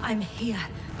 I'm here.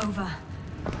 Over.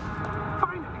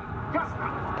 Finally! Yes,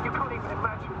 you can't even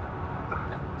imagine.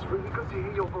 It's really good to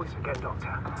hear your voice again,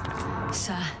 Doctor.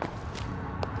 Sir,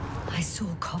 I saw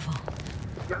Koval.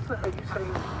 Yes, are you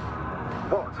saying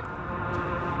what?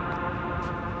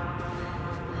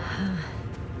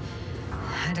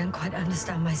 I don't quite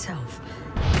understand myself.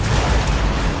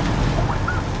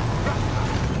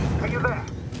 Are you there?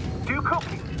 Do you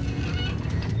copy?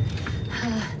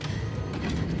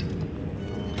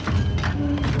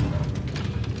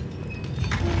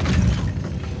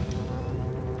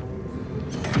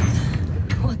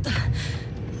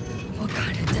 What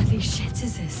kind of deadly shit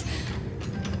is this?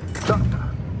 Doctor,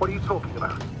 what are you talking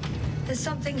about? There's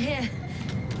something here.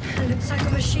 It looks like a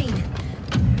machine.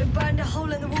 It burned a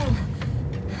hole in the wall.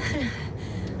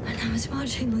 And now it's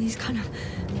marching with these kind of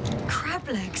crab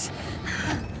legs.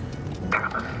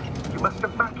 You must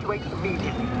evacuate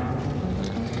immediately.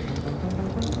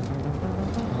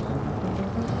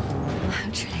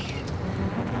 Actually,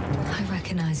 I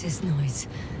recognize this noise.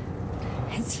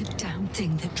 It's the damn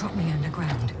thing that dropped me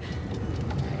underground.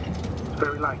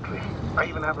 Very likely. I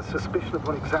even have a suspicion of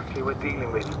what exactly we're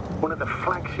dealing with. One of the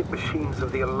flagship machines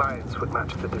of the Alliance would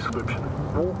match the description.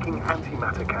 Walking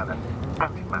antimatter cannon.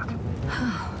 Antimatter.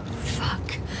 Oh,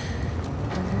 fuck.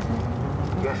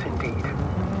 Yes, indeed.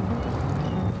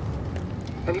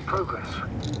 Any progress?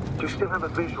 Do you still have a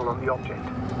visual on the object?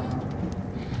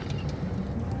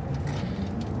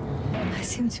 I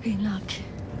seem to be in luck.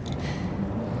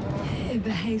 It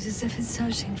behaves as if it's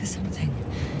searching for something.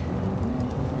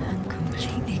 And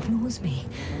completely ignores me.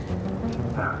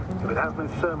 If it has no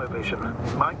thermovision,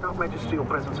 it might not register your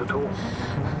presence at all.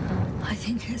 I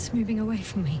think it's moving away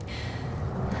from me.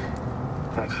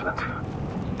 Excellent.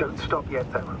 Don't stop yet,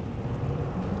 though.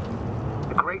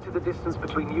 The greater the distance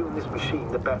between you and this machine,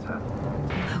 the better.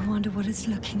 I wonder what it's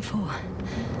looking for.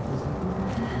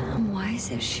 And why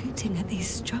is it shooting at these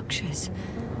structures?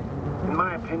 In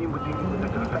my opinion, we're dealing with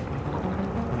a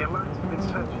defective. The Alliance have been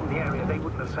searching the area. They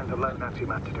wouldn't have sent a lone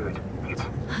antimat to do it.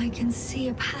 I can see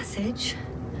a passage,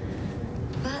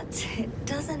 but it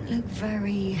doesn't look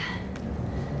very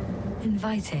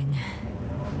inviting.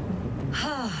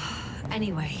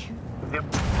 Anyway. Yep.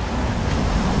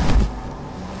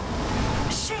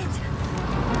 Shit!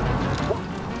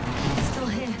 It's still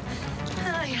here.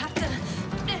 I have to...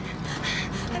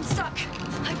 I'm stuck.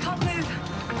 I can't move.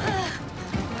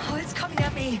 Oh, it's coming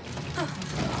at me.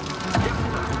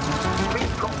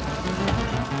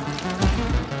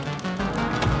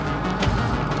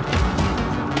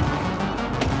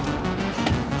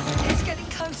 It's getting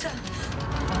closer.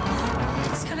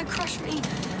 It's gonna crush me.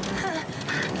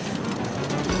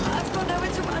 I've got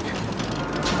nowhere to run.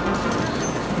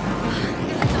 I'm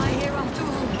gonna die here after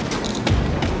all.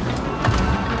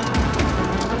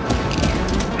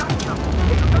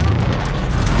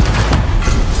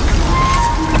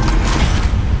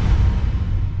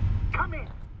 Come in!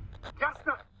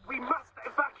 Jasna, we must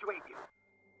evacuate you.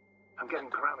 I'm getting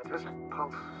parameters.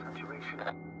 Pulse, saturation.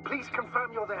 Please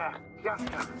confirm you're there.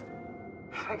 Jasna,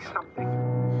 say something.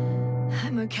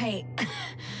 I'm okay.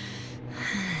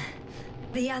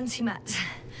 The antimat.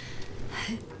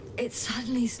 It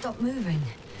suddenly stopped moving.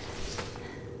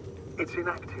 It's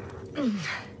inactive.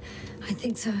 I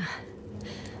think so.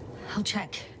 I'll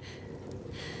check.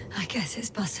 I guess it's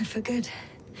busted for good.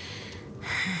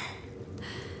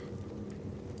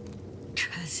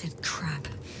 Cursed crap.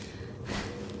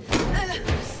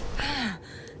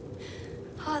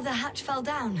 Oh, the hatch fell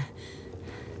down.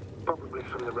 Probably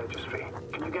from the registry.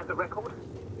 Can you get the record?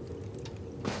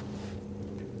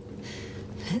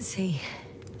 Let's see.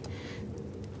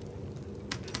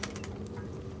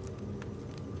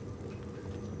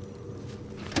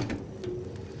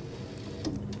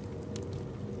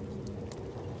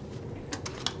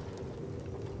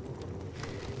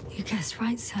 You guessed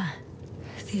right, sir.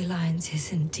 The Alliance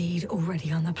is indeed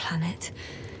already on the planet.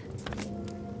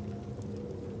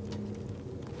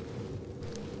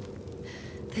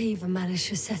 They even managed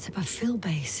to set up a field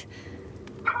base.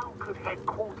 How could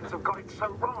headquarters have got it so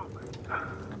wrong?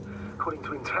 According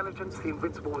to intelligence, the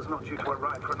Invincible was not due to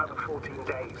arrive for another 14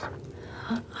 days.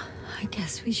 I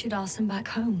guess we should ask them back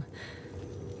home.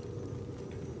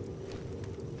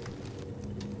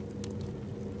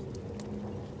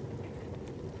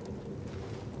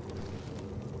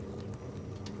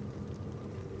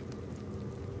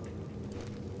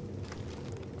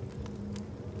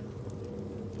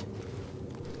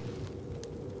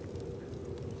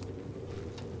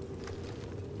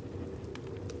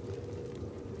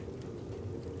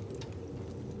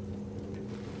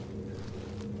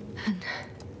 And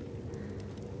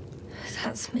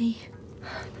that's me.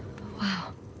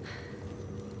 Wow.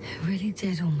 It really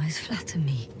did almost flatten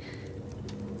me.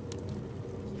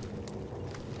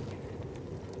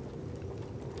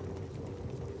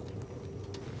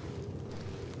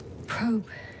 Probe.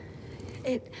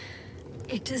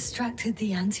 It distracted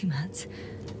the antimats.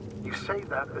 You say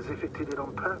that as if it did it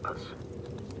on purpose.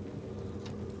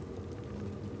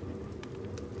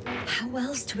 How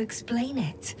else to explain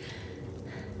it?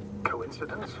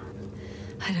 Coincidence?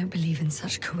 I don't believe in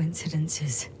such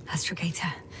coincidences,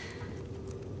 Astrogator.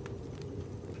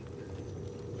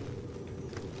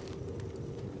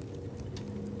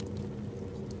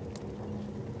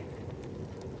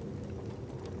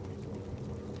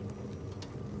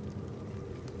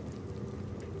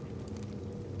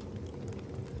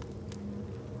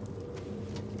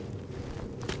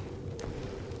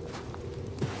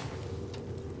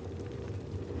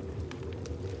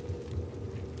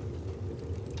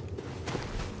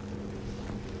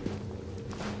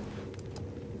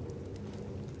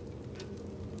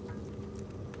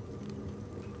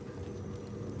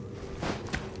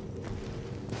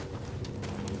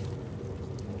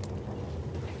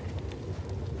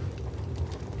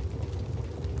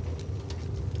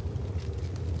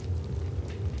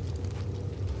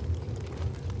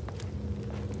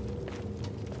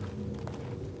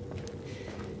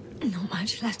 Not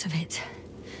much left of it.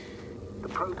 The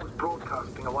probe was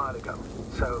broadcasting a while ago,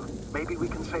 so maybe we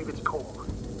can save its call.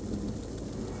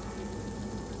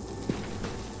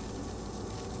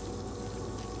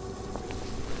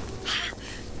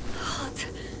 Hot.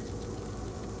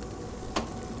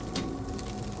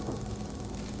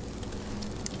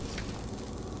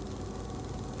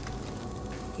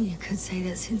 You could say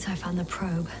that since I found the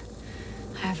probe,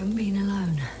 I haven't been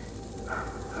alone.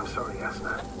 I'm sorry,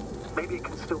 Jasna. Maybe it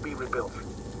can still be rebuilt.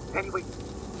 Anyway,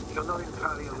 you're not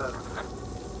entirely alone.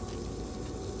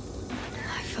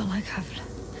 I feel like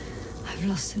I've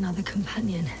lost another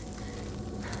companion.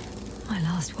 My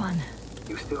last one.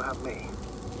 You still have me.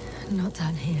 Not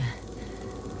down here.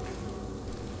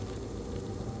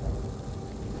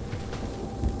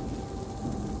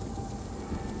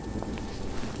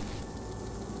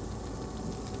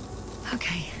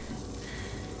 Okay.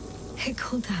 It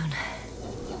cooled down.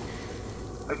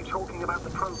 Are you talking about the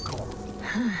probe core?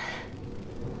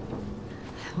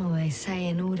 Well, they say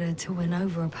in order to win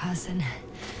over a person,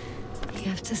 you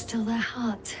have to steal their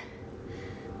heart.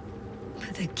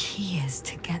 But the key is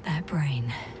to get their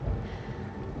brain.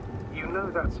 You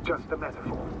know that's just a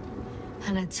metaphor.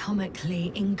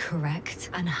 Anatomically incorrect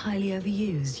and highly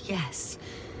overused, yes.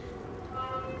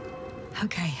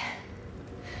 Okay.